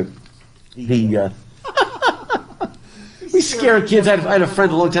 Yeah. Anyway, we scare kids. I had a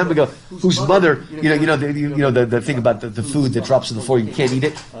friend a long time ago whose mother, the thing about the food that drops on the floor, you can't eat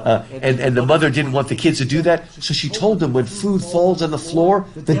it, and the mother didn't want the kids to do that, so she told them when food falls on the floor,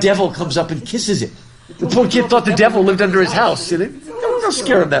 the devil comes up and kisses it. The poor kid thought the devil lived under his house. Don't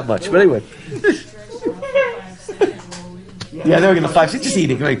scare him that much. But anyway. Yeah, they're going to 5, 6. Just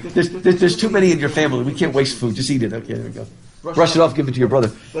eat it. I mean, there's too many in your family. We can't waste food. Just eat it. Okay, there we go. Brush it off. Give it to your brother.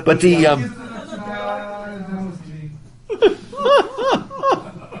 But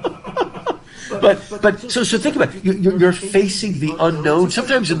so think about it. You're facing the unknown.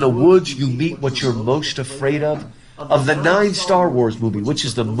 Sometimes in the woods you meet what you're most afraid of. Of the 9 Star Wars movies, which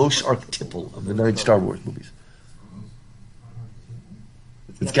is the most archetypal of the 9 Star Wars movies?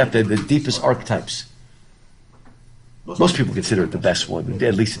 It's got the deepest archetypes. Most people consider it the best one,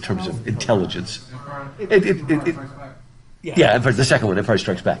 at least in terms of intelligence. Yeah, the second one, Empire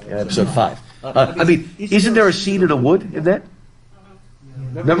Strikes Back, episode 5. I mean, isn't there a scene in a wood in that?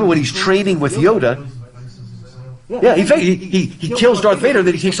 Remember when he's training with Yoda? Yeah, he kills Darth Vader, and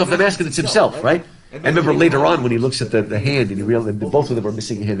then he takes off the mask and it's himself, right? And remember later on when he looks at the hand and he realizes that both of them are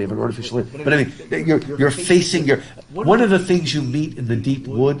missing a hand, they have an artificial hand. But I mean, you're facing one of the things you meet in the deep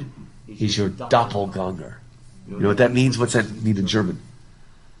wood is your doppelganger. You know what that means? What's that mean in German?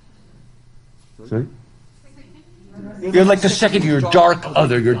 Sorry? You're like the second, your dark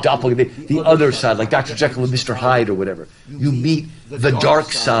other, your doppelganger, the other side, like Dr. Jekyll and Mr. Hyde or whatever. You meet the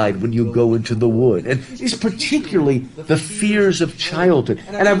dark side when you go into the wood. And it's particularly the fears of childhood.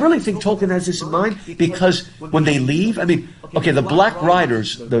 And I really think Tolkien has this in mind because when they leave, I mean, okay, the Black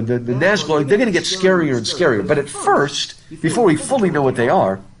Riders, the Nazgûl, they're going to get scarier and scarier. But at first, before we fully know what they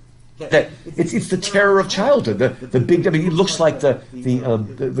are, that it's the terror of childhood. The big, I mean, it looks like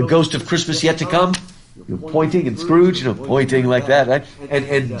the ghost of Christmas yet to come. Pointing and Scrooge, pointing like that, right?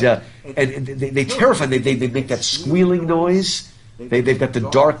 And they terrify. They make that squealing noise. They've got the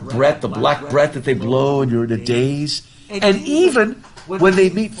dark breath, the black breath that they blow, and you're in a daze. And even when they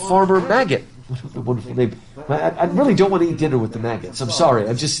meet Farmer Maggot, what a wonderful name. I really don't want to eat dinner with the maggots. I'm sorry.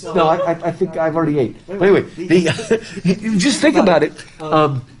 I think I've already ate. But anyway, just think about it.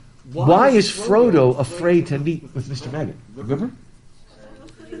 Why is Frodo afraid to meet with Mr. Maggot? Remember?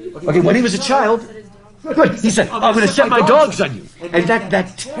 Okay, when he was a child, good. He said, I'm going to set my dogs on you. And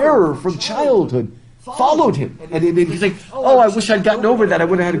that terror from childhood followed him. And he's like, I wish I'd gotten over that. I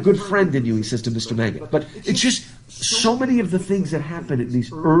would have had a good friend in you, he says to Mr. Maggot. But it's just so many of the things that happen in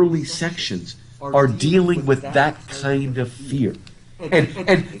these early sections are dealing with that kind of fear. And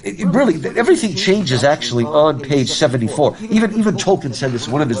it really, everything changes actually on page 74. Even Tolkien said this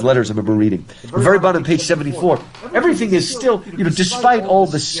in one of his letters I remember reading. The very bottom of page 74, everything is still, despite all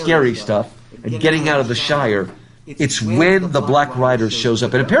the scary stuff and getting out of the Shire, it's when the Black Rider shows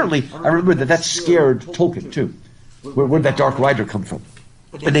up. And apparently, I remember that scared Tolkien too. Where'd that Dark Rider come from?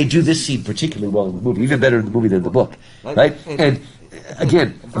 And they do this scene particularly well in the movie, even better in the movie than in the book, right? And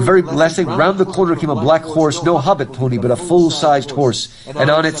again, very last thing, round the corner came a black horse, no hobbit pony, but a full-sized horse, and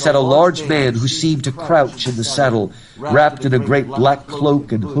on it sat a large man who seemed to crouch in the saddle, wrapped in a great black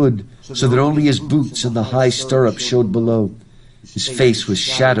cloak and hood, so that only his boots and the high stirrup showed below. His face was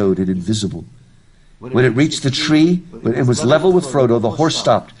shadowed and invisible. When it reached the tree and was level with Frodo, the horse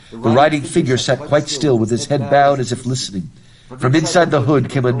stopped. The riding figure sat quite still, with his head bowed as if listening. From inside the hood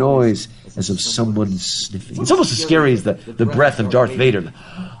came a noise as of someone sniffing. It's almost as scary as the breath of Darth Vader,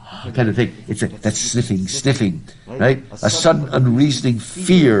 kind of thing. It's that sniffing, right? A sudden unreasoning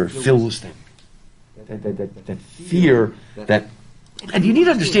fear fills them. That fear that... And you need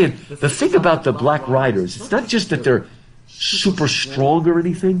to understand, the thing about the Black Riders, it's not just that they're super strong or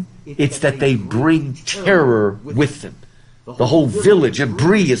anything, it's that they bring terror with them. The whole village and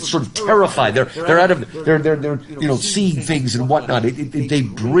Bree is sort of terrified. They're seeing things and whatnot. They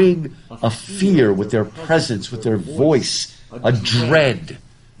bring a fear with their presence, with their voice, a dread,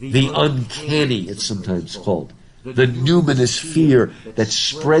 the uncanny. It's sometimes called the numinous fear that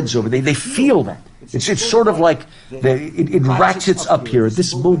spreads over. They feel that. It's sort of like it ratchets up here. At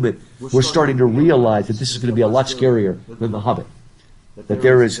this moment, we're starting to realize that this is going to be a lot scarier than The Hobbit. That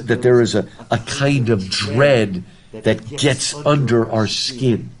there is a kind of dread that gets under our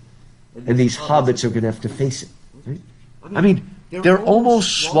skin. And these hobbits are going to have to face it. Right? I mean, they're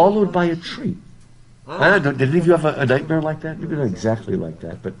almost swallowed by a tree. I don't know, did any of you have a nightmare like that? Maybe not exactly like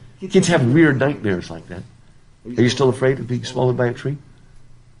that, but kids have weird nightmares like that. Are you still afraid of being swallowed by a tree?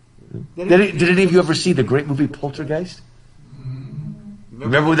 Did any of you ever see the great movie Poltergeist?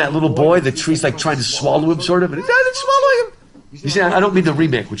 Remember when that little boy, the tree's like trying to swallow him, sort of, and it's swallowing him? You see, I don't mean the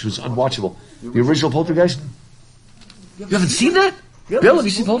remake, which was unwatchable. The original Poltergeist? You haven't seen that? Bill, have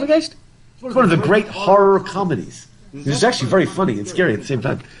you seen Poltergeist? It's one of the great horror comedies. It's actually very funny and scary at the same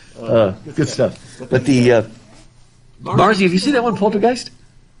time. Good stuff. But Marzi, have you seen that one, Poltergeist?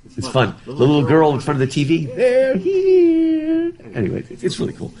 It's fun. The little girl in front of the TV. They're here. Anyway, it's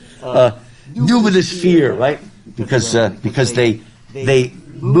really cool. Numinous fear, right? Because they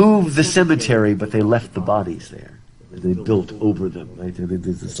moved the cemetery, but they left the bodies there. They built over them, right?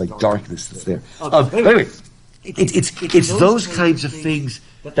 There's this like darkness that's there. Anyway, it's those kinds of things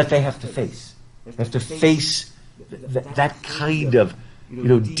that they have to face. They have to face that kind of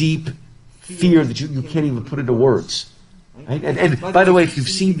deep fear that you can't even put into words. Right? And by the way, if you've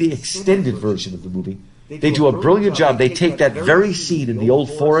seen the extended version of the movie, they do a brilliant job. They take that very scene in the old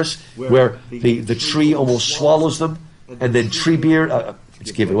forest where the tree almost swallows them, and then Treebeard,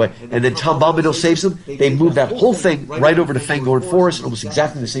 just gave it away, and then Tom Bombadil saves them. They move that whole thing right over to Fangorn Forest, and almost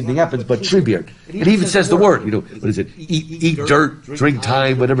exactly the same thing happens, but Treebeard. And he even says the word, what is it? Eat dirt, drink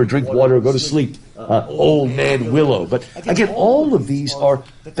time, whatever, drink water, go to sleep. Old man Willow. But again, all of these are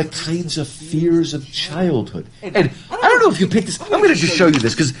the kinds of fears of childhood. And I don't know if you picked this. I'm going to just show you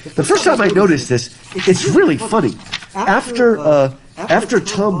this, because the first time I noticed this, it's really funny. After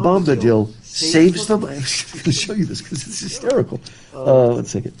Tom Bombadil saves them, I'm just going to show you this because it's hysterical. 1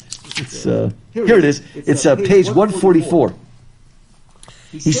 second. It's here it is. It's page 144.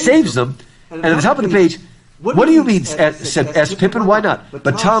 He saves them, and at the top of the page, "What do you mean?" asked Pippin. "Why not?"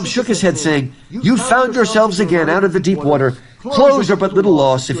 But Tom shook his head, saying, "You found yourselves again out of the deep water. Clothes are but little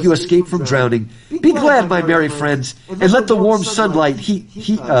loss if you escape from drowning. Be glad, my merry friends, and let the warm sunlight heat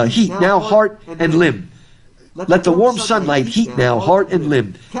now heart and limb. Let the warm sunlight heat now heart and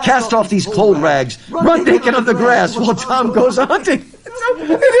limb. Cast off these cold rags. Run naked on the grass while Tom goes hunting."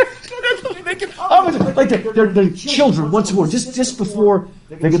 Like they're children once more, just before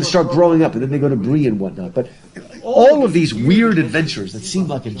they're going to start growing up, and then they go to Bree and whatnot. But all of these weird adventures that seem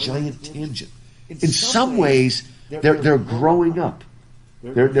like a giant tangent, in some ways, they're growing up.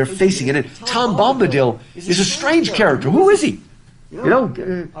 They're facing it. And Tom Bombadil is a strange character. Who is he?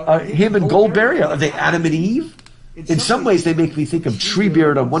 Him and Goldberry, are they Adam and Eve? In some ways, they make me think of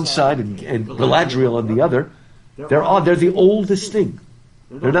Treebeard on one side and Galadriel on the other. They're the oldest thing.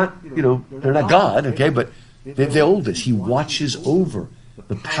 They're not God, okay, but they're the oldest. He watches over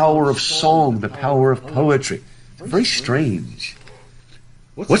the power of song, the power of poetry. It's very strange.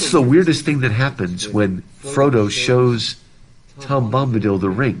 What's the weirdest thing that happens when Frodo shows Tom Bombadil the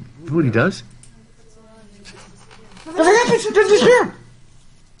ring? You know what he does? Nothing happens. It doesn't disappear.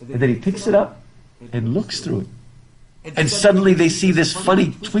 And then he picks it up and looks through it. And suddenly they see this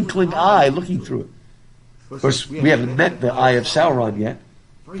funny twinkling eye looking through it. Of course, we haven't met the Eye of Sauron yet.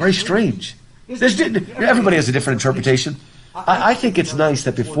 Very strange. Everybody has a different interpretation. I think it's nice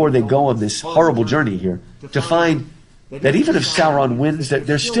that before they go on this horrible journey here, to find that even if Sauron wins, that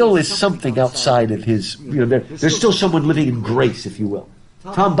there still is something outside of his, there's still someone living in grace, if you will.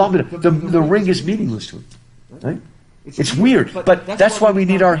 Tom Bombadil, the ring is meaningless to him, right? It's weird, but that's why we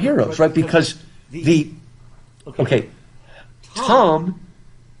need our heroes, right? Because Tom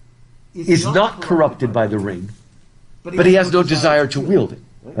is not corrupted by the ring, but he has no desire to wield it,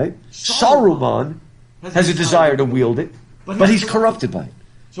 right? Saruman has a desire to wield it, but he's corrupted by it.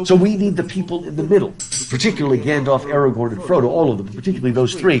 So we need the people in the middle, particularly Gandalf, Aragorn, and Frodo, all of them, particularly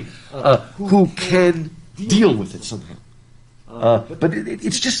those three, who can deal with it somehow. But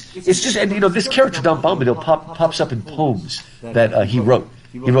it's just, and this character Tom Bombadil pops up in poems that he wrote.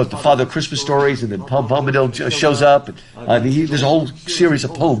 He wrote the Father Christmas stories, and then Tom Bombadil shows up. And, there's a whole series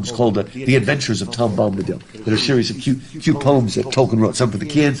of poems called The Adventures of Tom Bombadil. They're a series of cute poems that Tolkien wrote, some for the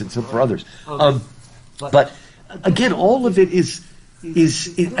kids and some for others. But again, all of it is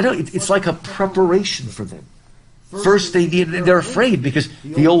it's like a preparation for them. First, they're afraid because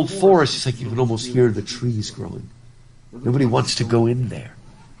the old forest is like you can almost hear the trees growing. Nobody wants to go in there,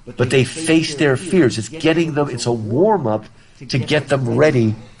 but they face their fears. It's getting them. It's a warm up to get them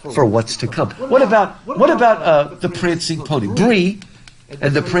ready for what's to come. What about the prancing pony, Bree,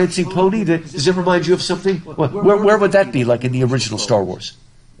 and the prancing pony? Does it remind you of something? Where would that be, like in the original Star Wars,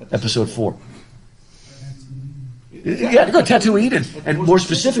 Episode 4? Yeah, they go to Tatooine, and more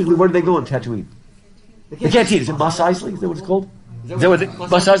specifically, where do they go in Tatooine? The canteen. Is it Mos Eisley? Is that what it's called? Is that what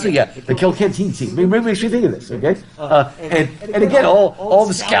Mos Eisley? Yeah, the Kill Canteen scene. It makes me think of this, okay? And again, all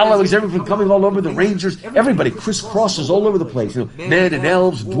the Scalawags, everyone coming all over, the Rangers, everybody crisscrosses all over the place. Men and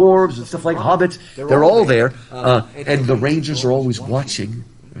elves, dwarves, and stuff like hobbits. They're all there, and the Rangers are always watching.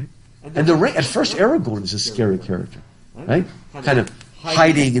 Right? And at first, Aragorn is a scary character, right? Kind of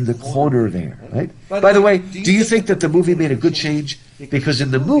hiding in the corner there, right? By the way, do you think that the movie made a good change? Because in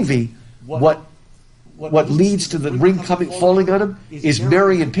the movie, what leads to the ring falling on him is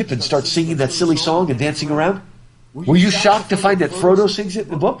Merry and Pippin start singing that silly song and dancing around. Were you shocked to find that Frodo sings it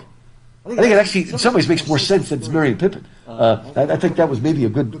in the book? I think it actually, in some ways, makes more sense than it's Merry and Pippin. I think that was maybe a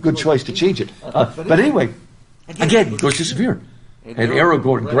good choice to change it. But anyway, again, he goes to disappear. And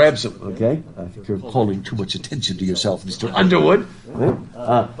Aragorn grabs him, okay? I think you're calling too much attention to yourself, Mr. Underwood.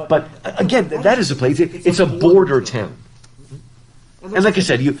 But again, that is a place, it's a border town. And like I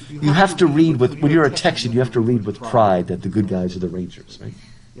said, you have to read when you're a Texan, you have to read with pride that the good guys are the Rangers, right?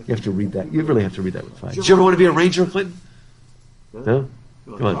 You have to read that. You really have to read that with pride. Did you ever want to be a Ranger, Clinton? No?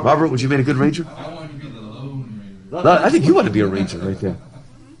 Come on, Robert, would you make a good Ranger? I want to be the lone ranger. I think you want to be a Ranger right there.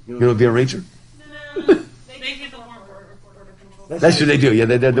 You want to be a Ranger? No, they get the more border control. That's what they do. Yeah,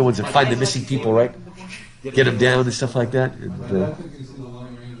 they're the ones that find the missing people, right? Get them down and stuff like that. And, I think you see the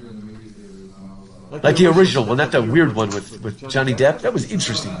Lone Ranger in the movie theaters, and I was like, like the original one, not the weird one with Johnny Depp. That was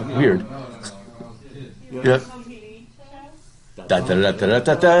interesting, but weird. no, when I was a kid. Yeah.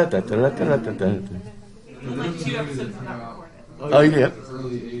 Like 2 episodes of that recorded. Oh, yeah.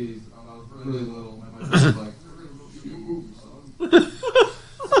 Early 80s, I was really little, and my dad was like, "Ooh, son."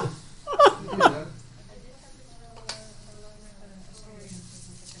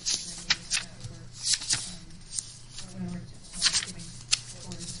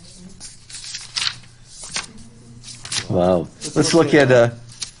 Wow. Let's look at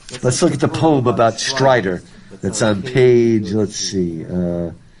the poem about Strider. That's on page. Let's see,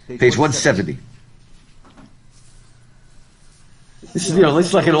 page 170. This is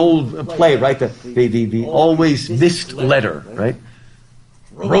it's like an old play, right? The always missed letter, right?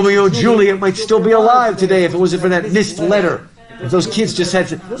 Romeo and Juliet might still be alive today if it wasn't for that missed letter. If those kids just had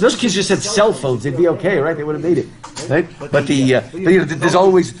cell phones, they'd be okay, right? They would have made it, right? But there's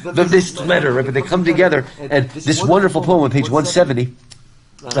always the missed letter, right? But they come together, and this wonderful poem on page 170.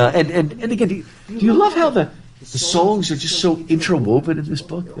 And again, do you love how the songs are just so interwoven in this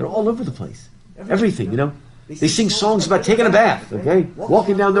book? They're all over the place. Everything, They sing songs about taking a bath, okay?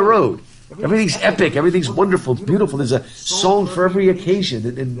 Walking down the road. Everything's epic. Everything's wonderful. It's beautiful. There's a song for every occasion.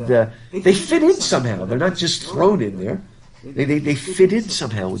 And they fit in somehow. They're not just thrown in there. They fit in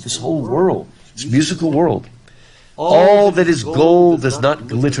somehow with this whole world, this musical world. All that is gold does not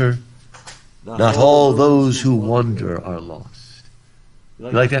glitter. Not all those who wander are lost. You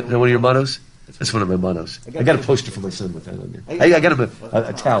like that? Is that one of your mottos? That's one of my mottos. I got a poster for my son with that on there. I got him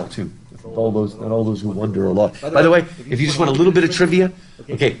a towel too. Not all those who wander are lost. By the way, if you just want a little bit of trivia,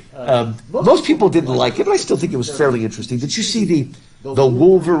 okay. Most people didn't like it, but I still think it was fairly interesting. Did you see the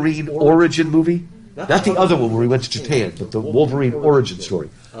Wolverine origin movie Not the other one where he went to Japan, but the Wolverine origin story.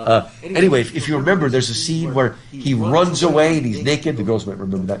 Anyway, if you remember, there's a scene where he runs away and he's naked. The girls might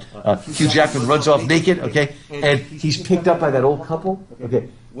remember that. Hugh Jackman runs off naked, okay? And he's picked up by that old couple, okay?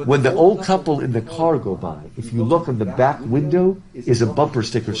 When the old couple in the car go by, if you look on the back window, is a bumper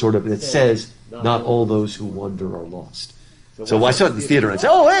sticker sort of that says, "Not all those who wander are lost." So I saw it in the theater and I said,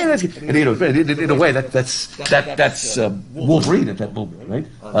 "Oh, hey, that's good." And in a way, that's Wolverine at that moment, right?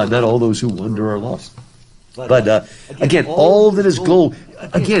 Not all those who wander are lost. But again, all that is gold.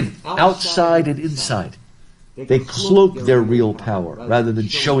 Again, outside and inside, they cloak their real power rather than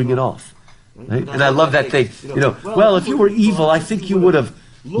showing it off. Right? And I love that thing. Well, if you were evil, I think you would have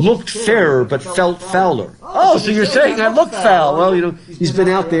looked fairer but felt fouler. Oh, so you're saying I look foul? Well, he's been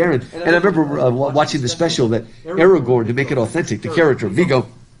out there, and I remember watching the special that Aragorn, to make it authentic, the character Vigo.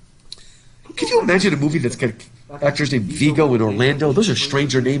 Could you imagine a movie that's got actors named Vigo and Orlando? Those are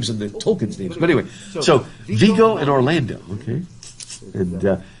stranger names than the Tolkien's names. But anyway, so Vigo and Orlando, okay? And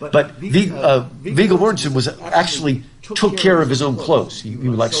but Viggo Mortensen was actually took care of his own clothes. He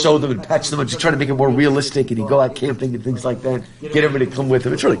would like sew them and patch them up, just try to make it more realistic. And he'd go out camping and things like that. Get everybody to come with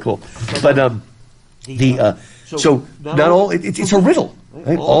him. It's really cool. But so not all. It's a riddle.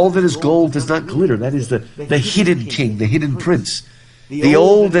 Right? All that is gold does not glitter. That is the hidden king, the hidden prince. The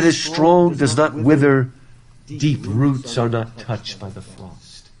old that is strong does not wither. Deep roots are not touched by the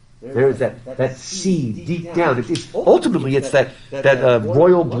frost. There is that seed deep down. Ultimately, it's that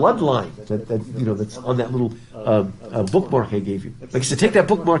royal bloodline that's on that little bookmark I gave you. Like I said, take that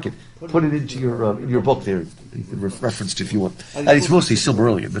bookmark and put it into your book there. You can reference it if you want. And it's mostly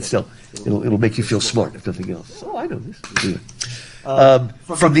Silmarillion, but still, it'll make you feel smart if nothing else. Oh, I know this.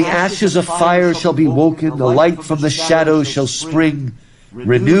 From the ashes a fire shall be woken, the light from the shadows shall spring.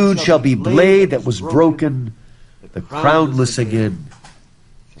 Renewed shall be blade that was broken, the crownless again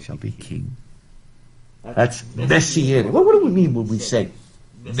shall be king. That's messianic. What do we mean when we say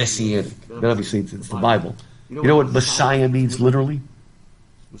messianic? And obviously, it's the Bible. You know what Messiah means literally?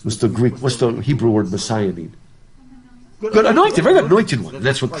 What's the Hebrew word Messiah mean? Good, anointed, very anointed one. And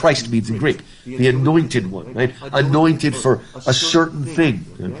that's what Christ means in Greek. The anointed one, right? Anointed for a certain thing,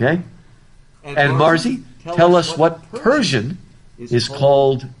 okay? And Marzi, tell us what Persian is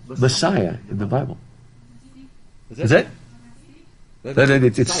called Messiah in the Bible. Is it?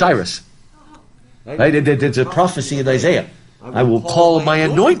 It's Cyrus. Right? It's a prophecy in Isaiah. I will call my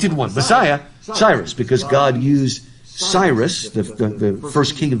anointed one, Messiah, Cyrus, because God used Cyrus, the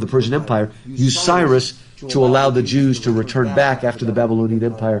first king of the Persian Empire, used Cyrus to allow the Jews to return back after the Babylonian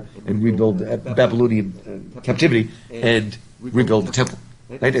Empire and rebuild the Babylonian captivity and rebuild the temple.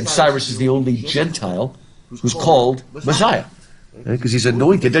 Right? And Cyrus is the only Gentile who's called Messiah. Because he's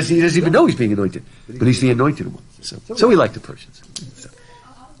anointed. He doesn't even know he's being anointed. But he's the anointed one. So we like the Persians.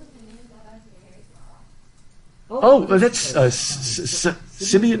 Oh, that's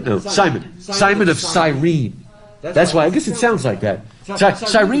Simeon? No, Simon. Simon of Cyrene. That's why. I guess it sounds like that.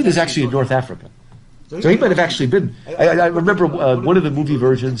 Cyrene is actually in North Africa. So he might have actually been. I remember one of the movie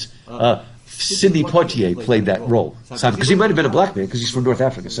versions, Sidney Poitier played that role, because he might have been a black man because he's from North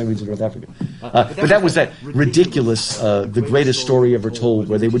Africa. Cyrene's in North Africa. But that was that ridiculous, the greatest story ever told,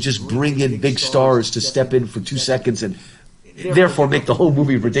 where they would just bring in big stars to step in for 2 seconds and therefore make the whole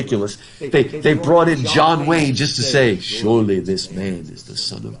movie ridiculous. They brought in John Wayne just to say, surely this man is the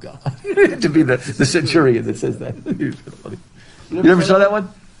Son of God. To be the centurion that says that. Funny. You never saw that one?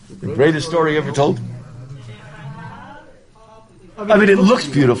 The greatest story ever told? I mean, it looks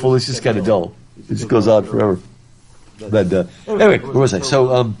beautiful. It's just kind of dull. It just goes on forever. But anyway, where was I?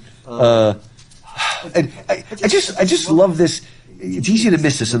 So, and I just love this. It's easy to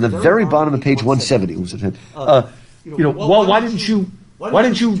miss this on the very bottom of page 170. Well, why didn't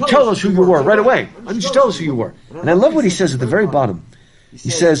you tell us who you were right away? Why didn't you tell us who you were? And I love what he says at the very bottom.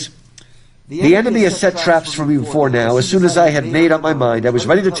 He says, "The enemy has set traps for me before now. As soon as I had made up my mind, I was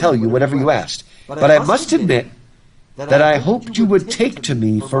ready to tell you whatever you asked. But I must admit that I hoped you would take to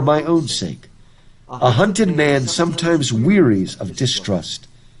me for my own sake. A hunted man sometimes wearies of distrust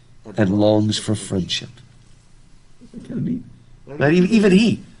and longs for friendship." Even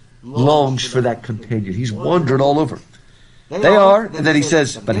he longs for that companion. He's wandered all over. They are, and then he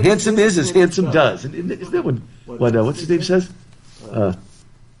says, "But handsome is as handsome does." And isn't that what what's his name says? The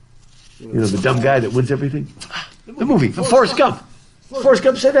dumb guy that wins everything. The movie, Forrest Gump. Forrest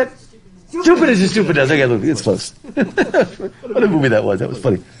Gump said that. Stupid is as stupid does. Okay, look, it's close. What a movie that was. That was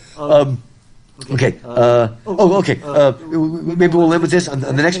funny. Okay. Maybe we'll end with this. On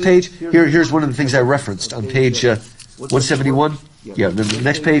the next page, here's one of the things I referenced on page 171. Yeah, the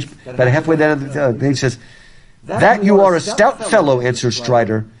next page, about halfway down the page says, "That you are a stout fellow," answers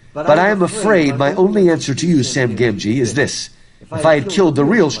Strider, But I am afraid my only answer to you, Sam Gamgee, is this. If I had killed the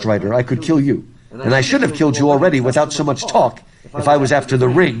real Strider, I could kill you. And I should have killed you already without so much talk. If I was after the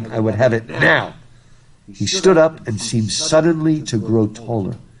ring, I would have it now. He stood up and seemed suddenly to grow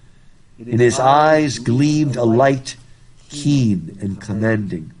taller. In his eyes gleamed a light, keen and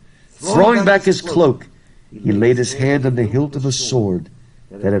commanding. Throwing back his cloak, he laid his hand on the hilt of a sword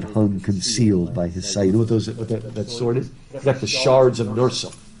that had hung concealed by his side. You know what that sword is? It's like the shards of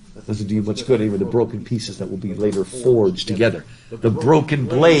Nursa. That doesn't do you much good, even the broken pieces that will be later forged together. The broken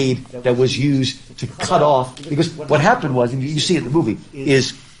blade that was used to cut off. Because what happened was, and you see it in the movie,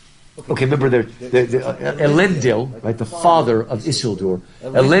 is, okay, remember Elendil, right, the father of Isildur.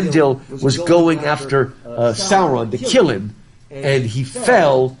 Elendil was going after Sauron to kill him, and he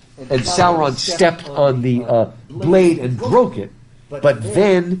fell, and Sauron stepped on the blade and broke it. But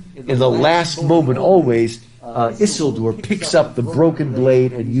then, in the last moment always, Isildur picks up the broken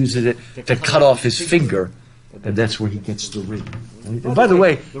blade and uses it to cut off his finger, and that's where he gets the ring. Right? And by the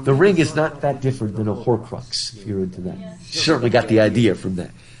way, the ring is not that different than a Horcrux, if you're into that. You certainly got the idea from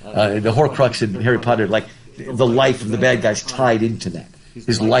that. The Horcrux in Harry Potter, like the life of the bad guy's tied into that.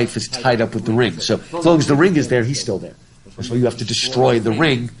 His life is tied up with the ring. So as long as the ring is there, he's still there. That's why you have to destroy the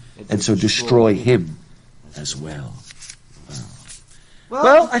ring, and so destroy him as well.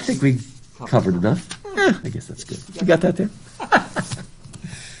 Well, I think we covered enough. I guess that's good. You got that there?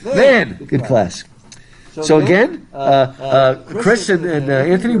 Man, good class. So again, Chris and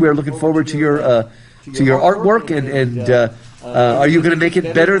Anthony, we're looking forward to your artwork, and are you going to make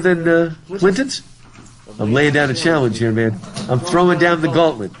it better than Clinton's? I'm laying down a challenge here, man. I'm throwing down the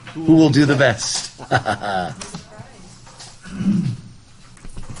gauntlet. Who will do the best?